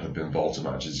tournament have been Volta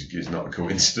matches is not a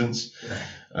coincidence.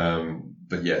 No.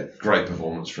 But yeah, great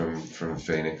performance from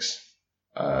Phoenix.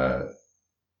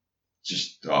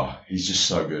 He's just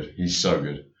so good. He's so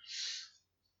good.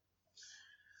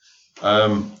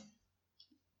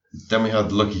 Then we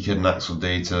had Lucky Kid and Axel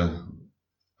Dieter.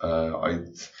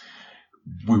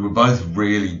 We were both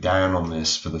really down on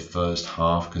this for the first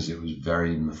half because it was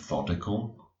very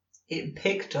methodical. It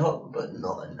picked up, but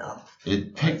not enough.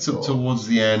 It picked up towards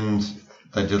the end.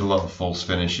 They did a lot of false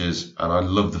finishes, and I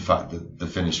love the fact that the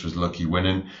finish was Lucky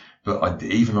winning. But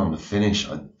even on the finish,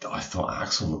 I thought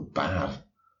Axel looked bad.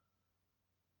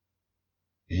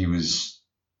 He was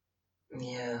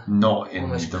not in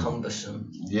almost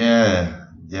cumbersome. Yeah,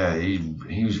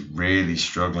 he was really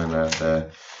struggling out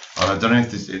there. And I don't know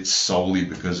if it's solely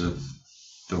because of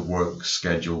the work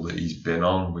schedule that he's been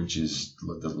on, which is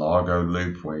like the Largo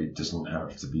loop, where he doesn't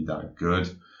have to be that good.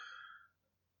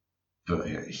 But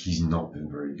he's not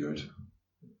been very good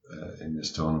in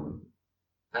this tournament.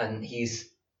 And he's...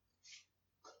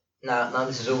 Now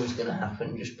this is always going to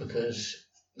happen just because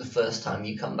the first time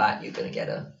you come back, you're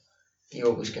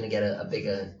always going to get a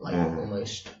bigger,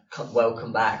 almost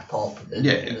welcome back pop than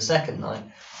in the second night.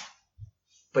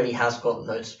 But he has got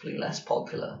noticeably less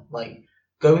popular. Like,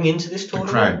 going into this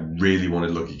tournament... The crowd really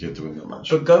wanted Lucky Kid to win that match.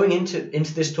 But going into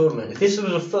this tournament, if this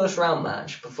was a first round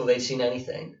match before they'd seen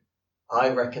anything, I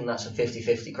reckon that's a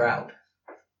 50-50 crowd.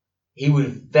 He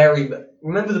would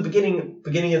remember the beginning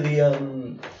of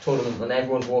the tournament when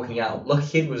everyone's walking out. Lucky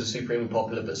Kid was supremely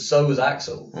popular, but so was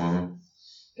Axel. Mm-hmm.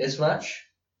 This match,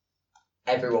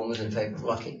 everyone was in favour of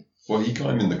Lucky. Well, he got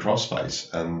him in the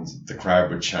crossface, and the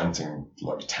crowd were chanting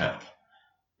like tap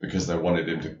because they wanted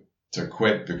him to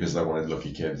quit because they wanted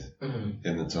Lucky Kid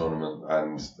in the tournament,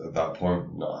 and at that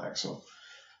point, not Axel.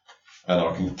 And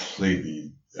I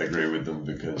completely agree with them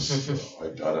because I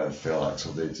don't feel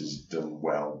Axel Dieter has done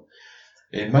well.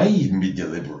 It may even be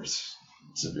deliberate,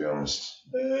 to be honest.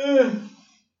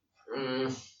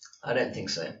 I don't think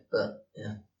so, but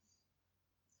yeah.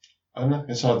 I don't know,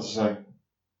 it's hard to say.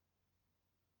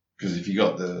 Because if you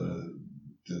got the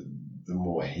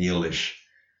more heelish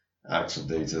Axel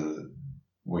Dieter that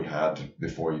we had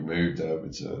before he moved over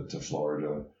to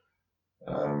Florida,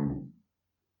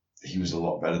 he was a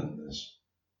lot better than this.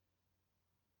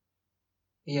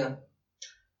 Yeah.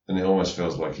 And it almost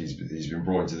feels like he's been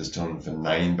brought into this tournament for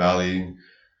name value,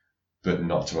 but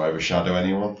not to overshadow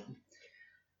anyone.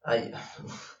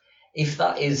 If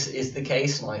that is the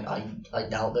case, I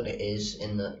doubt that it is.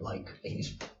 In that, like,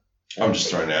 he's. I'm just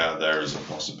throwing it out there as a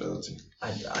possibility.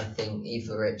 I think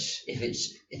either if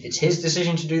it's his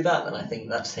decision to do that, then I think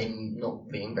that's him not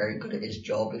being very good at his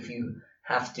job. If you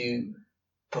have to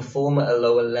perform at a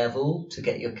lower level to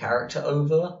get your character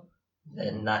over,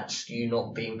 then that's you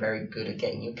not being very good at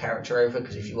getting your character over.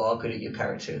 Because if you are good at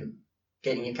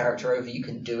getting your character over, you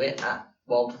can do it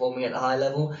while performing at a high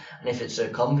level. And if it's a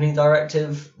company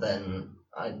directive, then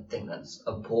I think that's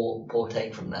a poor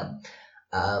take from them.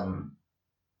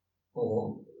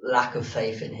 Or lack of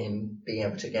faith in him being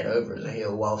able to get over as a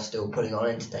heel while still putting on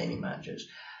entertaining matches.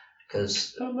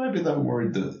 Because maybe they were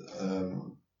worried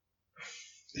that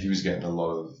he was getting a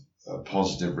lot of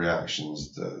positive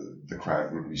reactions. The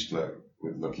crowd would be split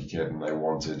with Lucky Kid, and they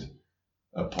wanted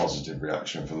a positive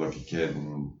reaction for Lucky Kid,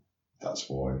 and that's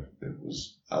why it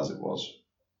was as it was.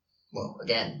 Well,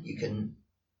 again, you can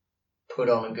put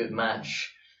on a good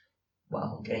match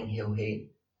while getting heel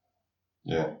heat.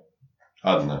 Yeah.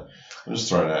 I don't know. I'm just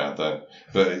throwing it out there.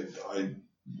 But I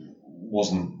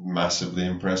wasn't massively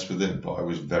impressed with it, but I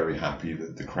was very happy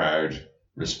that the crowd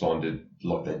responded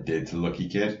like they did to Lucky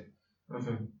Kid.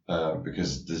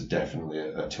 Because there's definitely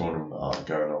a tournament arc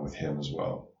going on with him as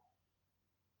well.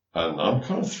 And I'm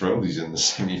kind of thrilled he's in the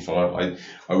semi-final.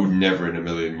 I would never in a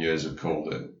million years have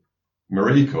called it.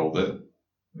 Marie called it.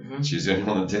 She's the only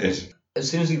one that did.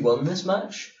 As soon as he won this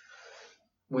match,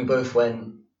 we both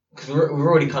went... Because we were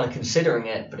already kind of considering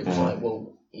it, but it was like,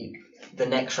 well, the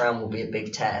next round will be a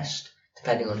big test,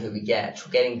 depending on who we get.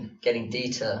 We're getting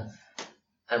Dieter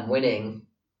and winning.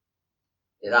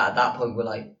 At that point, we're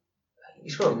like,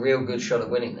 he's got a real good shot at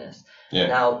winning this. Yeah.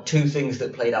 Now, two things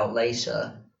that played out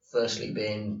later, firstly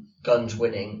being Guns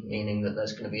winning, meaning that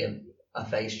there's going to be a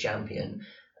face champion,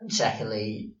 and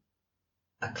secondly,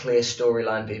 a clear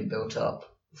storyline being built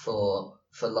up for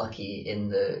Lucky in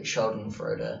the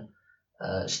Schadenfreude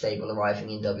stable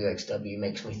arriving in WXW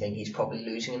makes me think he's probably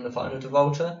losing in the final to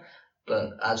Volta.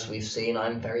 But as we've seen,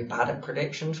 I'm very bad at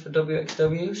predictions for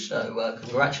WXW, so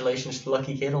congratulations to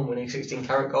Lucky Kid on winning 16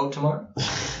 karat gold tomorrow.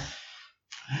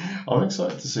 I'm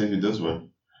excited to see who does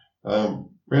win.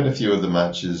 We had a few other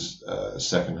matches,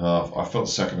 second half. I felt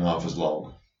the second half was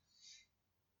long.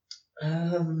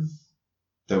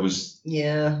 There was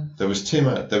two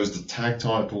matches. There was the tag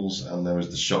titles and there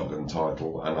was the shotgun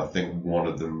title, and I think one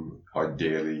of them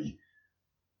ideally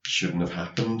shouldn't have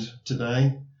happened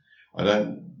today. I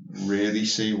don't really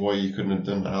see why you couldn't have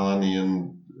done Alani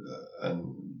and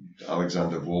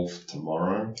Alexander Wolf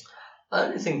tomorrow. I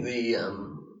don't think the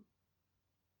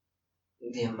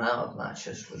amount of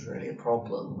matches was really a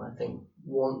problem. I think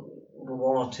one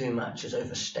or two matches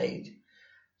overstayed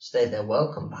their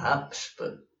welcome perhaps,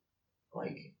 but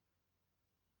like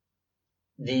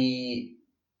the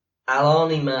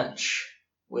Alani match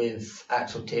with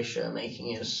Axel Tischer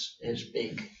making his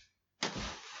big,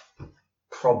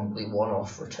 probably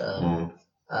one-off return.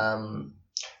 I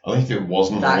think if it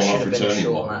wasn't a one-off return, he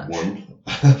might have won.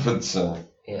 But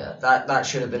yeah, that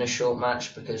should have been a short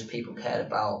match because people cared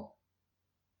about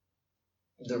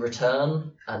the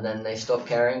return, and then they stopped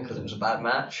caring because it was a bad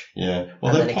match. yeah,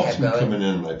 well, And then they it popped kept him going. coming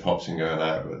in, they popped him going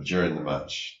out, but during the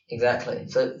match, Exactly.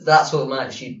 So that sort of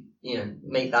match, you know,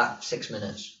 make that 6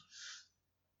 minutes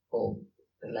or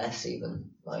less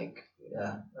even. Like,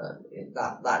 yeah,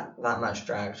 that match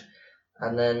dragged.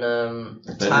 And then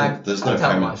the tag. there's tag no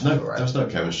title match was alright. there's no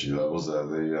chemistry though, was there?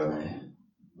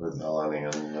 With Alani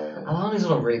and Alani's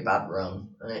on a really bad run,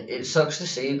 and it sucks to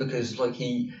see because like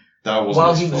that wasn't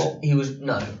while his fault. he was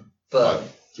no, but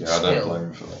I don't still, blame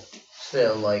him for that.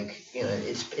 still, like, you know,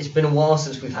 it's been a while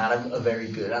since we've had a very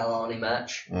good Alani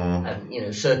match, Mm. and you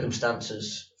know,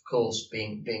 circumstances, of course,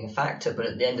 being a factor. But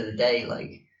at the end of the day,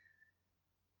 like,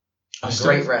 a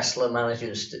great wrestler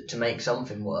manages to make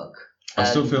something work. I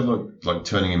still feel like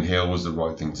turning him heel was the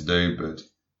right thing to do, but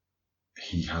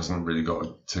he hasn't really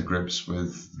got to grips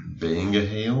with being a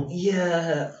heel.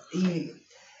 Yeah,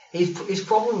 his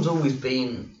problem's always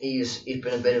been he's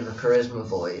been a bit of a charisma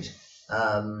void,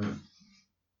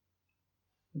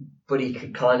 but he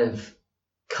could kind of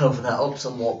cover that up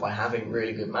somewhat by having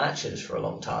really good matches for a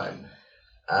long time,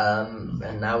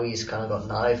 and now he's kind of got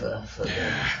neither for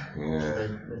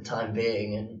the time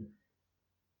being, and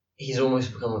he's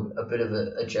almost become a bit of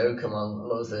a joke among a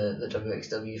lot of the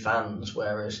WXW fans.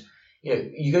 Whereas, you know,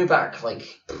 you go back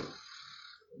like a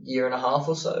year and a half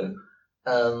or so,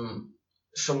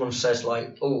 someone says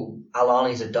like, "Oh,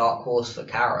 Alani's a dark horse for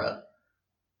Carrot,"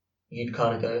 you'd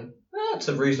kind of go, "That's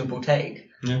a reasonable take."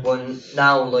 Yeah. When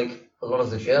now, like, a lot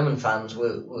of the German fans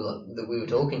that we were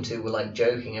talking to were like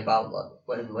joking about like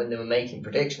when they were making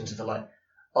predictions, they're like,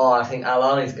 "Oh, I think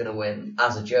Alani's going to win,"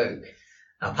 as a joke.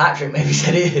 Now, Patrick maybe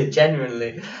said it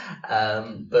genuinely,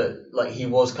 but like he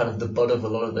was kind of the butt of a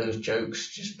lot of those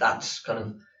jokes. Just that's kind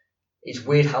of, it's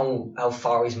weird how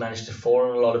far he's managed to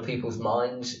fall in a lot of people's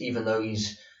minds, even though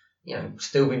he's, you know,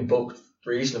 still been booked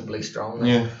reasonably strongly.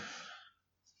 Yeah.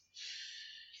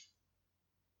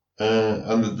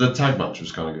 And the tag match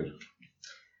was kind of good.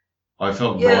 I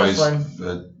felt Rise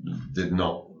did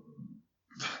not.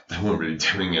 They weren't really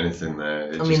doing anything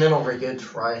there. I mean, they're not very good,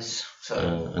 Rise. So.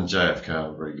 And JFK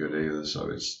aren't very good either, so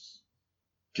it's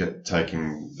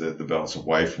taking the belts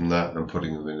away from that and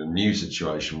putting them in a new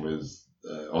situation with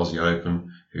Aussie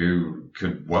Open, who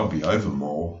could well be over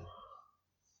more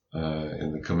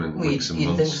in the coming weeks and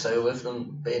months. You'd think so, with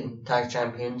them being tag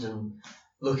champions and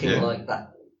looking like that.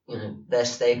 You know, their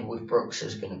stable with Brooks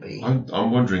is going to be.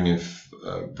 I'm wondering if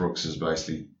Brooks is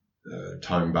basically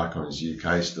toned back on his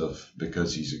UK stuff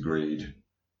because he's agreed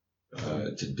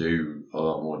to do a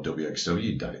lot more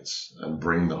WXW dates and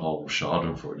bring the whole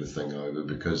Schadenfreude thing over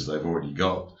because they've already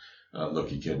got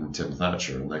Lucky Kid and Tim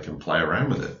Thatcher and they can play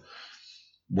around with it.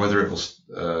 Whether it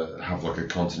will have like a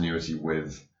continuity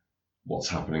with what's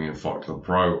happening in Fight Club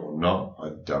Pro or not, I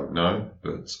don't know,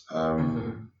 but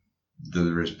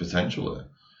there is potential there.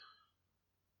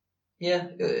 Yeah,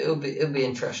 it'll be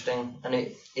interesting, and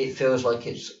it feels like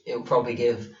it'll probably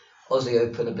give Aussie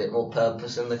Open a bit more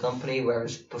purpose in the company,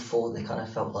 whereas before they kind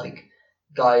of felt like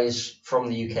guys from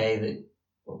the UK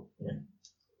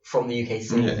from the UK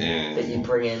scene that you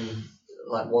bring in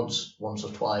like once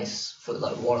or twice for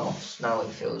like one-offs. Now it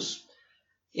feels,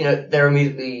 you know, they're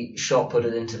immediately shot put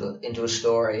it into a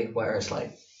story, whereas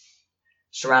like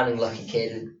surrounding Lucky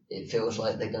Kid, it feels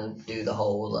like they're going to do the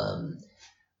whole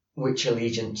which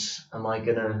allegiance am I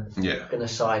gonna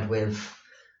side with?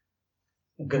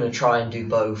 Gonna try and do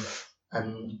both,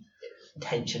 and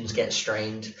tensions get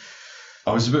strained.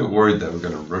 I was a bit worried they were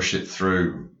going to rush it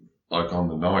through like on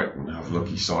the night and have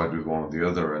Lucky side with one or the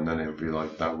other, and then it would be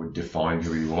like that would define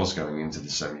who he was going into the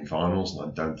semi-finals, and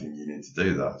I don't think you need to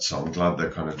do that. So I'm glad they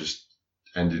kind of just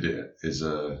ended it as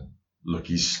a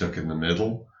Lucky's stuck in the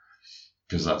middle,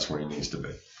 because that's where he needs to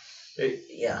be.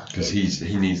 Because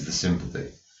he needs the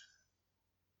sympathy.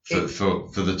 For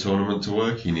the tournament to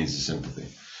work, he needs the sympathy.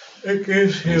 It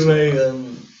gives him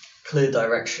a clear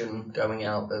direction going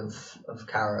out of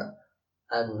Carrot,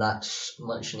 and that's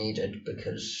much needed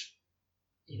because,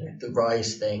 you know, the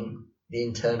Rise thing, the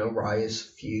internal Rise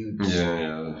feuds.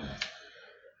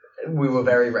 We were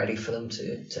very ready for them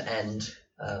to end,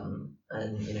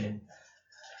 and you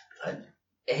know,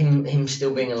 him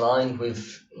still being aligned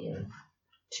with, you know,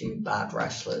 two bad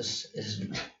wrestlers is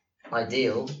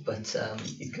ideal, but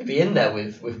he could be in there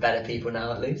with better people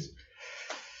now at least.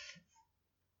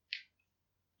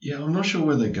 Yeah, I'm not sure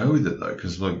where they go with it though,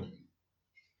 because like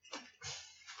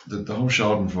the whole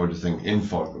Schadenfreude thing in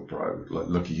Fight Club Pro, like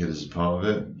Lucky Kid is a part of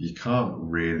it. You can't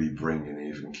really bring in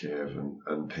Even Kiev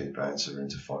and Pete Bouncer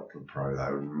into Fight Club Pro.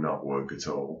 That would not work at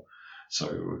all.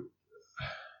 So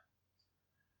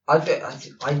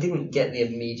I didn't get the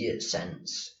immediate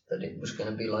sense that it was going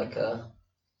to be like a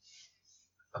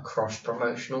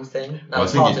cross-promotional thing. Now, Well,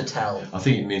 it's hard to tell. I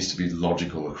think it needs to be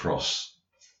logical across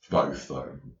both,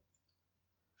 though.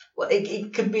 Well,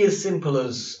 it could be as simple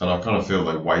as... And I kind of feel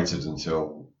they waited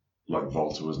until like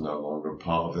Volta was no longer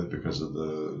part of it because of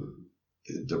the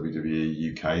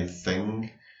WWE UK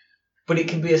thing. But it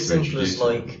can be as simple as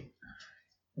like,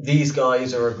 these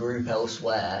guys are a group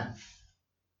elsewhere.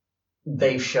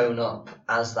 They've shown up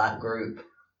as that group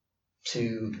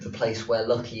to the place where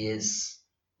Lucky is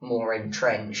more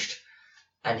entrenched,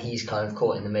 and he's kind of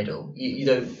caught in the middle. You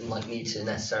don't like need to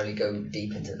necessarily go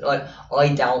deep into it. Like, I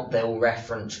doubt they'll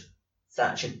reference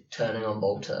Thatcher turning on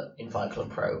Volta in Fight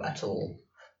Club Pro at all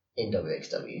in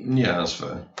WXW. Yeah, that's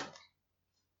fair.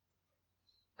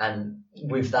 And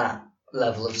with that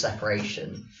level of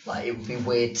separation, like, it would be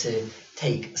weird to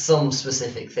take some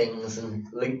specific things and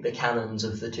link the canons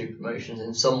of the two promotions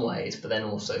in some ways, but then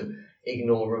also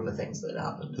ignore other things that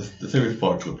happened. The thing with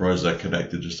Fight Club Pro is they're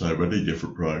connected to so many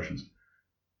different promotions.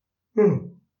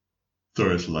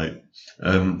 Sorry, it's late.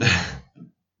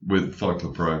 With Fight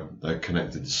Club Pro, they're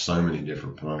connected to so many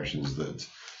different promotions that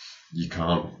you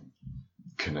can't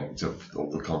connect up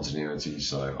all the continuity.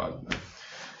 So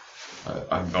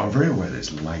I'm very aware that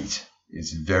it's late.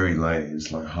 It's very late.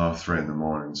 It's like 3:30 in the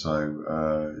morning.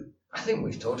 So I think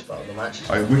we've talked about the matches.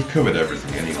 we've covered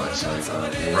everything anyway. So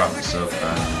we'll wrap this up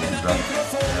and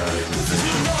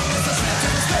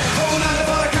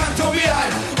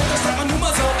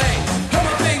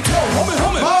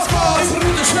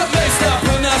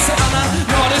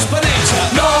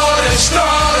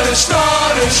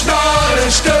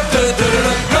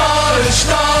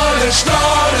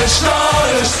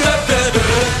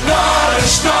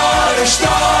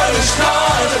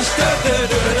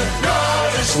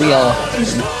We are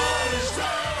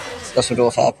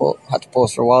Dusseldorf Airport. Had to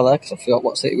pause for a while there because I forgot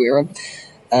what city we were in.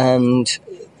 And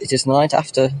it is the night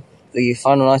after the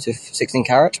final night of 16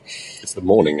 Carat. It's the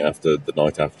morning after the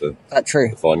night after That's true.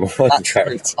 the final night of That's true.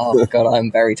 Carat. Oh god,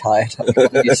 I'm very tired. I've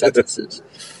got these sentences.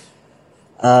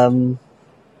 Not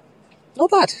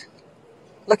bad.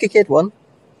 Lucky Kid won.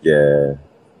 Yeah.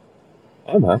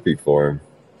 I'm happy for him.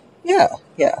 Yeah.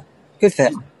 Good for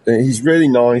him. He's really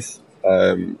nice.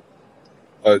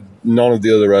 None of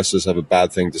the other wrestlers have a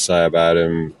bad thing to say about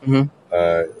him.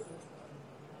 Mm-hmm.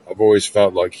 I've always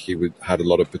felt like he had a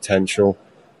lot of potential,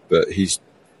 but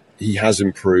he has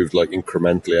improved like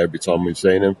incrementally every time we've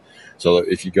seen him. So like,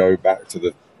 if you go back to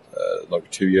the like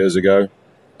 2 years ago,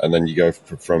 and then you go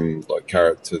from like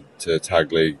Carat to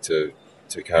Tag League to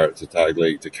Carat to Tag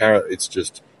League to Carat, he's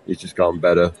just gotten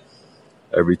better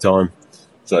every time.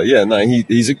 So yeah, no,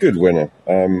 he's a good winner.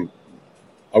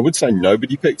 I would say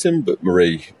nobody picked him, but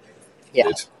Marie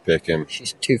did pick him.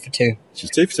 She's 2 for 2. She's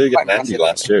 2 for 2. Getting Natty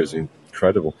last year is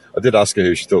incredible. I did ask her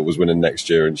who she thought was winning next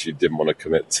year, and she didn't want to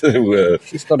commit to.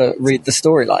 She's got to read the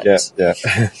storylines.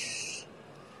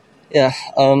 Yeah.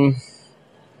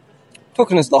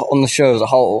 Talking on the show as a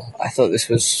whole, I thought this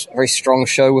was a very strong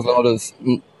show with a lot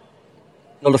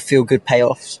of feel good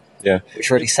payoffs. Yeah, which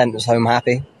really sent us home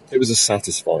happy. It was a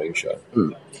satisfying show.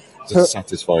 It was a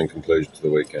satisfying conclusion to the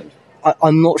weekend.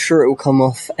 I'm not sure it will come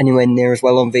off anywhere near as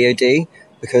well on VOD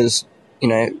because,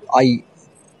 I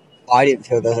didn't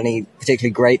feel there was any particularly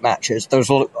great matches. There was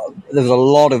a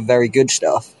lot of very good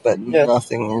stuff, but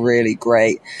nothing really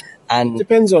great. And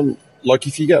depends on, like,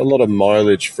 if you get a lot of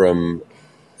mileage from,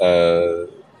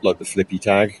 like the flippy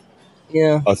tag.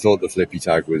 Yeah, I thought the flippy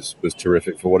tag was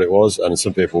terrific for what it was, and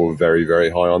some people were very, very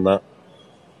high on that.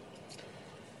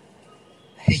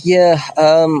 Yeah,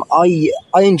 I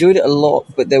enjoyed it a lot,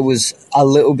 but there was a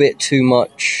little bit too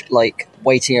much, like,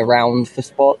 waiting around for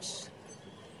spots.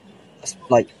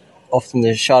 Like, often the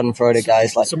Schadenfreude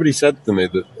guys, like... Somebody said to me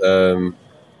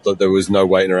that there was no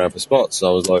waiting around for spots. So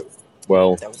I was like,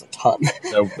 well... There was a ton.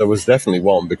 there was definitely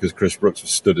one, because Chris Brooks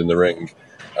was stood in the ring,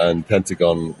 and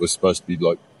Pentagon was supposed to be,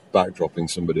 like, backdropping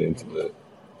somebody into the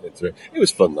ring. It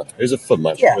was fun, though. It was a fun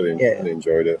match. I really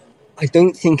enjoyed it. I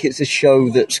don't think it's a show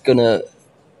that's gonna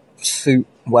suit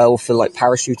well for, like,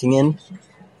 parachuting in,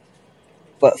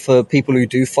 but for people who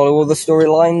do follow all the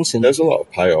storylines, and there's a lot of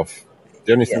payoff.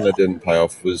 The only thing that didn't pay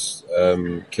off was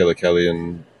Killer Kelly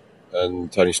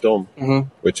and Tony Storm,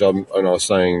 which I was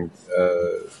saying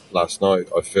last night.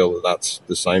 I feel that that's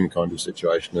the same kind of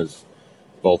situation as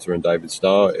Volta and David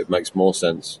Starr. It makes more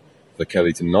sense for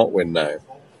Kelly to not win now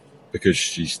because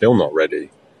she's still not ready,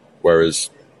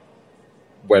 whereas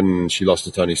when she lost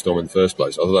to Tony Storm in the first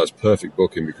place, I thought that was perfect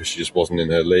booking because she just wasn't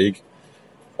in her league.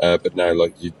 But now,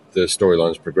 like, the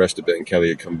storyline's progressed a bit, and Kelly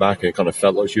had come back, and it kind of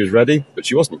felt like she was ready, but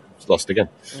she wasn't. She lost again.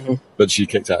 But she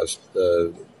kicked out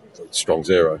of strong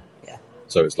zero. Yeah.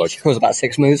 So it's like She calls about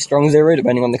 6 moves strong zero,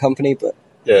 depending on the company, but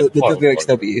the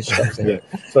WXW is strong zero.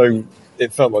 Yeah. So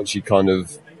it felt like she kind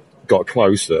of got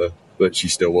closer, but she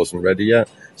still wasn't ready yet.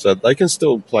 So they can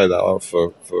still play that out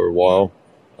for a while.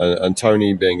 And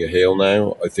Tony being a heel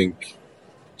now, I think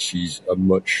she's a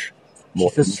much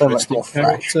more interesting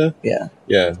character. Yeah.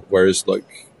 Yeah. Whereas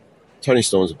like Toni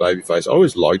Storm's a babyface. I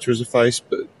always liked her as a face,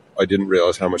 but I didn't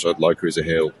realise how much I'd like her as a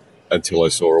heel until I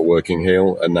saw her working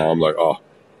heel. And now I'm like, oh,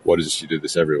 why does she do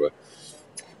this everywhere?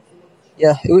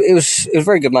 Yeah, it was a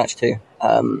very good match too.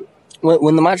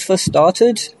 When the match first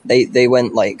started, they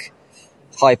went like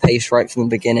high pace right from the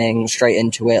beginning, straight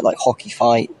into it, like hockey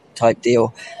fight type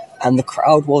deal, and the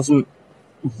crowd wasn't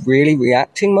really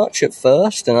reacting much at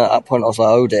first. And at that point, I was like,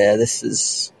 oh dear, this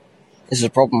is a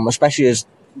problem, especially as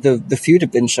the feud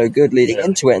had been so good leading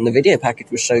into it, and the video package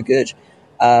was so good.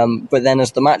 But then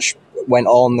as the match went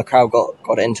on, the crowd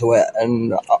got into it,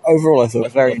 and overall, I thought it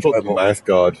was very enjoyable. The mouth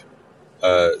guard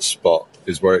spot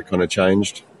is where it kind of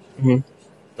changed. Mm-hmm.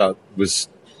 That was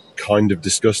kind of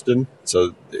disgusting,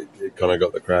 so it kind of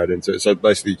got the crowd into it. So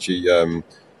basically,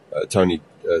 Tony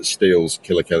steals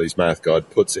Killer Kelly's mouth guard,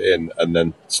 puts it in, and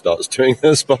then starts doing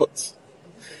her spots.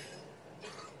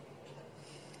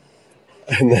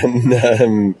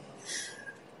 And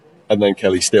then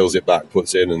Kelly steals it back,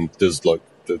 puts it in, and does like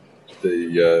the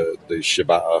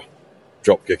Shibata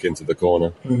drop kick into the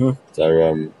corner. Mm-hmm.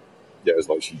 So it was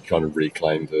like she kind of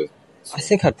reclaimed her. I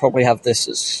think I'd probably have this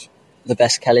as the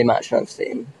best Kelly match I've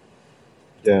seen.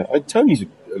 Yeah, Tony's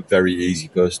a very easy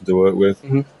person to work with,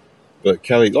 but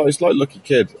Kelly, it's like Lucky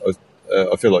Kid.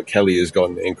 I feel like Kelly has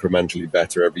gotten incrementally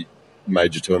better every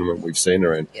major tournament we've seen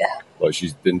her in. Yeah, like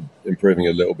she's been improving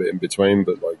a little bit in between,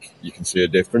 but like you can see a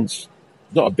difference.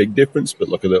 Not a big difference, but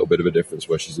like a little bit of a difference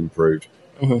where she's improved.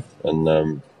 Mm-hmm.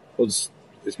 And it's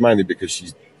mainly because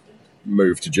she's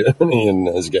moved to Germany and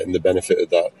is getting the benefit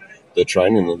of the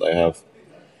training that they have.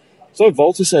 So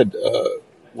Walter said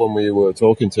when we were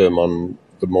talking to him on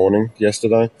the morning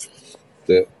yesterday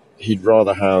that he'd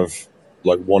rather have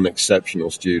like one exceptional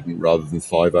student rather than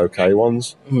 5 okay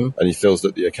ones, and he feels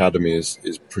that the academy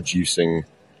is producing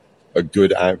a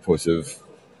good output of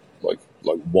like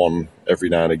one every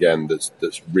now and again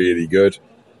that's really good,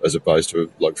 as opposed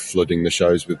to like flooding the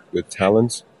shows with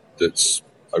talent that's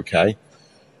okay.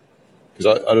 Because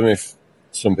I don't know if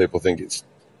some people think it's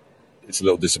a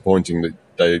little disappointing that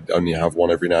they only have one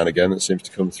every now and again that seems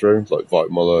to come through, like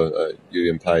Weidmuller,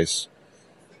 Julian Pace.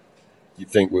 You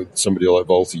think with somebody like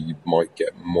Volta, you might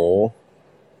get more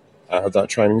out of that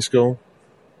training school,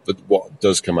 but what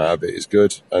does come out of it is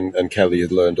good. And Kelly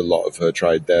had learned a lot of her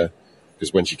trade there,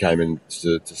 because when she came in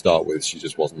to start with, she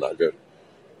just wasn't that good.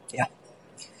 Yeah.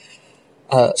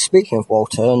 Speaking of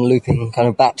Walter and looping kind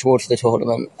of back towards the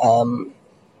tournament,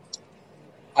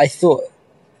 I thought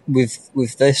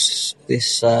with this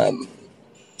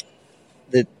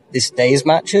day's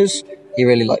matches, he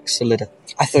really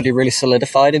I thought he really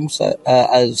solidified him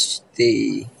as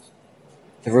the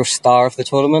real star of the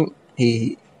tournament.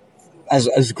 He,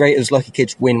 as great as Lucky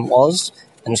Kid's win was,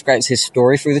 and as great as his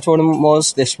story through the tournament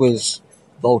was, this was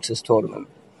Walter's tournament.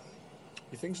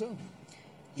 You think so?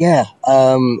 Yeah.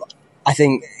 I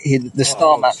think the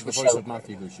star match was so...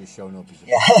 Matthew who's just shown up.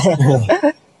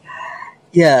 Yeah.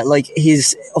 Yeah, like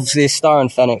his Star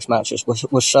and Phoenix matches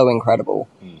was so incredible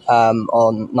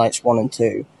on nights 1 and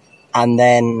 2, and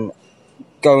then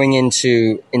going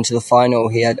into the final,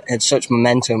 he had such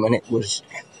momentum, and it was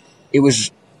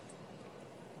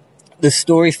the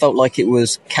story felt like it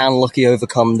was, can Lucky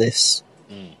overcome this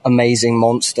amazing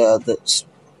monster that's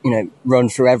run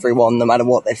through everyone no matter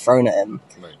what they've thrown at him.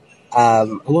 Right.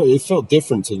 It felt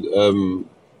different to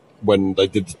when they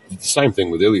did the same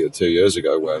thing with Ilya 2 years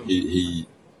ago, where he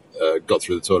got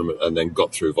through the tournament and then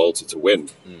got through Volta to win.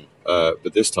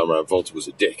 But this time around, Volta was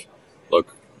a dick, like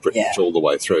pretty much all the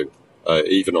way through.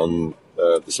 Even on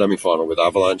the semi-final with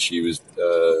Avalanche,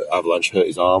 Avalanche hurt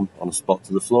his arm on a spot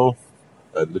to the floor.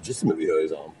 Legitimately hurt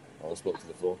his arm on a spot to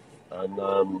the floor.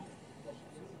 And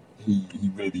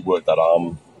he really worked that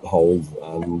arm hold.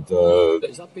 And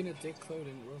has that been a dick though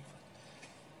in Europe?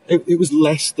 It was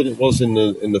less than it was in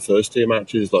the first tier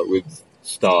matches. Like with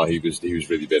Star, he was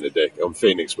really being a dick. On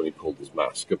Phoenix, when he pulled his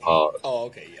mask apart. Oh,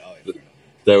 okay, yeah.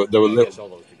 There were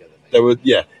little. There were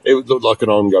it looked like an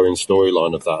ongoing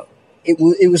storyline of that.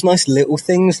 It was nice little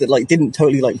things that didn't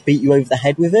totally beat you over the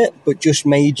head with it, but just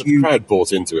made the crowd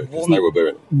bought into it because they were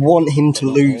booing it. Want him to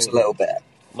lose a little bit.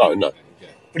 No.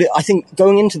 But I think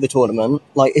going into the tournament,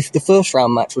 if the first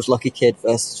round match was Lucky Kid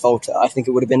versus Volta, I think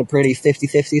it would have been a pretty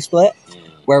 50-50 split.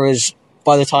 Whereas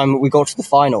by the time we got to the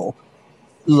final,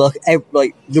 look,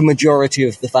 like the majority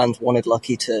of the fans wanted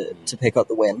Lucky to pick up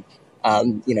the win.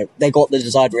 They got the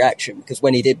desired reaction because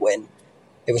when he did win,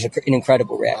 it was an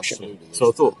incredible reaction. Absolutely. So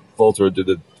I thought Walter did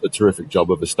a terrific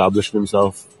job of establishing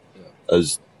himself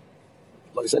as,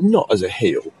 like I said, not as a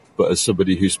heel, but as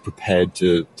somebody who's prepared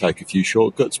to take a few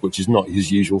shortcuts, which is not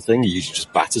his usual thing. He usually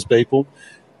just batters people.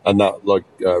 And that, like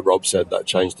Rob said, that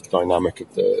changed the dynamic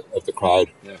of the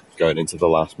crowd going into the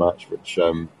last match, which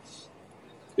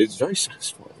is very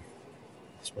satisfying.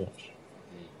 This match.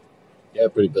 Yeah,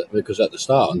 pretty bit, because at the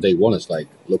start on day one, it's like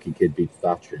Lucky Kid beats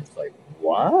Thatcher. It's like,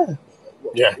 what?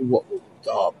 Yeah. What?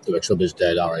 Oh, the Club is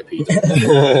dead. R.I.P.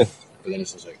 But then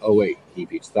it's just like, oh wait, he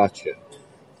beats Thatcher,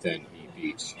 then he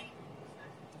beats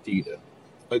Dieter.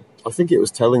 I think it was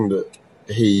telling that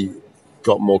he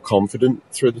got more confident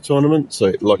through the tournament.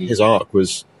 So, his arc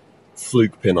was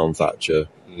fluke pin on Thatcher,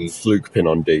 fluke pin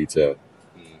on Dieter,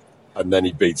 and then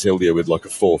he beats Ilya with like a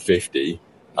 450,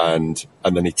 and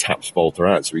then he taps Walter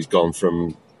out. So he's gone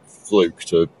from fluke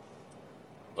to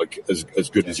like as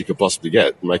good as you could possibly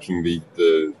get, making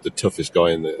the toughest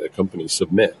guy in the company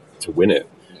submit to win it.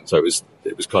 So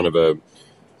it was kind of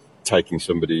taking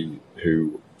somebody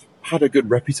who had a good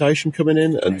reputation coming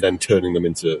in and then turning them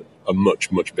into a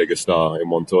much, much bigger star in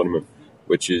one tournament,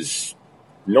 which is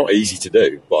not easy to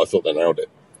do, but I thought they nailed it.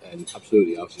 And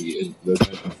absolutely,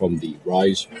 from the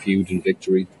Rise, feud and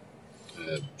victory.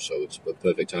 So it's a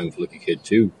perfect time for Lucky Kid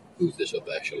to move this up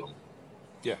echelon.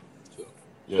 Yeah.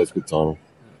 Yeah, it's good timing.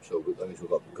 So that means we've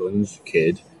got Guns,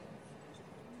 Kid,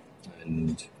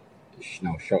 and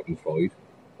now Schadenfreude.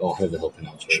 Oh, how the hell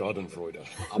pronounce it? Schadenfreude.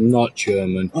 I'm not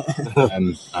German.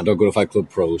 I don't go to Fight Club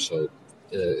Pro, so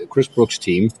Chris Brooks'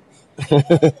 team. So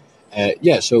I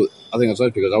think that's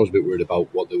nice because I was a bit worried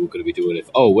about what they were going to be doing if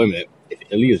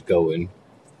Ilya's going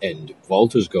and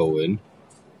Walter's going,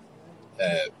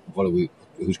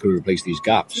 who's going to replace these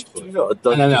gaps? But,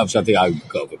 I think I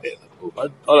got a bit. I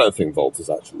don't think Walter's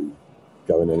actually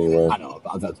going anywhere. I know,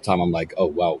 but at the time I'm like, oh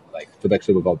wow, like the best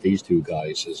thing about these two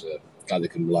guys is a guy they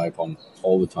can rely upon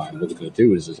all the time. What they're going to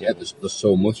do is there's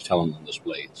so much talent on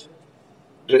display.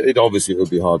 It obviously would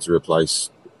be hard to replace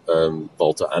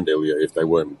Walter and Ilya if they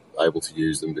weren't able to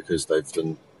use them because they've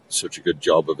done such a good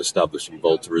job of establishing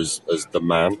Walter as the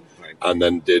man, and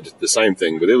then did the same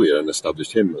thing with Ilya and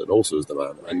established him and also as the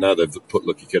man. And now they've put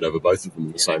Lucky Kid over both of them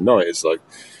in the same night. It's like,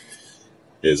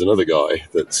 here's another guy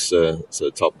that's a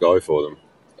top guy for them.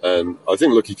 And I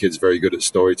think Lucky Kid's very good at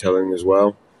storytelling as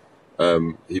well.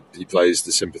 He plays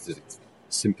the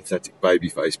sympathetic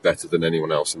babyface better than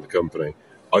anyone else in the company.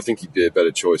 I think he'd be a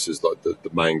better choice as like the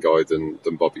main guy than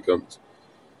Bobby Guns.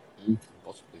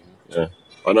 Possibly. Yeah.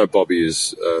 I know Bobby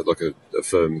is like a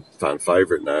firm fan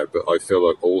favourite now, but I feel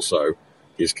like also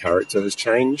his character has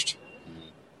changed.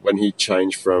 When he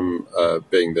changed from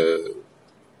being the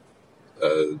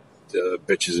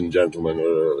bitches and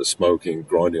gentlemen, smoking,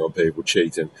 grinding on people,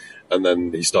 cheating, and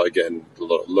then he started getting a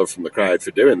lot of love from the crowd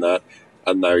for doing that,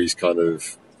 and now he's kind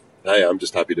of, hey, I'm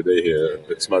just happy to be here,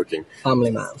 but smoking. Family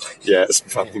man. Yeah, it's a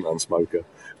family man smoker.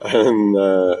 And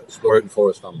Working for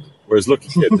his family. whereas Lucky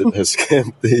Kid has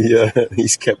kept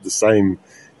he's kept the same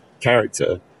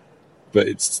character, but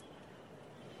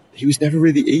he was never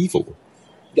really evil.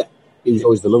 Yeah, he was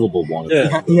always the lovable one.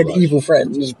 Yeah. He had evil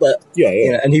friends, but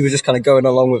and he was just kind of going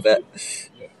along with it.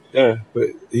 Yeah, but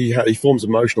he forms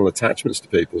emotional attachments to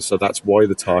people, so that's why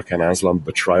the Tarkan Aslan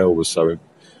betrayal was so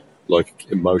like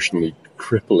emotionally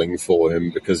crippling for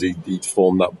him, because he'd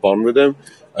formed that bond with him.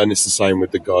 And it's the same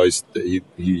with the guys that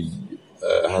he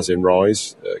has in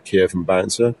Rise, Kiev and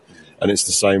Bouncer, and it's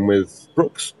the same with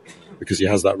Brooks, because he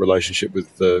has that relationship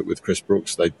with Chris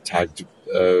Brooks. They tagged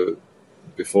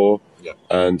before,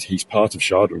 and he's part of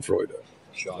Schadenfreude.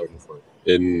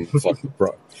 In Fight Club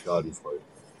Pro. Schadenfreude.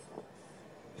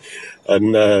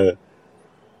 And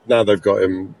now they've got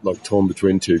him like torn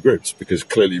between two groups, because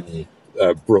clearly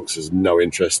Brooks has no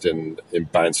interest in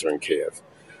Bouncer and Kiev.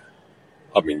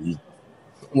 I mean,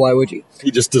 Why would you?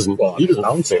 he just doesn't. Well, He doesn't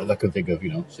bounce it. I can think of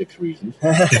 6 reasons.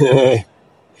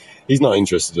 He's not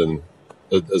interested in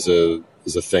as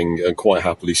a thing, and quite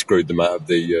happily screwed them out of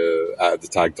the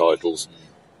tag titles.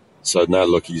 So now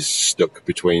Lucky's stuck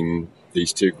between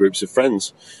these two groups of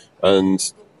friends,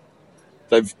 and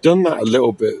they've done that a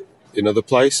little bit in other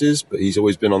places, but he's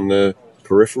always been on the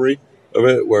periphery of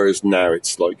it. Whereas now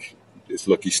it's like it's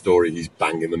Lucky's story; he's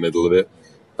bang in the middle of it,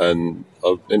 and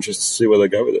I'm interested to see where they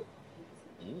go with it.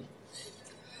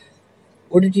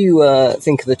 What did you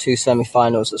think of the two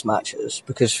semi-finals as matches?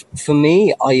 Because for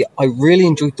me, I really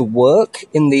enjoyed the work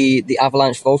in the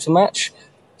Avalanche Volta match,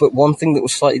 but one thing that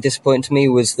was slightly disappointing to me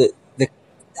was that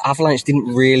Avalanche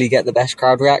didn't really get the best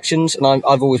crowd reactions, and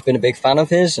I've always been a big fan of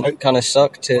his, and it kind of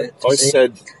sucked to I see.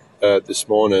 said this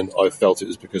morning I felt it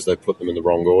was because they put them in the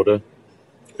wrong order.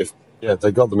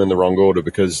 They got them in the wrong order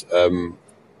because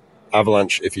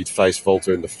Avalanche, if he'd faced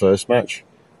Volta in the first match,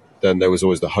 then there was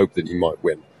always the hope that he might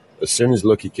win. As soon as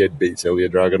Lucky Kid beats Ilya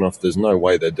Dragunov, there's no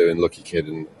way they're doing Lucky Kid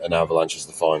and Avalanche as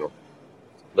the final.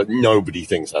 Like, nobody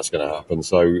thinks that's going to happen,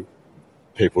 so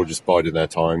people are just biding their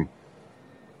time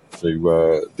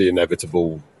to the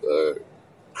inevitable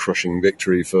crushing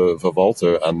victory for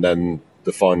Volta, and then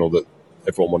the final that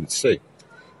everyone wanted to see.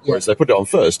 Whereas they put it on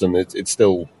first, and it's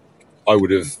still, I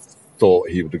would have thought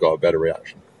he would have got a better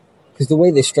reaction. Because the way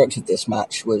they structured this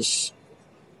match was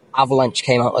Avalanche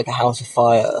came out like a house of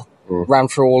fire, ran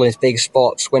through all his big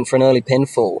spots, went for an early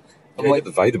pinfall. And they hit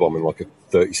the Vader bomb in like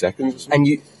 30 seconds. And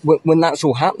when that's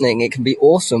all happening, it can be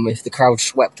awesome if the crowd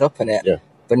swept up in it. Yeah.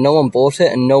 But no one bought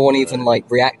it, and no one even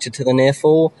reacted to the near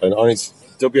fall. And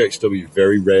WXW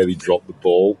very rarely drop the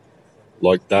ball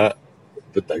like that,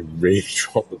 but they really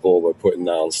dropped the ball by putting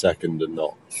that on second and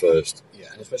not first.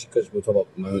 Yeah, and especially because we're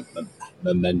talking about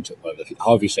momentum,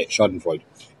 however you say it, Schadenfreude.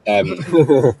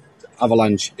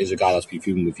 Avalanche is a guy that's been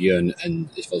feuding with Jörn, and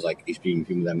it feels like he's been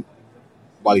feuding with them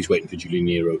while he's waiting for Julian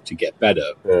Nero to get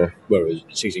better. Yeah. Whereas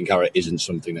 16 Carat isn't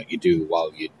something that you do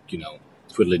while you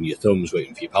twiddling your thumbs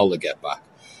waiting for your pal to get back.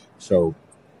 So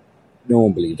no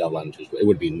one believed Avalanche. It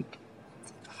would have been.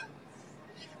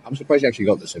 I'm surprised he actually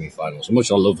got the semi-finals. As much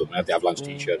as I love them, I have the Avalanche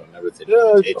T-shirt and everything.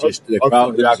 Yeah, it just the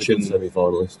crowd reaction.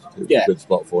 Semi-finalist. Yeah, a good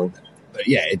spot for him. But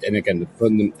yeah, and again,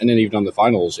 and then even on the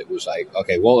finals, it was like,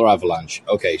 okay, Walter Avalanche.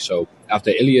 Okay, so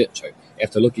after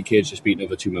Lucky Kid's just beaten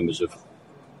over two members of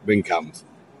Ringkampf,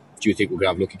 do you think we're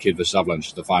gonna have Lucky Kid versus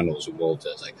Avalanche in the finals? And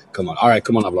Walter's like, come on, all right,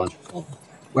 come on, Avalanche.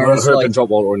 Whereas drop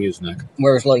Walter on his neck.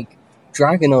 Whereas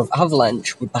Dragunov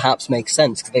Avalanche would perhaps make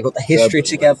sense because they got the history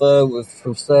together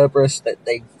from Cerberus, that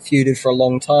they feuded for a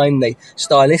long time. They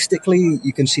stylistically,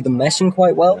 you can see them meshing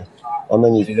quite well. Yeah. And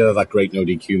then you have that great no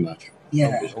DQ match.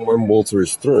 Yeah. And when Walter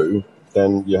is through,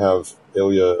 then you have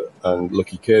Ilya and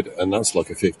Lucky Kid, and that's like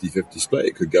a 50-50 split.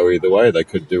 It could go either way. They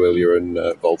could do Ilya and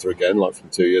Volta again, like from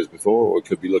 2 years before, or it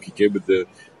could be Lucky Kid with the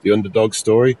underdog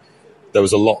story. There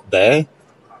was a lot there,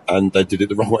 and they did it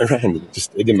the wrong way around. It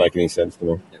didn't make any sense to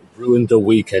me. It ruined the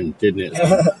weekend, didn't it?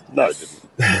 No, it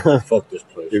didn't. Fuck this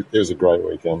place. It was a great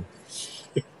weekend.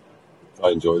 I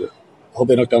enjoyed it. I hope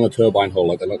they knocked down the turbine hole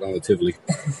like they knocked down the Tivoli.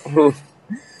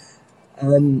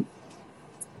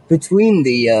 Between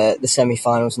the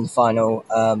semi-finals and the final,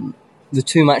 the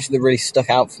two matches that really stuck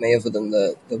out for me, other than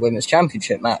the women's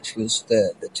championship match, was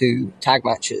the two tag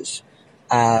matches,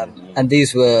 and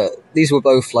these were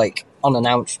both like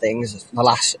unannounced things. The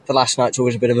last night's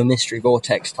always a bit of a mystery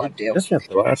vortex type deal. There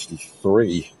were actually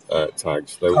three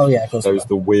tags. There was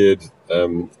the weird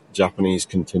Japanese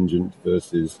contingent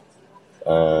versus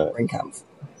Ringkampf.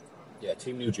 Yeah,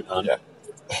 Team New Japan. Yeah.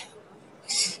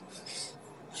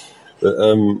 But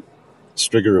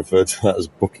Strigger referred to that as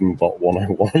Booking Bot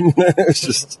 101. It's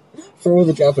just for all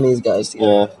the Japanese guys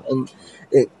together. Yeah. And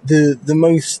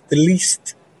the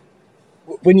least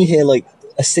when you hear like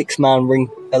a 6-man ring,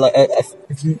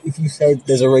 if you said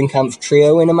there's a Ringkampf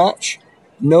trio in a match,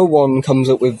 no one comes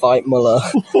up with Veit Muller,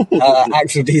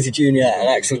 Axel Dieter Jr. and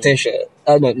Axel Tischer.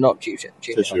 No, not Tischer.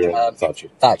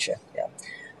 Thatcher. Yeah.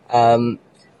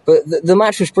 But the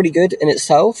match was pretty good in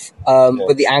itself,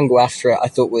 but the angle after it I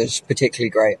thought was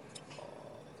particularly great.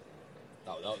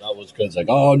 That was good. It's like,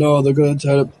 oh no, they're going to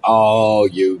turn up. Oh,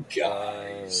 you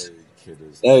guys.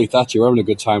 Hey, Thatcher, you're having a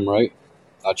good time, right?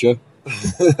 Thatcher?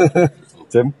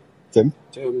 Tim?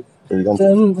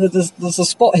 There's a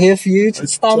spot here for you to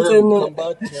stand in.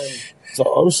 So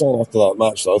I was saying after that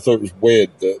match, I thought it was weird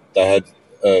that they had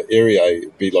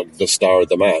Irie be like the star of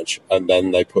the match, and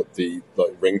then they put the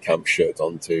Ringkampf shirt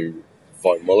onto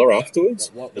Veit Muller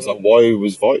afterwards. It's like, why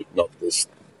was Veit not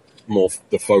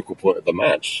the focal point of the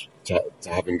match to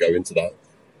have him go into that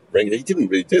ring? He didn't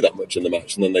really do that much in the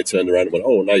match, and then they turned around and went,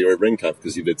 "Oh, now you're a Ringkampf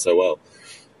because you did so well."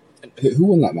 Who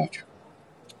won that match?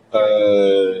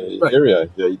 Irie.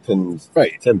 Yeah, he pinned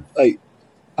Tim.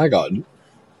 Hang on.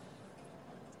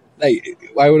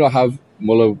 Why would I have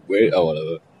Muller wait? Oh,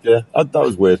 whatever. Yeah, that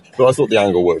was weird, but I thought the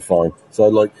angle worked fine.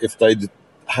 So, if they'd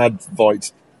had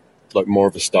Veit more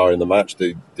of a star in the match,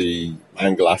 the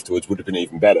angle afterwards would have been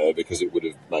even better because it would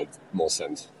have made more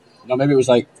sense. No, maybe it was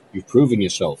like, you've proven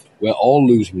yourself. We're all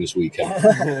losing this weekend.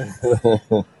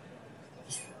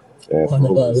 One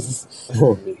of those.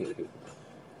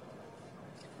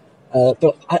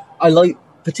 But I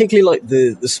particularly like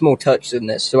the small touch in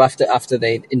this. So after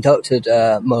they inducted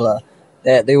Muller,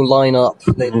 They all line up.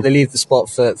 They leave the spot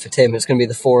for Tim. It's going to be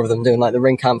the four of them doing like the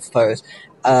ring camp pose.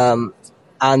 And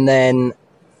then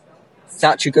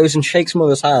Thatcher goes and shakes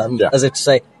Mother's hand as if to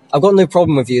say, I've got no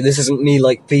problem with you. This isn't me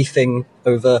like beefing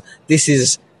over. This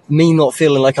is me not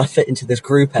feeling like I fit into this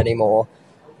group anymore.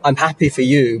 I'm happy for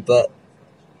you, but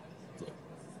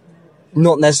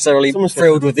not necessarily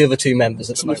thrilled with the other two members.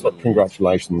 It's almost like,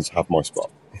 congratulations, have my spot.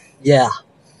 Yeah.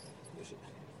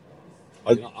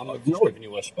 I'm not giving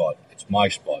you a spot. It's my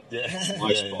spot. It's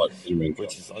my spot in ring.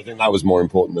 Which is, I think that was more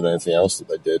important than anything else that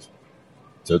they did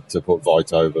to put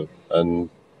Veit over. And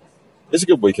it's a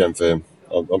good weekend for him.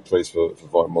 I'm pleased for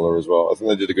Veit Muller as well. I think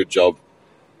they did a good job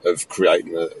of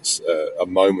creating a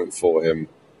moment for him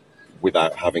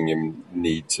without having him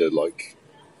need to like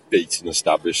beat an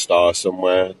established star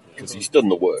somewhere, because he's done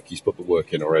the work. He's put the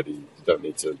work in already. You don't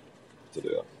need to do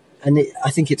that. And I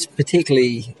think it's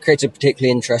creates a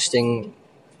particularly interesting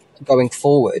going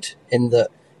forward, in that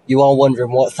you are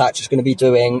wondering what Thatcher's going to be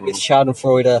doing. It's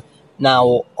Schadenfreude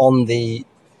now on the,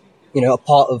 a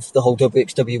part of the whole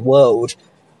WXW world.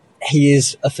 He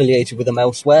is affiliated with them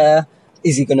elsewhere.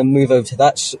 Is he going to move over to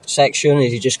that section?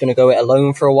 Is he just going to go it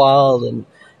alone for a while and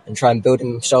try and build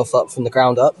himself up from the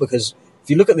ground up? Because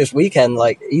if you look at this weekend,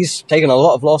 like, he's taken a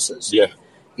lot of losses. Yeah.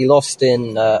 He lost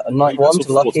in night one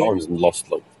to Lucky. 4 times and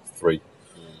lost like 3.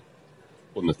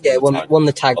 Won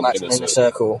the tag match in the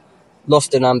circle.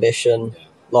 Lost in Ambition.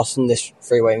 Lost in this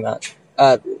three-way match.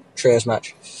 Trios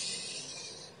match.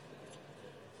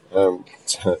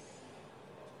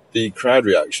 The crowd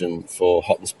reaction for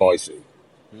Hot and Spicy,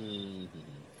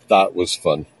 that was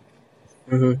fun.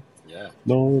 Mm-hmm. Yeah.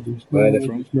 No, Where are they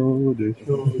from? We can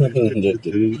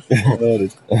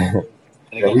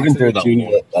do that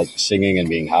Junior, like singing and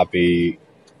being happy.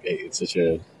 It's such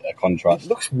a contrast. It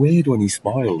looks weird when he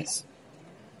smiles.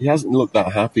 He hasn't looked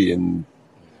that happy in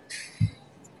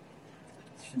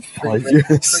 5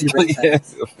 years. He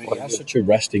has such a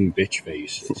resting bitch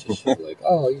face. It's just like,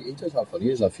 he does have fun. He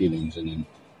does have feelings, and then.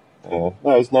 No,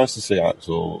 it's nice to see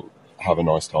Axel have a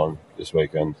nice time this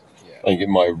weekend. Yeah. I think it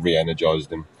might have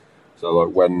re-energized him. So,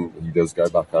 like, when he does go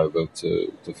back over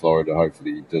to Florida,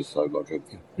 hopefully he does so like When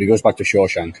he goes back to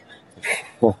Shawshank.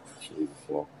 Jesus,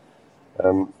 yeah. I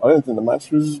don't think the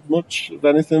match was much of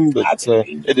anything, but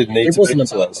it didn't need to be. It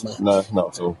wasn't about the match. No,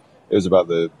 not at all. It was about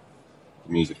the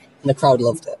music. And the crowd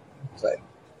loved it. So,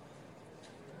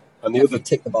 And the other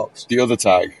tick the box. The other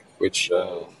tag, which,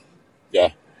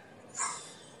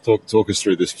 Talk us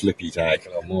through this flippy tag.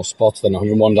 More spots than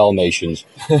 101 Dalmatians.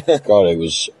 God, it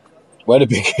was... Where to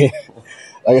begin?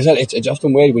 Like I said, it's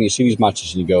often weird when you see these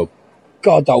matches and you go,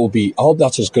 God, that would be... I hope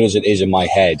that's as good as it is in my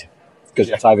head. Because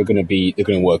it's either going to be... They're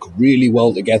going to work really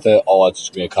well together, or it's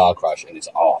going to be a car crash. And it's,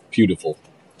 beautiful.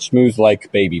 Smooth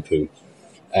like baby poo.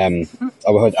 I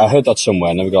heard that somewhere.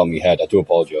 I never got in my head. I do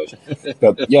apologise.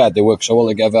 But yeah, they work so well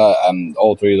together.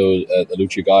 All three of those the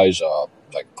Lucha guys are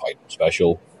like quite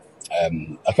special. I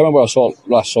can't remember where I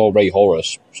last saw Ray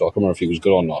Horace, so I can't remember if he was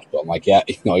good or not. But I'm like,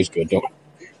 he's good.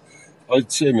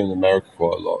 I'd see him in America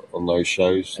quite a lot on those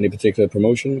shows. Any particular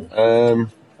promotion? I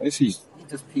guess he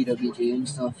does PWG and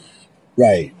stuff.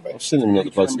 Right. I've seen him in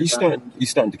other places. He's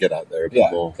starting to get out there a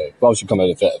bit more. Okay. But obviously, come out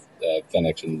of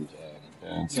Phoenix and.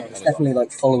 It's definitely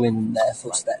like following their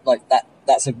footsteps. Like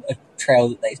that's a trail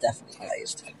that they've definitely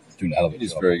blazed. It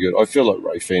is very good. I feel like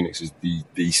Ray Phoenix is the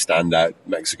standout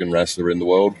Mexican wrestler in the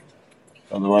world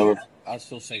at the moment. I'd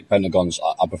still say Pentagon's.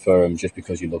 I prefer him just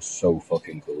because he looks so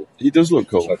fucking cool. He does look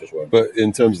cool, but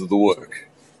in terms of the work,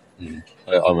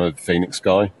 I'm a Phoenix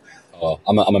guy.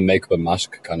 I'm a makeup and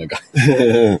mask kind of guy.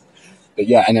 But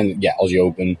yeah, and then Aussie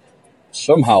Open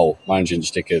somehow managing to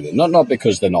stick in. Not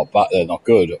because they're not bad, they're not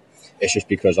good. It's just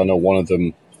because I know one of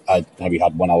them had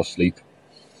 1 hour sleep.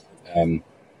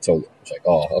 So it's like,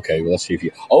 okay, well, let's see if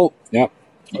you... you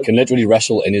can literally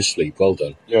wrestle in his sleep. Well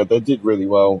done. Yeah, they did really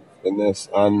well in this,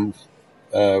 and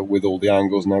with all the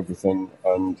angles and everything,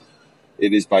 and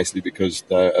it is basically because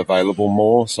they're available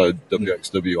more. So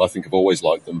WXW, I think, have always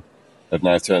liked them. Have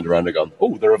now turned around and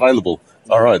gone, they're available.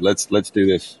 All right, let's do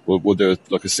this. We'll do a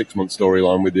 6-month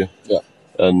storyline with you. Yeah.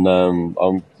 And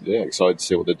I'm excited to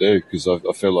see what they do, because I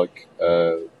feel like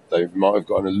they might have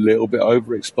gotten a little bit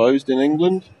overexposed in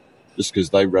England, just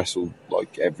because they wrestle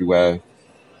like everywhere.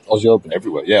 Aussie Open.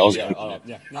 Everywhere, yeah, Aussie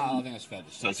Open. No, I think that's fair to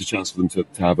say. So it's a chance for them to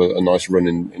have a nice run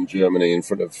in Germany in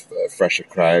front of fresher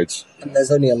crowds. And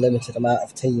there's only a limited amount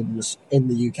of teams in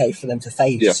the UK for them to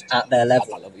face at their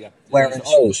level. Whereas,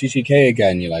 CCK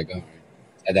again, you're like,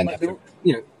 and then I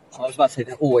was about to say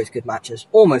they're always good matches,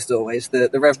 almost always. The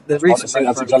recent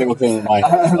that's exactly what came in my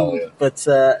head. But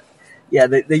Yeah,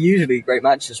 they're usually great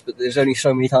matches, but there's only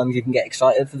so many times you can get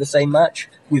excited for the same match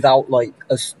without like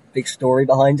a big story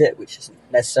behind it, which isn't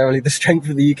necessarily the strength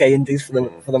of the UK Indies for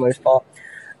the most part.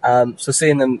 So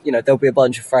seeing them, there'll be a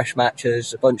bunch of fresh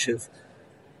matches,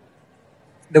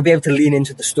 they'll be able to lean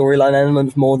into the storyline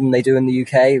elements more than they do in the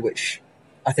UK, which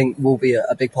I think will be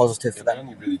a big positive for them. They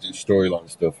only really do storyline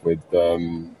stuff with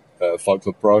Fight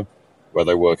Club Pro, where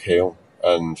they work heel,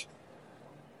 and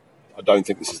I don't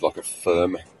think this is like a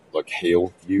firm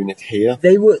heel unit here.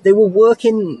 They were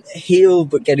working heel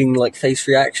but getting like face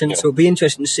reactions, so it'll be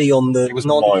interesting to see on the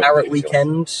non-Parrot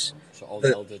weekends. So all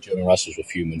the German wrestlers were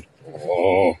fuming.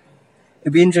 Oh.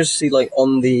 It'd be interesting to see like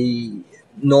on the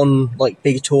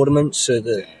big tournaments, so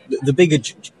the bigger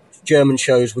German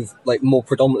shows with like more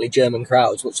predominantly German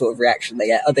crowds, what sort of reaction they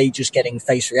get? Are they just getting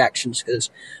face reactions because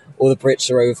all the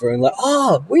Brits are over and like,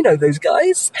 we know those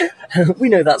guys, we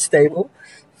know that stable.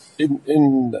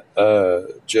 In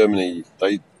Germany,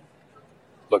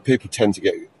 people tend to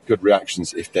get good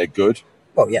reactions if they're good.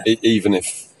 Oh yeah, even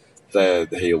if they're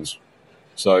the heels.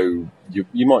 So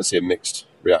you might see a mixed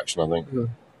reaction, I think. Mm.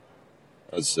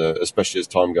 As especially as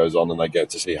time goes on and they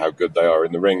get to see how good they are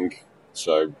in the ring.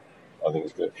 So I think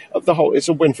it's good. It's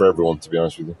a win for everyone, to be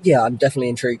honest with you. Yeah, I'm definitely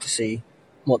intrigued to see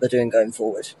what they're doing going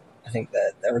forward. I think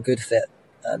they're a good fit,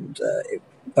 and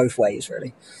both ways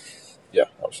really. Yeah,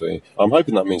 absolutely. I'm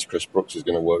hoping that means Chris Brooks is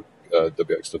going to work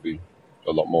WXW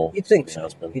a lot more. You'd think so. I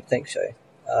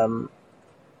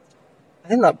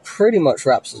think that pretty much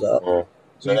wraps us up. Yeah.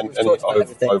 So any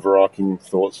overarching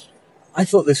thoughts? I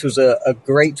thought this was a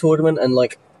great tournament, and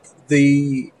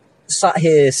sat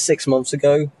here 6 months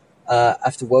ago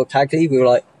after World Tag League, we were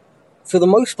like, for the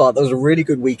most part, that was a really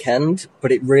good weekend,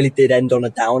 but it really did end on a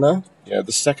downer. Yeah,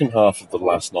 the second half of the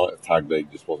last night of Tag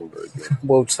League just wasn't very good.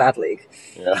 World Tag League.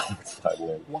 Yeah, Tag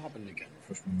League. What happened again?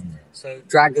 So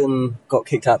Dragon got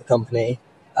kicked out of the company.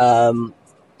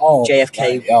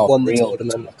 JFK won the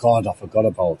tournament. God, I forgot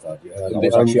about that. Yeah, that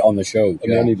was actually on the show. And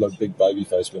the only big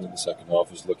babyface win in the second half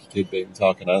was Lucky Kid beating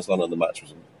Tarkan Aslan, and the match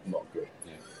was not good.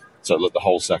 Yeah. So the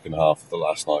whole second half of the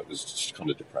last night was just kind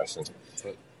of depressing.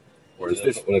 Whereas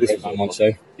what a great man once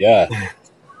say. Yeah,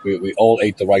 we all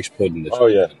ate the rice pudding. This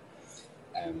weekend.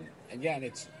 And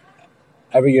it's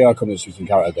every year I come to Susan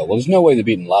Carrot, I go, well, there's no way they're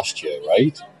beating last year,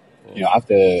 right? Yeah.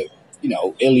 After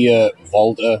Ilya,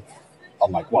 Volta,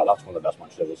 I'm like, wow, that's one of the best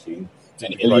matches I've ever seen.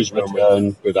 And Ilya's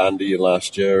return with Andy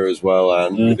last year as well,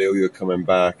 and with Ilya coming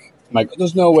back. Like,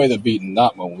 there's no way they're beating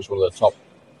that one. It was one of the top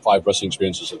 5 wrestling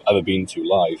experiences I've ever been to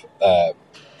live.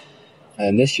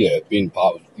 And this year, being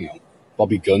part of,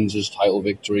 Bobby Guns' title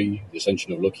victory, the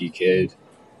ascension of Lucky Kid,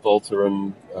 Volta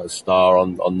and Star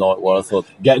on night one, I thought.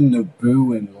 Getting the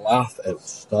boo and laugh at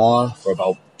Star for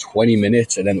about 20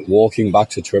 minutes and then walking back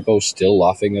to Triple still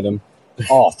laughing at him.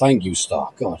 Oh, thank you,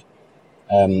 Star. God.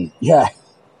 Yeah,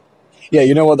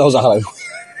 you know what? That was a highlight.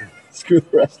 Screw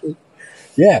the wrestling.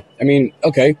 Yeah, I mean,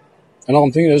 okay. And all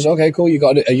I'm thinking is, okay, cool, you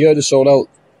got a year to sort out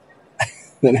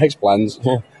the next plans.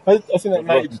 Yeah. I think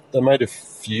they made a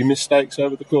few mistakes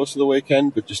over the course of the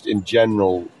weekend, but just in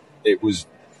general, it was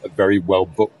a very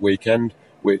well-booked weekend,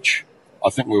 which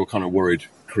I think we were kind of worried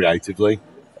creatively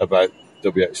about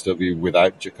WXW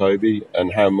without Jacoby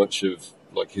and how much of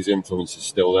his influence is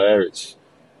still there. It's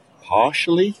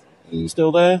partially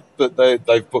still there, but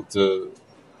they've booked I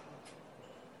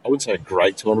wouldn't say a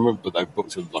great tournament, but they've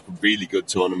booked a really good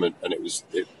tournament, and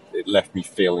it left me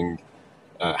feeling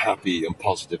happy and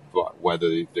positive about where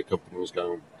the company was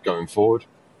going forward,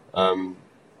 and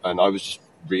I was just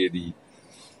really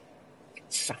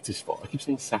satisfied. I keep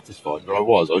saying satisfied, but I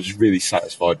was just really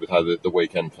satisfied with how the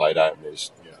weekend played out, and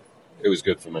it was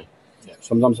good for me. Yeah,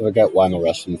 sometimes I forget why I'm a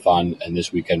wrestling fan, and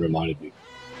this weekend reminded me.